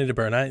 They've got money to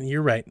burn.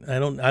 You're right. I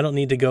don't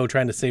need to go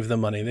trying to save them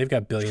money. They've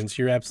got billions.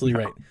 You're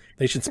absolutely right.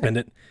 They should spend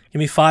it. Give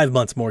me 5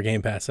 months more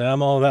Game Pass, and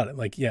I'm all about it.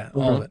 Like, yeah,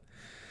 all of it.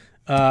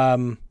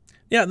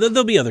 Yeah,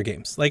 there'll be other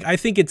games. Like, I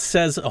think it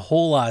says a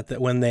whole lot that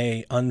when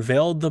they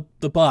unveiled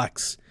the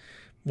box,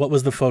 what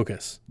was the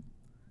focus?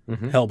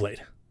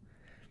 Hellblade.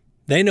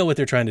 They know what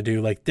they're trying to do.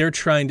 Like, they're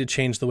trying to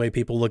change the way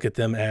people look at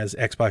them as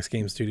Xbox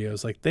Game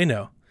Studios. Like, they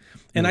know.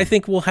 And I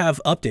think we'll have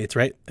updates,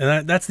 right?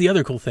 And that's the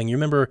other cool thing. You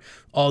remember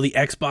all the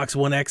Xbox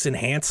One X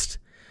enhanced?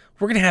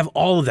 We're going to have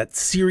all of that.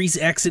 Series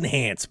X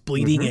enhanced,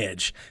 Bleeding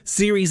Edge.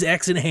 Series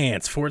X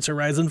enhanced, Forza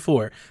Horizon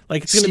 4.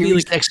 Like, it's going to be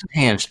like... Series X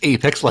enhanced,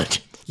 Apex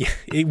Legends. Yeah,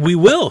 we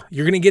will.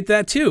 You're going to get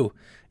that too.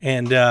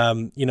 And,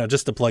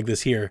 just to plug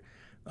this here,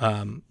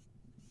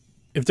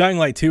 if Dying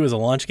Light 2 is a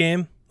launch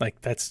game,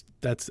 like, that's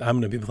I'm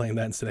going to be playing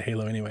that instead of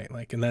Halo anyway.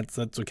 Like, and that's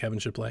what Kevin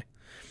should play.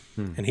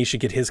 And he should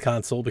get his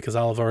console because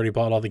I'll have already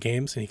bought all the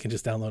games and he can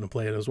just download and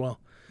play it as well.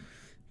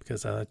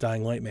 Because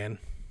Dying Light, man,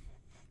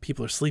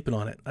 people are sleeping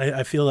on it.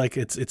 I feel like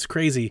it's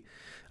crazy.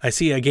 I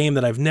see a game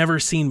that I've never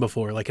seen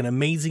before, like an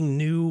amazing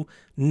new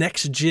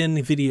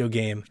next-gen video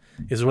game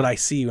is what I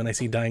see when I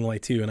see Dying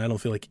Light 2, and I don't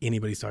feel like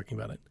anybody's talking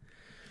about it.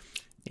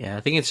 Yeah,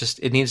 I think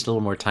it needs a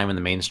little more time in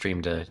the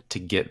mainstream to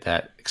get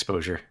that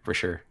exposure for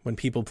sure. When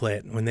people play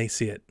it, when they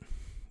see it,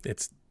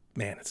 it's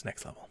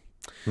next level.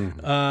 We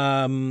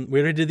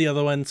already did the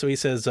other one. So he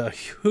says,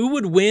 who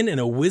would win in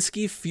a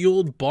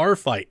whiskey-fueled bar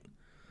fight?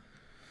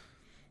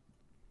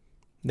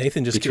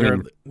 Nathan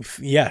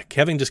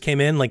Kevin just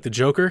came in like the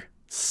Joker,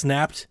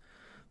 snapped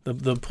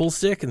the pull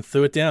stick and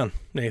threw it down.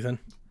 Nathan.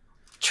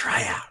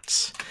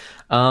 Tryouts.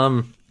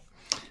 So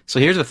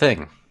here's the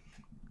thing.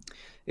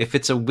 If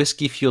it's a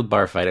whiskey-fueled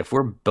bar fight, if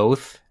we're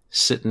both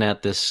sitting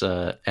at this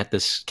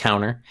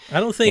counter,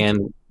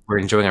 and we're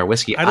enjoying our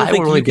whiskey, I don't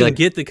think you can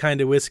get the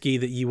kind of whiskey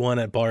that you want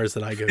at bars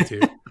that I go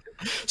to.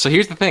 So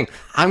here's the thing.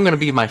 I'm going to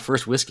be my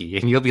first whiskey,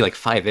 and you'll be like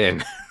 5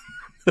 in.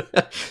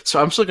 So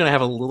I'm still going to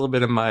have a little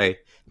bit of my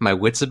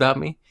wits about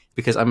me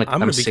because I'm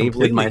going to be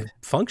completely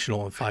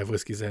functional at 5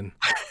 whiskeys in.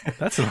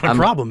 That's not a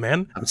problem,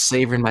 man. I'm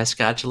savoring my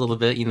scotch a little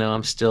bit.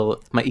 I'm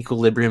still, my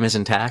equilibrium is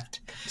intact.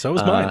 So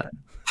is mine.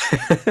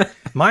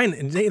 Mine,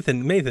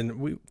 Nathan,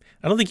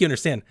 I don't think you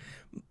understand.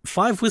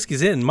 5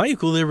 whiskeys in, my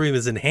equilibrium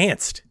is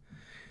enhanced.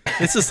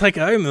 It's just like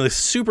I'm a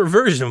super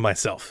version of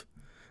myself.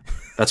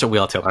 That's what we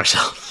all tell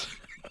ourselves.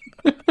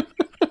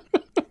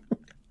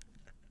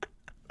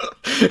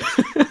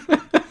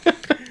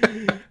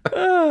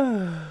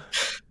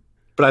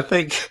 But I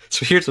think,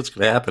 so here's what's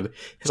going to happen,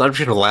 is I'm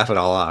just going to laugh it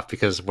all off,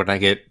 because when I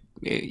get,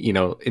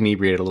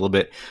 inebriated a little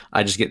bit,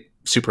 I just get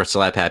super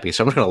slap happy.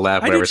 So I'm just going to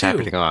laugh whatever's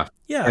happening off.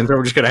 Yeah. And then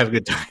we're just going to have a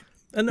good time.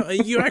 No,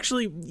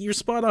 you're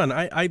spot on.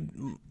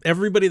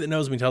 Everybody that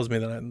knows me tells me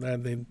that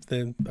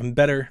I'm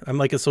better. I'm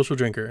like a social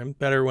drinker. I'm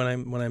better when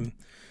I'm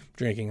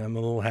drinking. I'm a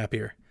little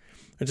happier.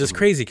 It's just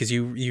crazy because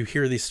you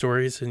hear these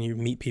stories and you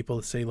meet people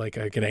that say, like,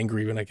 I get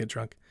angry when I get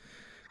drunk.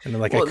 And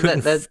they're like, I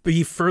couldn't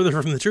be further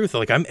from the truth.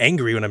 Like, I'm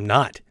angry when I'm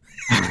not.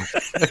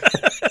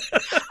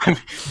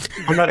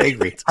 I'm not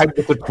angry. I'm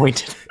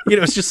disappointed.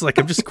 It's just like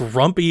I'm just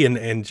grumpy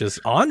and just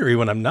ornery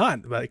when I'm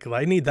not. Like,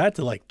 I need that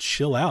to, like,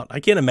 chill out. I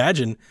can't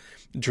imagine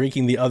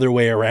drinking the other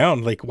way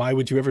around. Like, why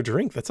would you ever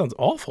drink? That sounds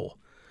awful.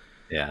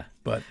 Yeah.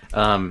 But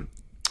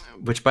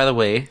Which, by the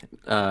way,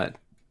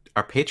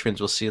 our patrons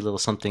will see a little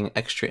something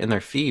extra in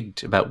their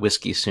feed about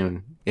whiskey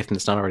soon, if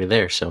it's not already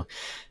there. So,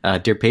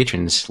 dear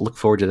patrons, look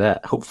forward to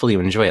that. Hopefully you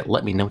enjoy it.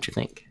 Let me know what you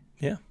think.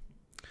 yeah.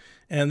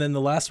 And then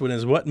the last one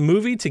is, what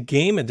movie to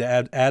game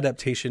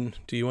adaptation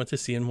do you want to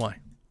see and why?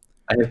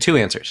 I have two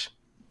answers.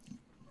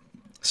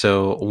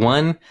 So,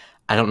 one,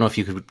 I don't know if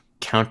you could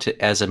count it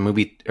as a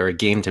movie or a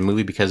game to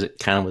movie because it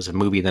kind of was a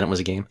movie, then it was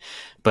a game.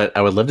 But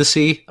I would love to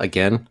see,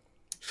 again,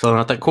 filling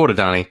out that quota,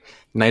 Donnie,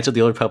 Knights of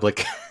the Old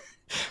Republic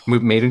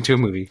made into a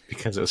movie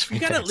because it was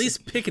fantastic. You got to at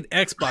least pick an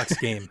Xbox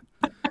game.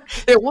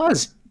 It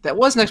was. That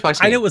was an Xbox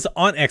game. I know it was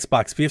on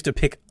Xbox, but you have to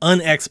pick an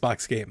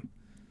Xbox game.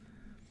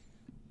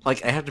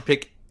 Like, I have to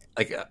pick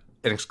like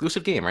an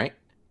exclusive game, right?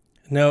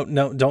 No,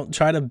 don't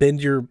try to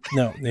bend your...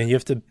 No, you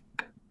have to...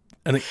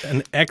 An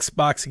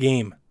Xbox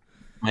game.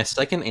 My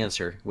second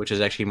answer, which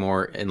is actually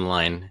more in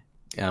line,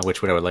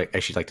 which what I would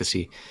actually like to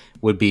see,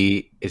 would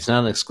be, it's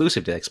not an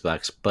exclusive to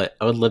Xbox, but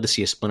I would love to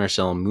see a Splinter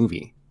Cell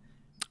movie.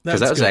 Because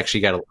that was good.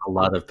 Actually got a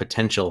lot of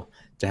potential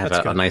to have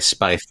a nice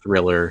spy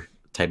thriller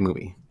type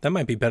movie. That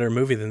might be a better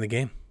movie than the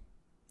game.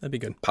 That'd be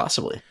good.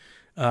 Possibly.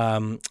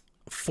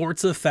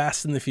 Forza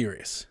Fast and the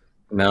Furious.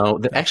 No,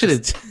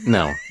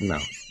 no.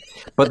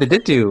 But they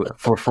did do,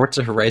 for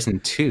Forza Horizon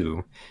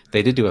 2,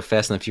 they did do a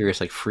Fast and the Furious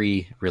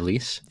free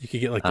release. You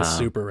could get the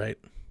super, right?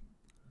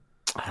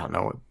 I don't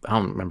know. I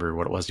don't remember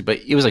what it was, but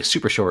it was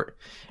super short,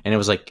 and it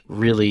was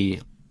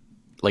really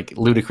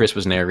Ludacris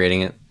was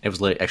narrating it. It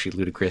was actually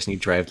Ludacris, and he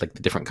drive the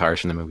different cars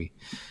from the movie.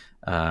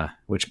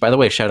 Which, by the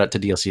way, shout out to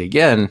DLC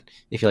again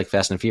if you like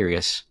Fast and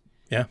Furious.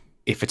 Yeah.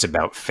 If it's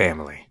about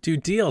family,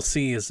 dude,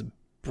 DLC is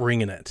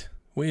bringing it.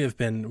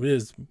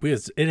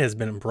 It has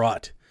been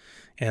brought,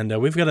 and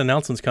we've got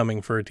announcements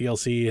coming for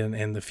DLC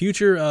and the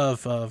future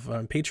of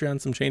Patreon.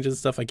 Some changes and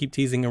stuff. I keep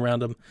teasing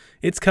around them.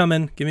 It's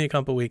coming. Give me a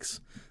couple weeks.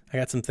 I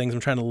got some things. I'm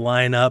trying to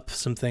line up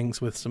some things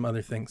with some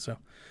other things, so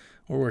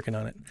we're working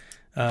on it.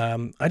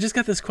 I just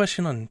got this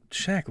question on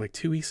Shaq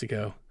 2 weeks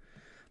ago,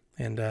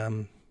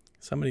 and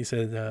somebody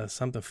said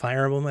something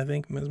Fire Emblem. I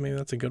think maybe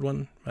that's a good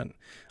one. But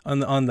on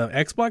the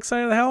Xbox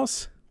side of the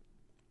house,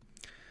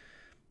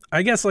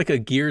 I guess a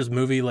Gears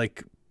movie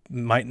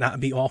might not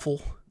be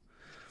awful.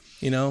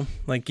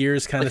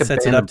 Gears kind of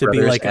sets it up to be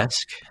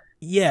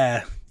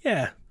yeah.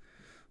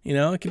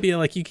 It could be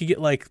you could get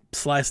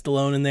Sly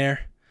Stallone in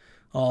there,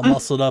 all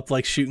muscled up,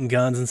 shooting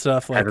guns and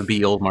stuff. Have it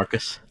be old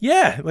Marcus.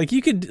 Yeah,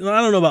 you could.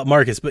 I don't know about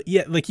Marcus, but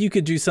yeah, you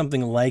could do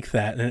something like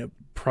that, and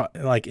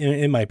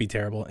it might be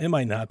terrible. It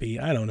might not be.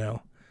 I don't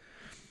know.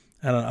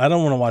 I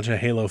don't want to watch a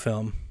Halo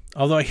film.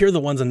 Although I hear the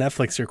ones on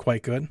Netflix are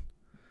quite good,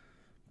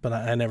 but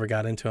I never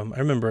got into them. I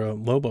remember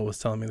Lobo was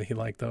telling me that he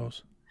liked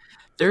those.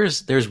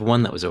 There's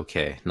one that was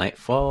okay.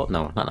 Nightfall?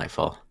 No, not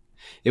Nightfall.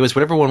 It was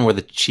whatever one where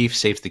the chief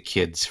saves the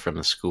kids from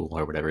the school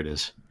or whatever it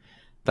is.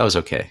 That was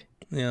okay.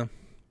 Yeah.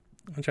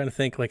 I'm trying to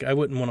think. I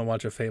wouldn't want to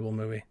watch a Fable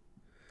movie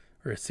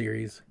or a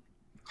series.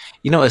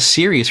 A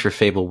series for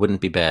Fable wouldn't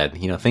be bad.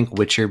 Think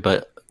Witcher,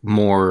 but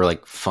more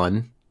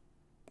fun.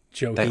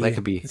 Jokey. That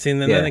could be. See,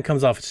 and then it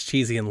comes off as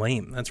cheesy and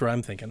lame. That's what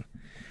I'm thinking.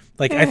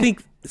 I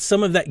think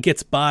some of that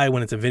gets by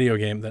when it's a video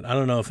game. That I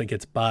don't know if it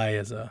gets by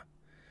as a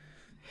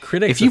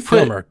critics of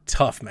film are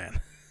tough, man.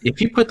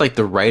 If you put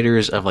the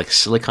writers of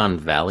Silicon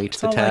Valley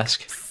to the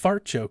task,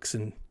 fart jokes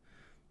and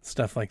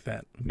stuff like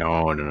that.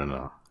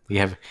 No.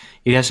 You'd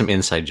have some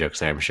inside jokes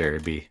there. I'm sure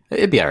it'd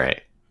be all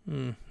right.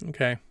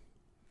 Okay.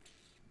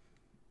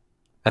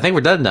 I think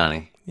we're done,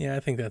 Donnie. Yeah,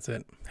 I think that's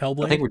it.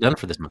 Hellblade. I think we're done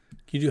for this month.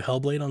 Can you do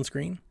Hellblade on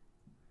screen?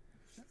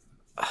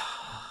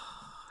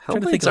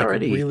 Hellblade's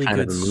already really kind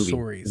good of a movie.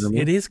 stories.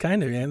 It is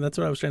kind of, and that's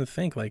what I was trying to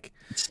think.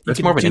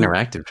 It's more of an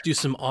interactive. Do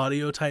some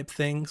audio type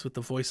things with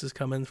the voices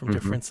coming from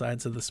different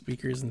sides of the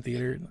speakers in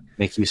theater.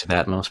 Make use of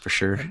Atmos for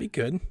sure. That'd be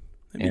good.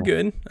 Be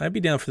good. I'd be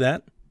down for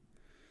that.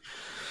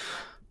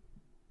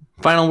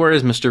 Final word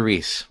is Mr.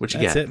 Reese. What you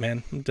got? That's it,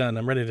 man. I'm done.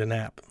 I'm ready to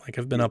nap.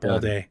 I've been up all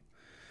day.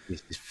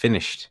 He's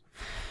finished.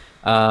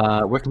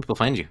 Where can people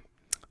find you?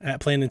 At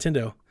Play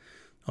Nintendo.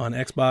 On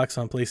Xbox,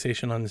 on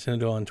PlayStation, on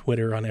Nintendo, on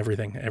Twitter, on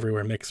everything.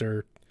 Everywhere.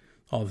 Mixer.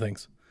 All the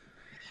things.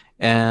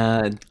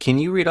 Can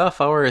you read off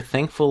our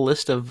thankful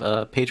list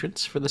of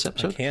patrons for this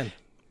episode? I can.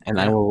 And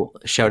I will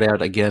shout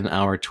out again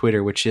our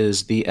Twitter, which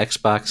is the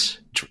Xbox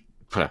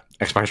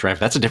Drive.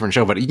 That's a different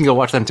show, but you can go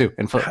watch them too.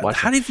 And watch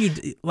how did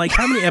you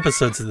how many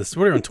episodes of this?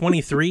 We're on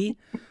 23.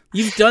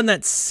 You've done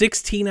that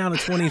 16 out of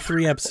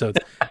 23 episodes.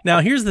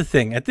 Now, here's the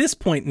thing. At this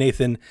point,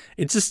 Nathan,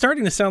 it's just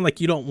starting to sound like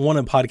you don't want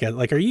a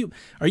podcast.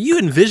 Are you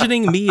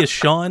envisioning me as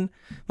Sean?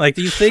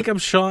 Do you think I'm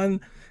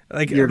Sean?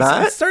 You're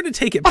not? I'm starting to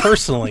take it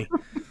personally.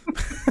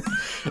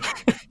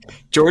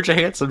 Georgia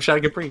Handsome,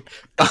 Sean Capri.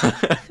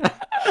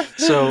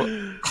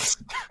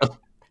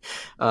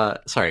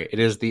 Sorry, it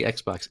is the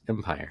Xbox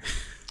Empire.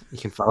 You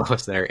can follow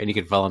us there, and you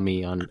can follow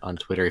me on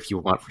Twitter if you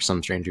want for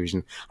some strange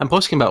reason. I'm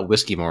posting about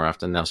whiskey more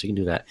often now, so you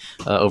can do that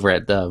over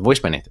at Voice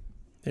by Nathan.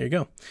 There you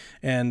go.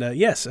 And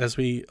yes, as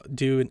we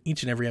do in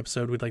each and every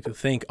episode, we'd like to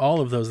thank all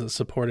of those that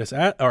support us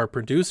at our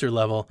producer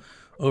level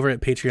over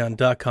at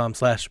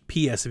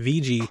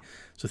patreon.com/PSVG.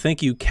 So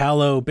thank you,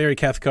 Callow, Barry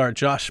Cathcart,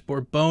 Josh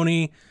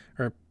Borboni,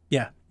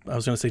 I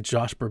was going to say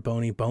Josh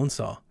Borboni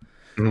Bonesaw.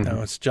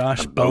 No, it's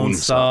Josh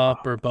Bonesaw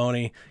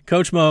Borboni,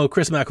 Coach Mo,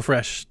 Chris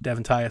McElfresh,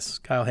 Devin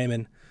Tyus, Kyle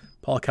Heyman,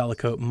 Paul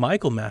Calicote,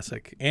 Michael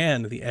Masick,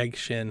 and the Egg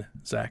Shin,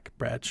 Zach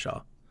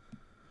Bradshaw.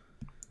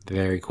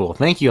 Very cool.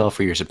 Thank you all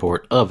for your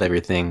support of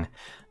everything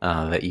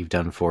that you've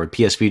done for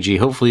PSVG.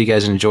 Hopefully you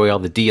guys enjoy all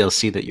the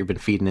DLC that you've been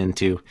feeding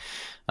into,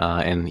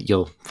 and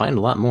you'll find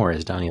a lot more,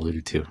 as Donnie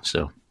alluded to.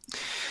 So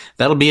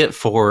that'll be it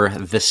for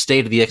the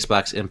State of the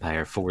Xbox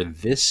Empire for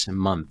this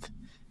month.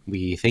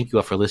 We thank you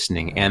all for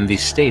listening, and the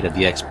state of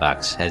the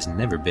Xbox has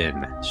never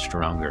been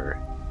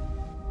stronger.